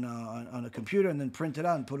on a computer, and then print it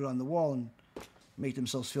out and put it on the wall and make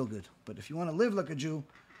themselves feel good. But if you want to live like a Jew,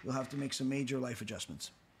 you'll have to make some major life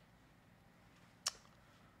adjustments.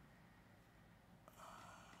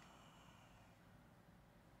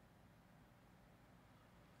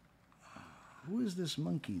 Who is this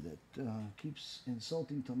monkey that keeps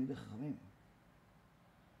insulting Talmidei Chachamim?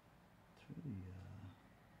 It's really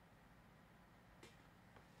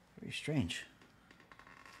very strange.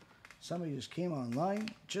 Somebody just came online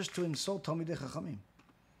just to insult Talmidei Chachamim.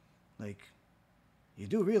 Like, you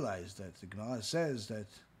do realize that the Gemara says that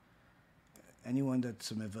anyone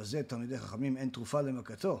that's mevazeh Talmidei Chachamim en trufa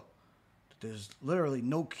lemakato, that there's literally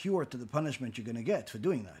no cure to the punishment you're going to get for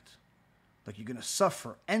doing that. Like, you're going to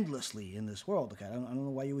suffer endlessly in this world. Like, I don't know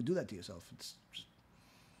why you would do that to yourself. It's just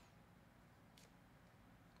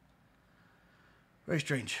very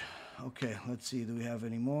strange. Okay, let's see. Do we have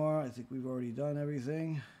any more? I think we've already done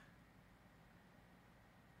everything.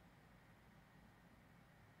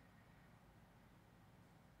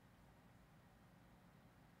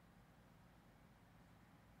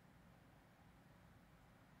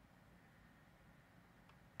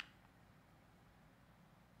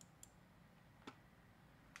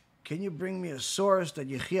 Can you bring me a source that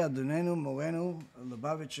Yechia Adonenu Morenu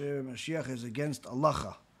Lubavitcher Mashiach is against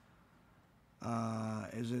halacha?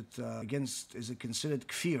 Is it considered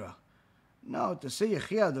kfira? No, to say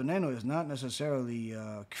Yechia Adonenu is not necessarily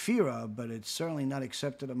kfira, but it's certainly not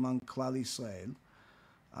accepted among Klal Yisrael.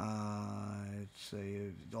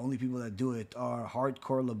 The only people that do it are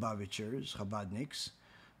hardcore Lubavitchers, Chabadniks.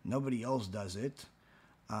 Nobody else does it.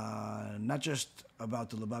 Not just about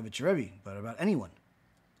the Lubavitcher Rebbe, but about anyone.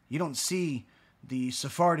 You don't see the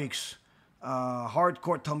Sephardics,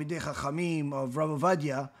 hardcore Talmidei Chachamim of Rav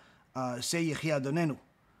Ovadia say Yehi Adonenu.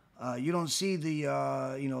 You don't see the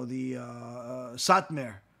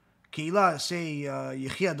Satmer Keilah say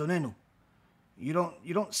Yehi Adonenu. You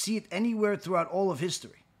don't see it anywhere throughout all of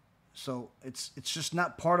history. So it's just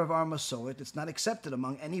not part of our Masoret. It's not accepted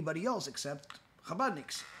among anybody else except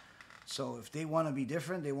Chabadniks. So if they want to be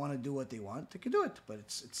different, they want to do what they want, they can do it. But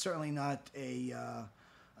it's certainly not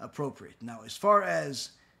appropriate. Now, as far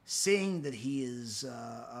as saying that he is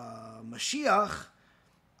Mashiach,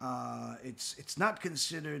 it's not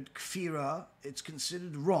considered kfira. It's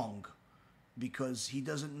considered wrong because he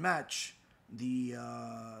doesn't match the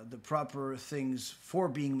proper things for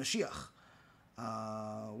being Mashiach.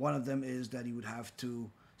 One of them is that he would have to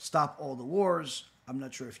stop all the wars. I'm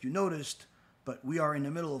not sure if you noticed, but we are in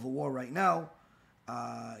the middle of a war right now.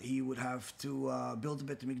 He would have to build a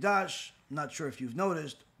Bet HaMikdash. Not sure if you've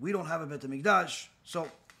noticed. We don't have a Bet HaMikdash, so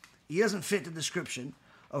he doesn't fit the description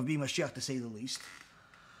of being Mashiach, to say the least.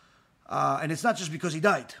 And it's not just because he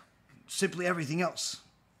died. Simply everything else.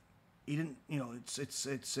 He didn't, it's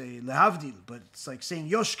a lehavdil, but it's like saying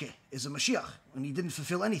Yoshke is a Mashiach when he didn't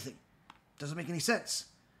fulfill anything. Doesn't make any sense.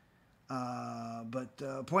 But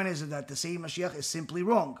the point is that to say Mashiach is simply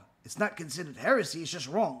wrong. It's not considered heresy, it's just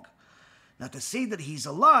wrong. Now to say that he's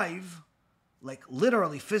alive, like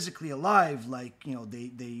literally physically alive, like,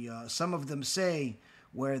 they some of them say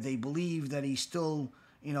where they believe that he still,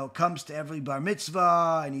 comes to every bar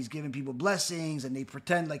mitzvah and he's giving people blessings and they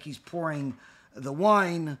pretend like he's pouring the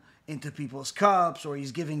wine into people's cups or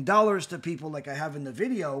he's giving dollars to people like I have in the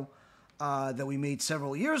video that we made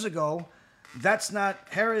several years ago. That's not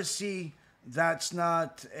heresy. That's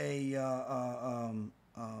not a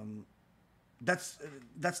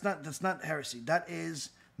that's not heresy. That is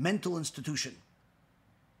mental institution.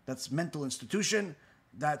 That's mental institution.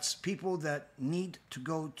 That's people that need to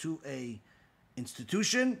go to a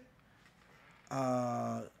institution.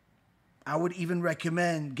 I would even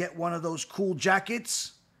recommend get one of those cool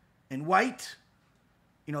jackets in white,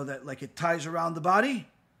 that like it ties around the body,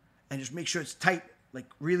 and just make sure it's tight, like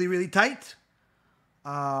really, really tight.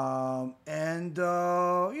 And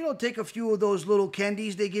take a few of those little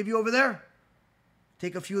candies they give you over there.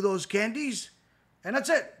 Take a few of those candies, and that's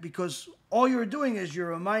it. Because all you're doing is you're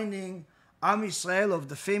reminding Am Yisrael of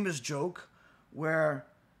the famous joke where,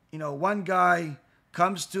 one guy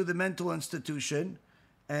comes to the mental institution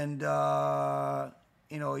and,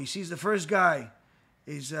 he sees the first guy.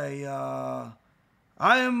 He's I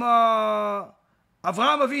am Avraham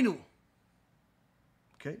Avinu.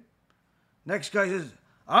 Okay. Next guy says,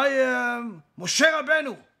 I am Moshe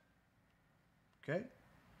Rabbeinu. Okay.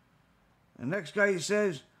 The next guy he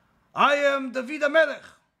says, I am David HaMelech.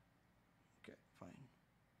 Okay, fine.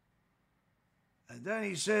 And then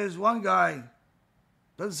he says, one guy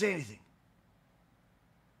doesn't say anything.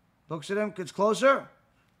 Looks at him, gets closer.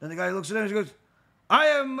 Then the guy looks at him and he goes, I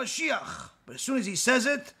am Mashiach. But as soon as he says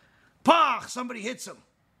it, pah, somebody hits him.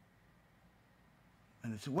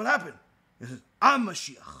 And he said, what happened? He says, I'm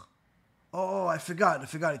Mashiach. Oh, I forgot.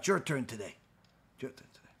 It's your turn today. It's your turn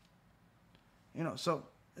today. So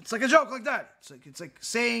it's like a joke like that. It's like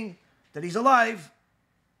saying that he's alive.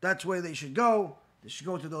 That's where they should go. They should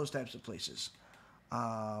go to those types of places.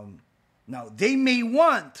 Now they may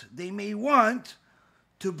want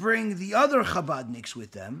to bring the other Chabadniks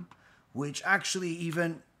with them, which actually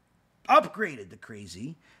even upgraded the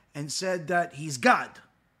crazy and said that he's God.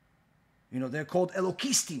 They're called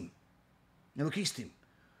Elokistim.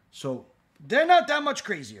 So they're not that much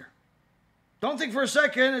crazier. Don't think for a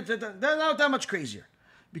second, they're not that much crazier.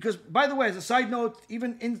 Because, by the way, as a side note,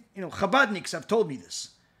 even in Chabadniks have told me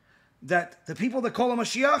this, that the people that call him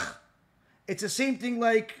Mashiach, it's the same thing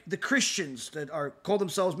like the Christians that call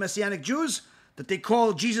themselves Messianic Jews, that they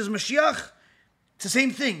call Jesus Mashiach. It's the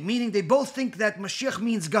same thing, meaning they both think that Mashiach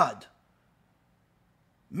means God.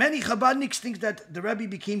 Many Chabadniks think that the Rabbi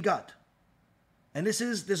became God. And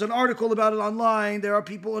there's an article about it online. There are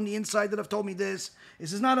people on the inside that have told me this.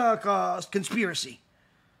 This is not a conspiracy.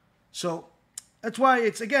 So that's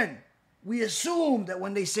why we assume that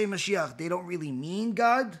when they say Mashiach, they don't really mean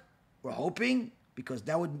God. We're hoping, because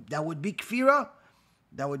that would be kfira.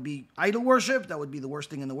 That would be idol worship. That would be the worst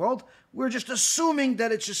thing in the world. We're just assuming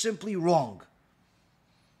that it's just simply wrong.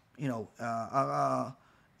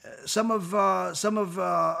 Some of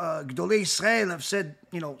Gdolei Israel have said,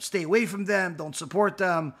 stay away from them, don't support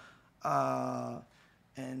them, and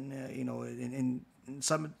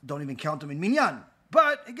some don't even count them in minyan.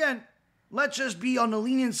 But again, let's just be on the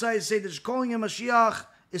lenient side and say that just calling him Mashiach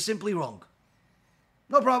is simply wrong.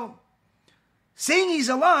 No problem. Saying he's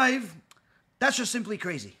alive, that's just simply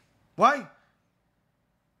crazy. Why?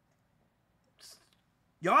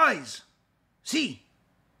 Your eyes see.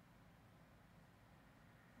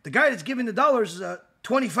 The guy that's giving the dollars is a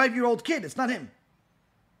 25-year-old kid. It's not him.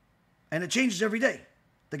 And it changes every day.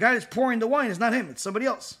 The guy that's pouring the wine is not him. It's somebody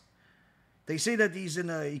else. They say that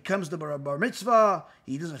he comes to bar mitzvah.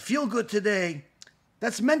 He doesn't feel good today.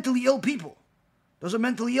 That's mentally ill people. Those are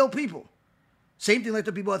mentally ill people. Same thing like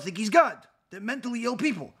the people that think he's God. They're mentally ill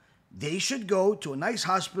people. They should go to a nice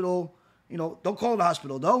hospital. Don't call it a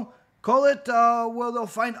hospital though. Call it where they'll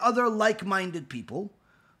find other like-minded people.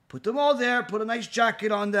 Put them all there. Put a nice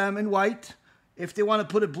jacket on them in white. If they want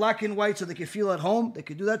to put it black and white so they can feel at home, they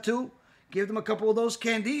could do that too. Give them a couple of those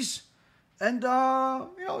candies. And,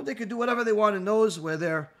 they could do whatever they want in those where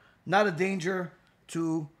they're not a danger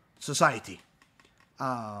to society.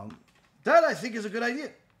 That, I think, is a good idea.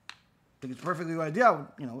 I think it's a perfectly good idea.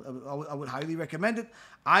 I would highly recommend it.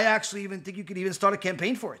 I actually even think you could even start a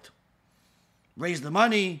campaign for it. Raise the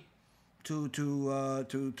money to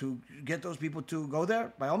get those people to go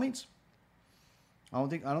there, by all means. I don't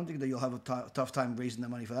think that you'll have a tough time raising the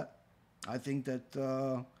money for that. I think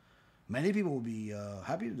that many people will be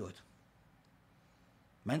happy to do it.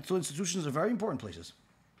 Mental institutions are very important places.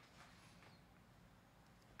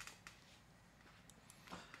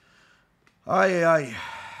 Aye.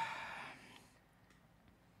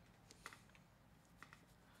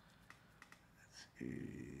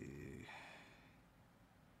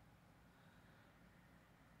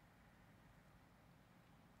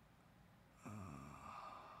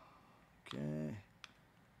 Okay.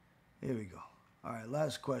 Here we go. All right,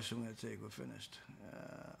 last question we're going to take. We're finished.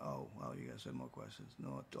 You guys have more questions.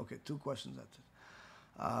 No, okay, 2 questions. That's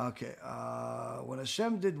it. When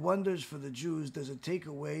Hashem did wonders for the Jews, does it take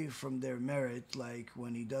away from their merit, like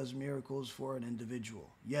when he does miracles for an individual?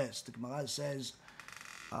 Yes, the Gemara says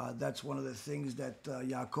that's one of the things that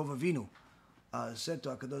Yaakov Avinu said to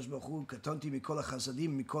HaKadosh Baruch Hu, Katonti mikol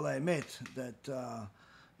hachasadim mikol haemet, that,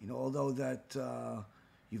 although that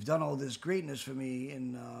you've done all this greatness for me,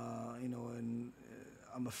 and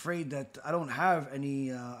I'm afraid that I don't have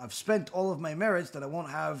any, I've spent all of my merits, that I won't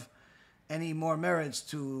have any more merits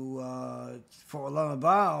for Olam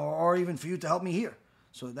Haba, or even for you to help me here.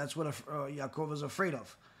 So that's what Yaakov is afraid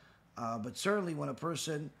of. But certainly when a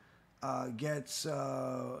person gets,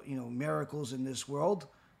 miracles in this world,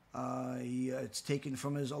 it's taken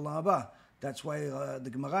from his Olam Haba. That's why the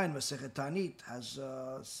Gemara in Masechet Ta'anit has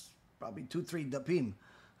probably 2-3 dapim.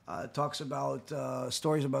 Talks about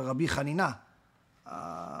stories about Rabbi Chanina,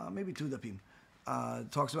 maybe 2 dapim.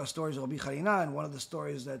 Talks about stories of Rabbi Chanina, and one of the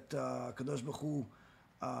stories that Kadosh Baruch Hu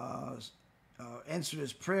answered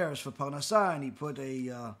his prayers for Parnasah, and he put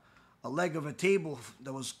a leg of a table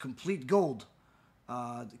that was complete gold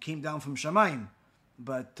that came down from Shamayim.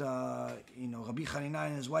 But, Rabbi Chanina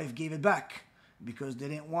and his wife gave it back because they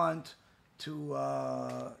didn't want to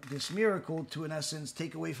this miracle to, in essence,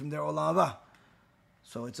 take away from their Olam Haba.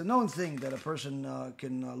 So it's a known thing that a person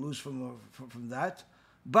can lose from that.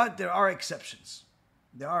 But there are exceptions.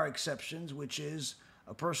 There are exceptions, which is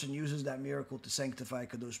a person uses that miracle to sanctify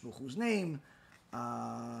Kadosh Baruch Hu's name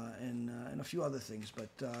and a few other things.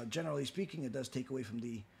 But generally speaking, it does take away from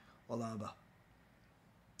the Olam Haba.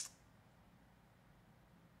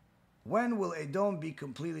 When will Edom be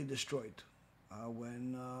completely destroyed?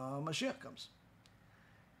 When Mashiach comes.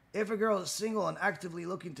 If a girl is single and actively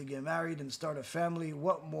looking to get married and start a family,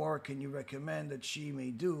 what more can you recommend that she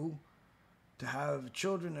may do to have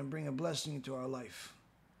children and bring a blessing into our life?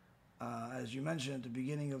 As you mentioned at the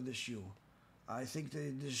beginning of the shiur, I think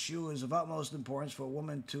that this shiur is of utmost importance for a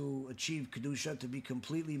woman to achieve Kedusha, to be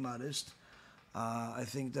completely modest. I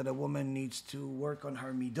think that a woman needs to work on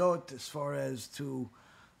her midot as far as to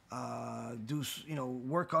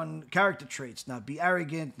work on character traits, not be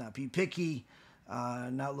arrogant, not be picky,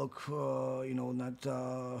 not look for,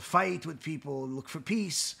 not fight with people, look for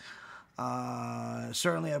peace.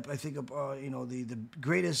 Certainly, I think, the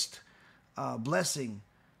greatest blessing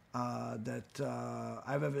that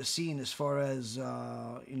I've ever seen as far as,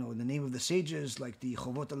 in the name of the sages, like the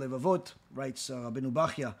Chovot HaLevavot, writes Rabbeinu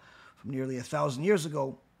Bachya from nearly 1,000 years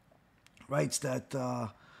ago, writes that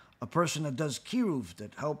a person that does kiruv,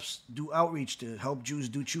 that helps do outreach to help Jews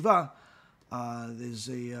do tshuva,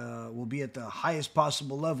 will be at the highest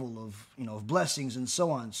possible level of blessings and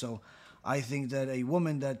so on. So I think that a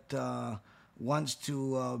woman that wants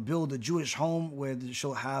to build a Jewish home where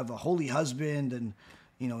she'll have a holy husband and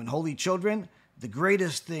and holy children, the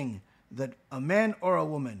greatest thing that a man or a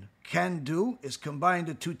woman can do is combine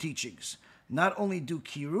the 2 teachings. Not only do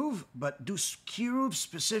kiruv, but do kiruv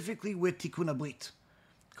specifically with tikkun BRIT.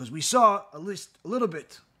 Because we saw at least a little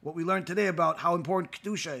bit what we learned today about how important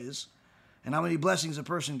kedusha is and how many blessings a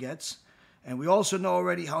person gets. And we also know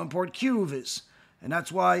already how important kiruv is. And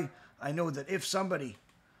that's why I know that if somebody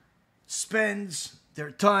spends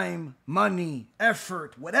their time, money,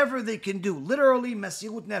 effort, whatever they can do, literally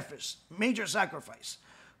mesirut nefesh, major sacrifice,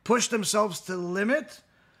 push themselves to the limit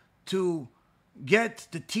to get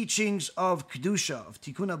the teachings of Kedusha, of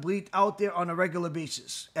Tikkun BRIT out there on a regular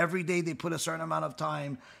basis. Every day they put a certain amount of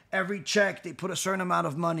time. Every check they put a certain amount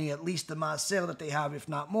of money, at least the maaser that they have, if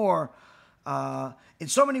not more. In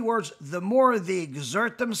so many words, the more they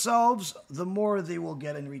exert themselves, the more they will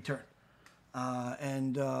get in return.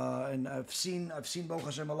 And I've seen Baruch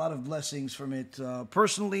Hashem a lot of blessings from it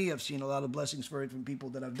personally. I've seen a lot of blessings for it from people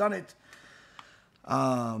that have done it.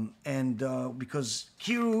 Because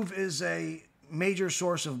Kiruv is a major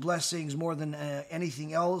source of blessings more than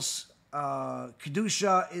anything else.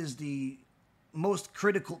 Kedusha is the most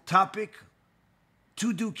critical topic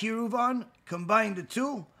to do Kiruv on. Combine the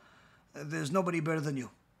two, there's nobody better than you.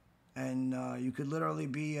 And you could literally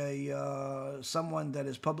be someone that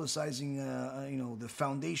is publicizing, the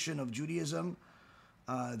foundation of Judaism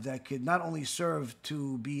that could not only serve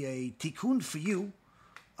to be a tikkun for you,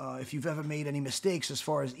 if you've ever made any mistakes as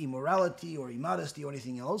far as immorality or immodesty or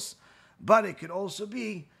anything else, but it could also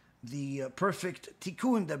be the perfect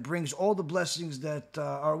tikkun that brings all the blessings that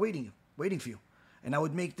are waiting for you. And I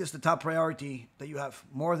would make this the top priority that you have,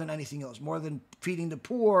 more than anything else, more than feeding the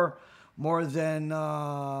poor, more than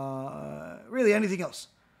really anything else.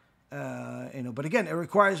 But again, it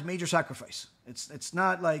requires major sacrifice. It's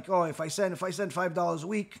not like, oh, if I send $5 a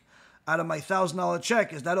week out of my $1,000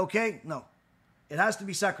 check, is that okay? No. It has to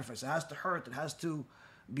be sacrifice. It has to hurt. It has to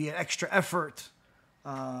be an extra effort.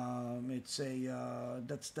 That's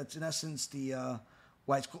in essence the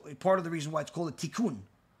why it's part of the reason why it's called a tikkun.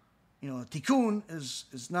 Tikkun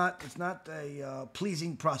is not a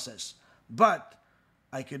pleasing process, but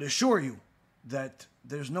I could assure you that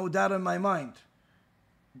there's no doubt in my mind,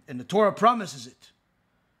 and the Torah promises it,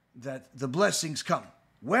 that the blessings come.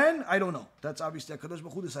 When? I don't know. That's obviously HaKadosh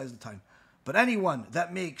Baruch Hu decides the time. But anyone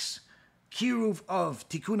that makes Kiruv of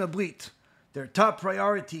Tikkun BRIT their top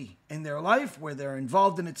priority in their life, where they're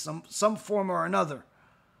involved in it some form or another,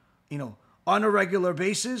 on a regular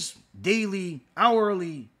basis, daily,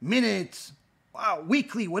 hourly, minutes,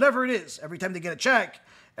 weekly, whatever it is, every time they get a check,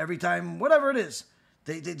 every time, whatever it is,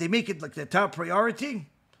 they make it like their top priority,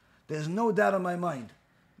 there's no doubt in my mind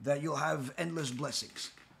that you'll have endless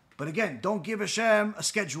blessings. But again, don't give Hashem a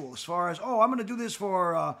schedule as far as, I'm going to do this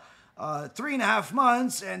for 3.5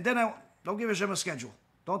 months, and then don't give Hashem a schedule.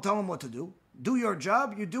 Don't tell him what to do. Do your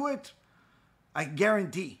job, you do it. I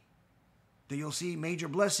guarantee that you'll see major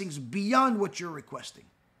blessings beyond what you're requesting.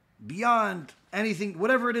 Beyond anything,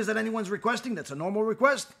 whatever it is that anyone's requesting, that's a normal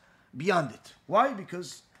request, beyond it. Why?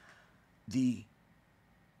 Because the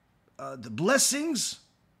blessings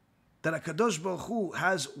that HaKadosh Baruch Hu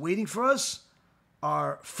has waiting for us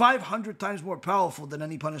are 500 times more powerful than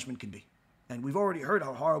any punishment can be. And we've already heard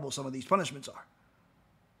how horrible some of these punishments are.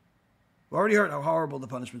 We've already heard how horrible the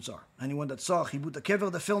punishments are. Anyone that saw Chibut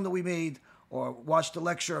HaKever, the film that we made, or watched the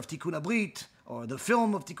lecture of Tikkun BRIT, or the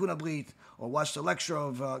film of Tikkun BRIT, or watched the lecture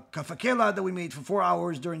of Kafakela that we made for 4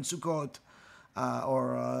 hours during Sukkot,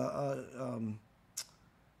 or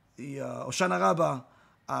the Oshana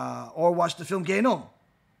Rabbah, or watched the film Gehenom,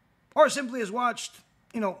 or simply has watched,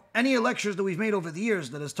 any lectures that we've made over the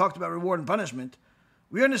years that has talked about reward and punishment,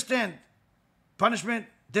 we understand punishment,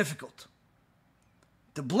 difficult.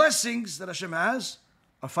 The blessings that Hashem has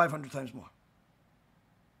are 500 times more.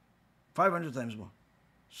 500 times more.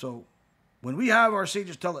 So, when we have our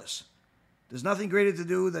sages tell us, there's nothing greater to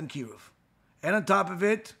do than Kiruv. And on top of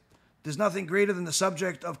it, there's nothing greater than the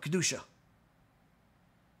subject of Kedusha.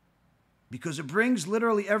 Because it brings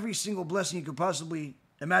literally every single blessing you could possibly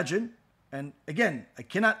imagine. And again, I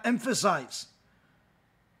cannot emphasize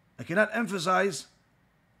that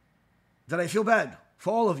I feel bad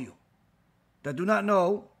for all of you that do not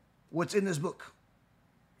know what's in this book.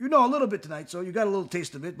 You know a little bit tonight, so you got a little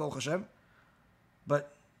taste of it, Baruch Hashem.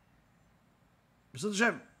 But B'ezras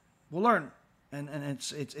Hashem, we'll learn, and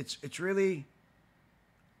it's really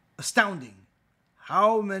astounding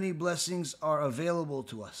how many blessings are available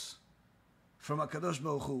to us from HaKadosh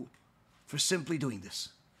Baruch Hu for simply doing this.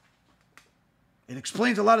 It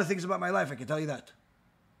explains a lot of things about my life, I can tell you that.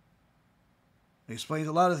 It explains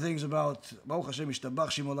a lot of things about Baruch Hashem Ishtabach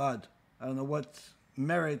Shimolad. I don't know what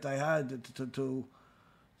merit I had to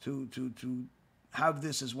have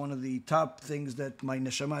this as one of the top things that my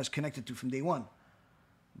neshama is connected to from day one.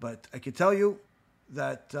 But I can tell you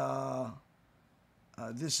that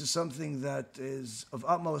this is something that is of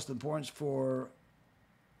utmost importance for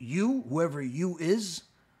you, whoever you is,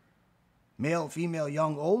 male, female,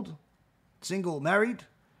 young, old, single, married,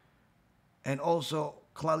 and also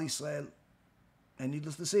Klal Yisrael and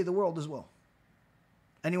needless to say, the world as well.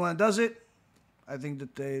 Anyone that does it, I think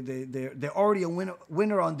that they're already a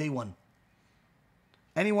winner on day one.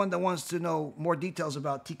 Anyone that wants to know more details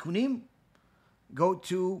about tikkunim, go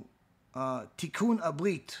to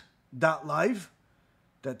tikkunabrit.live.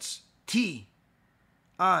 That's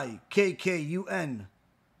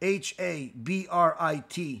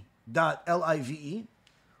TIKKUNHABRIT.LIVE.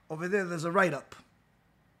 Over there, there's a write-up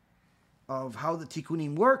of how the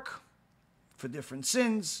tikkunim work for different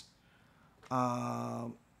sins.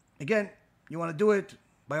 Again, you want to do it,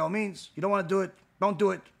 by all means. You don't want to do it, don't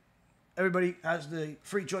do it. Everybody has the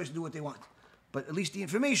free choice to do what they want. But at least the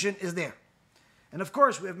information is there. And of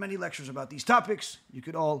course, we have many lectures about these topics. You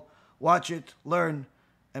could all watch it, learn,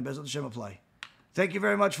 and Bezat Hashem apply. Thank you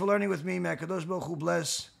very much for learning with me. May HaKadosh Baruch Hu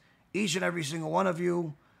bless each and every single one of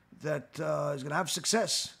you that is going to have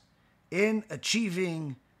success in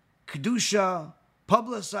achieving Kedusha,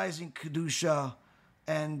 publicizing Kedusha,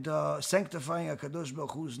 and sanctifying HaKadosh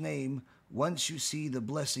Baruch Hu's name once you see the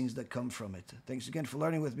blessings that come from it. Thanks again for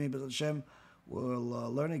learning with me. Bezat Hashem,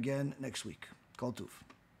 we'll learn again next week. Kol Tuv.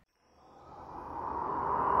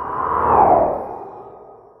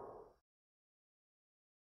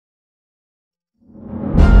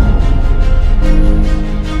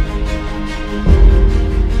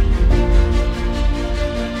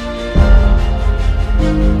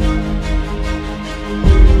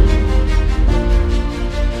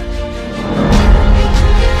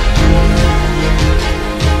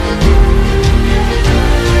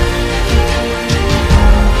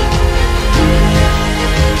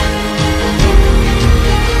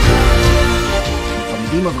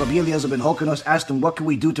 Asked him, what can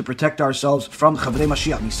we do to protect ourselves from Chavrei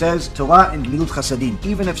Mashiach? And he says, Torah and Gemilut Chasadim.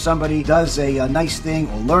 Even if somebody does a nice thing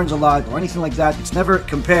or learns a lot or anything like that, it's never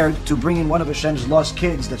compared to bringing one of Hashem's lost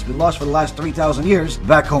kids that's been lost for the last 3,000 years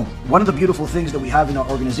back home. One of the beautiful things that we have in our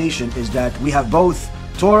organization is that we have both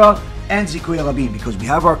Torah and Zikui Rabim, because we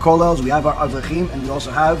have our kollels, we have our avrechim, and we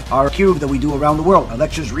also have our kiruv that we do around the world. Our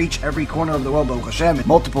lectures reach every corner of the world, Baruch Hashem, in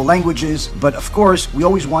multiple languages, but of course, we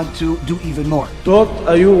always want to do even more. טוב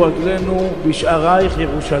היו רגלינו בשערייך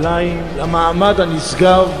ירושלים למעמד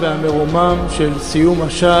הנשגב והמרומם של סיום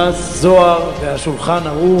הש"ס, זוהר והשולחן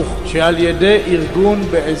ערוך, שעל ידי ארגון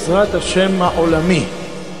בעזרת השם העולמי.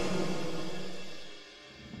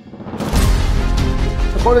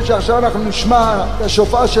 יכול להיות שעכשיו אנחנו נשמע את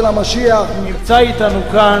השופר של המשיח. נמצא איתנו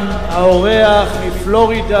כאן האורח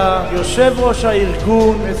מפלורידה, יושב ראש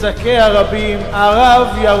הארגון, מזכה הרבים, הרב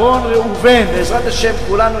ירון ראובן. בעזרת השם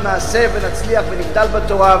כולנו נעשה ונצליח ונגדל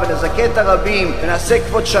בתורה ונזכה את הרבים ונעשה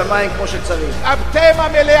כבוד שמיים כמו שצריך. אתם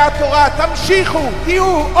עמלי התורה, תמשיכו,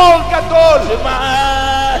 תהיו אור גדול.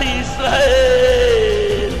 שמע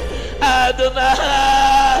ישראל,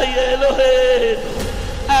 אדוני אלוהינו,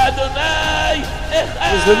 אדוני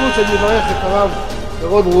הזדמנות שאני מברך את הרב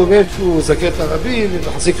ירון ראובן שהוא זקן הרבים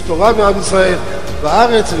ומחזיק תורה בעם ישראל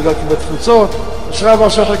בארץ וגם בתפוצות. אשריו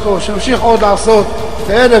ואשרי חלקו שימשיך עוד לעשות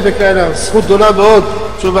כאלה וכאלה. זכות גדולה מאוד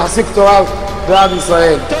שהוא מחזיק תורה בעם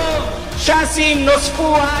ישראל. טוב, ש"סים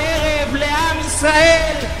נוספו הערב לעם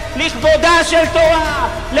ישראל לכבודה של תורה,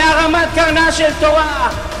 להרמת קרנה של תורה,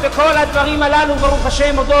 וכל הדברים הללו ברוך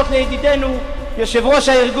השם הודות לידידנו יושב ראש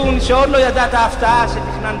הארגון שעוד לא ידע את ההפתעה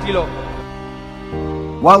שתכננתי לו.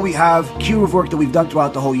 While we have kiruv work that we've done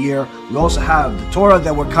throughout the whole year, we also have the Torah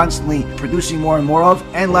that we're constantly producing more and more of,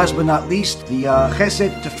 and last but not least, the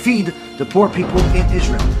chesed to feed the poor people in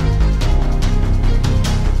Israel.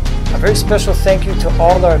 A very special thank you to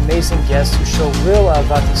all our amazing guests who show real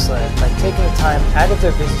Ahavat Yisrael by taking the time out of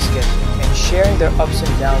their busy schedule and sharing their ups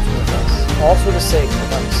and downs with us, all for the sake of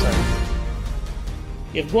Am Yisrael.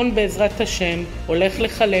 ארגון בעזרת השם הולך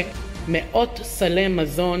לחלק מאות סלי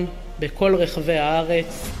מזון בכל רחבי הארץ.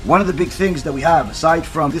 One of the big things that we have, aside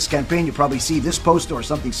from this campaign, you probably see this poster or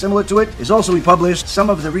something similar to it, is also we published some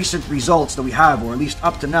of the recent results that we have, or at least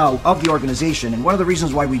up to now, of the organization. And one of the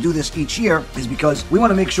reasons why we do this each year is because we want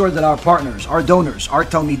to make sure that our partners, our donors, our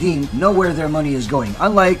Talmidim know where their money is going.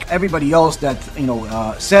 Unlike everybody else that,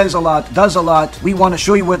 says a lot, does a lot, we want to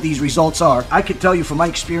show you what these results are. I could tell you from my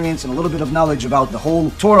experience and a little bit of knowledge about the whole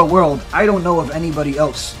Torah world, I don't know of anybody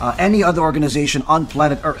else, any other organization on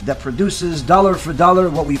planet Earth that produces dollar for dollar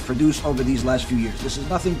what we've produced over these last few years. This is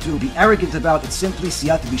nothing to be arrogant about. It's simply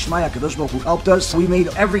siyata bishmaya. HaKadosh Baruch Hu helped us. We made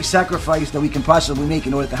every sacrifice that we can possibly make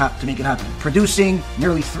in order to make it happen. Producing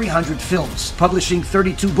nearly 300 films, publishing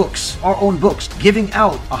 32 books, our own books, giving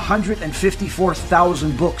out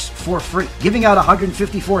 154,000 books for free. Giving out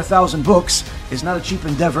 154,000 books is not a cheap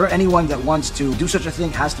endeavor. Anyone that wants to do such a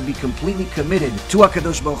thing has to be completely committed to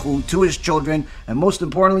HaKadosh Baruch Hu, to his children, and most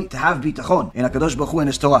importantly, to have bitachon in HaKadosh Baruch Hu and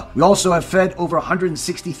his Torah. We also have fed over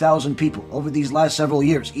 160,000 people over these last several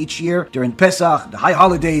years. Each year, during Pesach, the high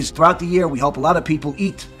holidays, throughout the year, we help a lot of people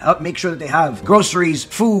eat, help make sure that they have groceries,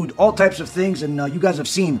 food, all types of things, and you guys have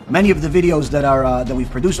seen many of the videos that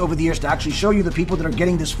we've produced over the years to actually show you the people that are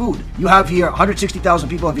getting this food. You have here 160,000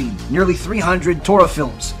 people have eaten, nearly 300 Torah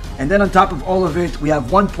films. And then on top of all of it, we have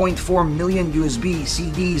 1.4 million USB,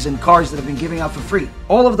 CDs, and cards that have been given out for free.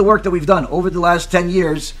 All of the work that we've done over the last 10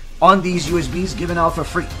 years on these USBs given out for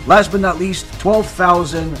free. Last but not least,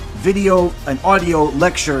 12,000 video and audio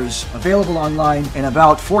lectures available online in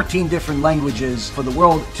about 14 different languages for the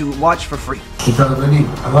world to watch for free.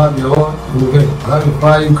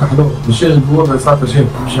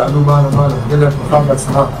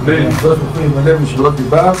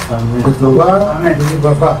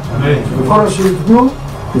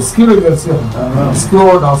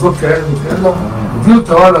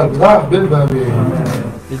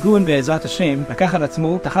 ארגון בעזרת השם לקח על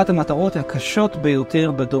עצמו את אחת המטרות הקשות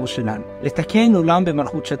ביותר בדור שלנו, לתקן עולם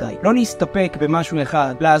במלכות שדי. לא להסתפק במשהו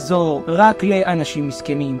אחד, לעזור רק לאנשים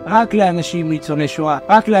מסכנים, רק לאנשים ניצולי שואה,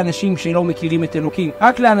 רק לאנשים שלא מכירים את אלוקים,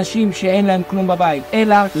 רק לאנשים שאין להם כלום בבית,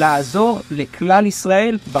 אלא לעזור לכלל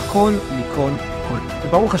ישראל בכל מכל כל.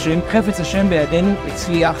 וברוך השם, חפץ השם בידינו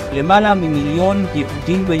הצליח. למעלה ממיליון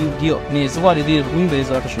יהודים ויהודיות נעזרו על ידי ארגון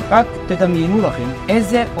בעזרת השם. רק תדמיינו לכם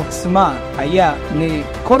איזה עוצמה היה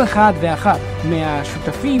לכל אחד ואחת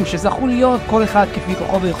מהשותפים שזכו להיות כל אחד כפי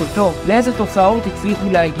כוחו ויכולתו, לאיזה תוצאות הצליחו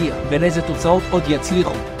להגיע ולאיזה תוצאות עוד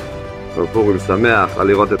יצליחו. פורים שמח על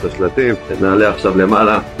לראות את השלטים. נעלה עכשיו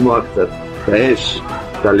למעלה, תנועה קצת את האש,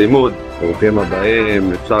 את הלימוד. ברוכים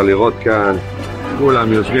הבאים, אפשר לראות כאן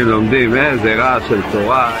כולם יושבים לומדים. איזה רעש של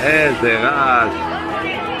תורה, איזה רעש,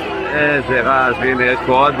 איזה רעש. והנה יש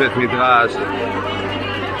פה עוד בית מדרש,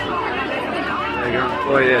 וגם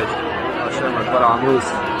פה יש השם הכל עמוס.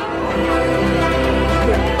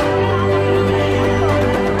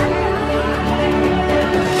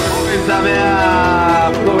 פורים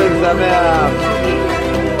שמח, פורים שמח.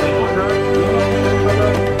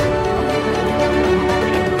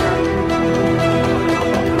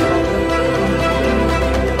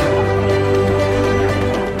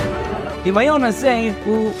 הדמיון הזה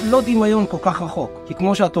הוא לא דמיון כל כך רחוק, כי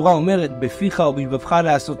כמו שהתורה אומרת, בפיך או בלבבך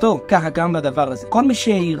לעשותו, ככה גם בדבר הזה. כל מי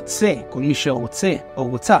שירצה, כל מי שרוצה או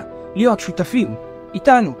רוצה להיות שותפים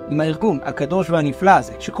איתנו, עם הארגון הקדוש והנפלא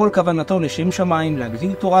הזה, שכל כוונתו לשם שמיים,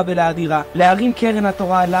 להגדיל תורה ולהאדירה, להרים קרן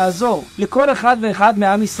התורה, לעזור לכל אחד ואחד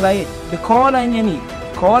מעם ישראל, בכל העניינים,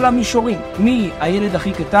 כל המישורים, מהילד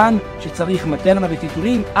הכי קטן שצריך מטרנה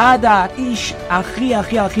וטיטולים, עד האיש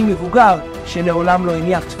הכי מבוגר שלעולם לא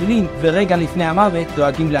הניח תפילין, ורגע לפני המוות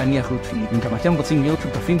דואגים להניח לו תפילין. אם גם אתם רוצים להיות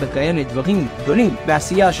שותפים בכאלה דברים גדולים,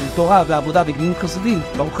 בעשייה של תורה ועבודה וגמילות חסדים,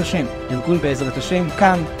 ברוך השם, ארגון בעזרת השם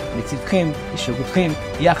כאן לצדכם, לשירותכם,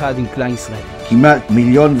 יחד עם כלל ישראל. כמעט 1.5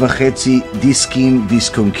 מיליון דיסקים,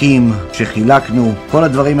 דיסקונקים שחילקנו, כל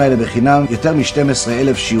הדברים האלה בחינם, יותר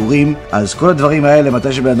מ-12,000 שיעורים. אז כל הדברים האלה,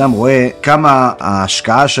 מתי שבן אדם רואה כמה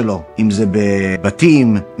ההשקעה שלו, אם זה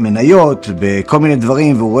בבתים, מניות, בכל מיני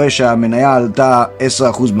דברים, והוא רואה שהמניה עלתה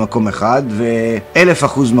 10% במקום אחד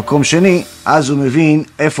ו1,000% במקום שני, אז הוא מבין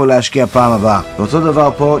איפה להשקיע פעם הבאה. ואותו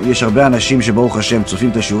דבר פה, יש הרבה אנשים שברוך השם צופים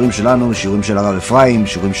את השיעורים שלנו, שיעורים של הרב אפרים,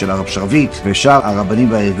 שיעורים של הרב שרביט ושאר הרבנים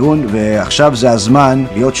בארגון, ועכשיו זה הזמן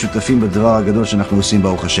להיות שותפים בדבר הגדול שאנחנו עושים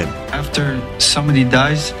ברוך השם. After somebody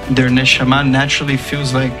dies, their neshama naturally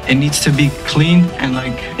feels like it needs to be clean and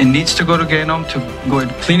like it needs to go to Gehenom to go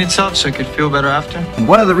and clean itself so it could feel better after. And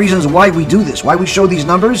one of the reasons why we do this, why we show these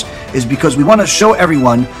numbers, is because we want to show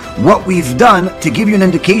everyone what we've done to give you an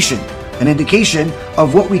indication of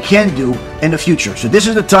what we can do in the future. So this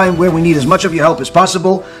is the time where we need as much of your help as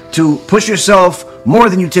possible to push yourself more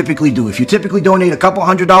than you typically do. If you typically donate a couple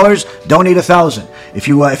 $100, donate 1,000. If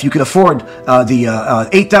you could afford the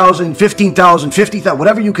 8,000, 15,000, 50,000,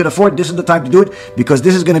 whatever you could afford, this is the time to do it, because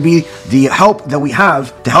this is going to be the help that we have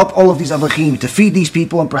to help all of these avachim, to feed these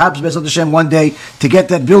people, and perhaps B'ezrat Hashem one day to get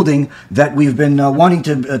that building that we've been wanting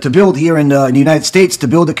to build here in the United States, to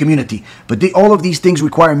build a community. But all of these things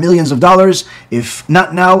require millions of dollars. If not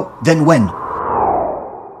now, then when?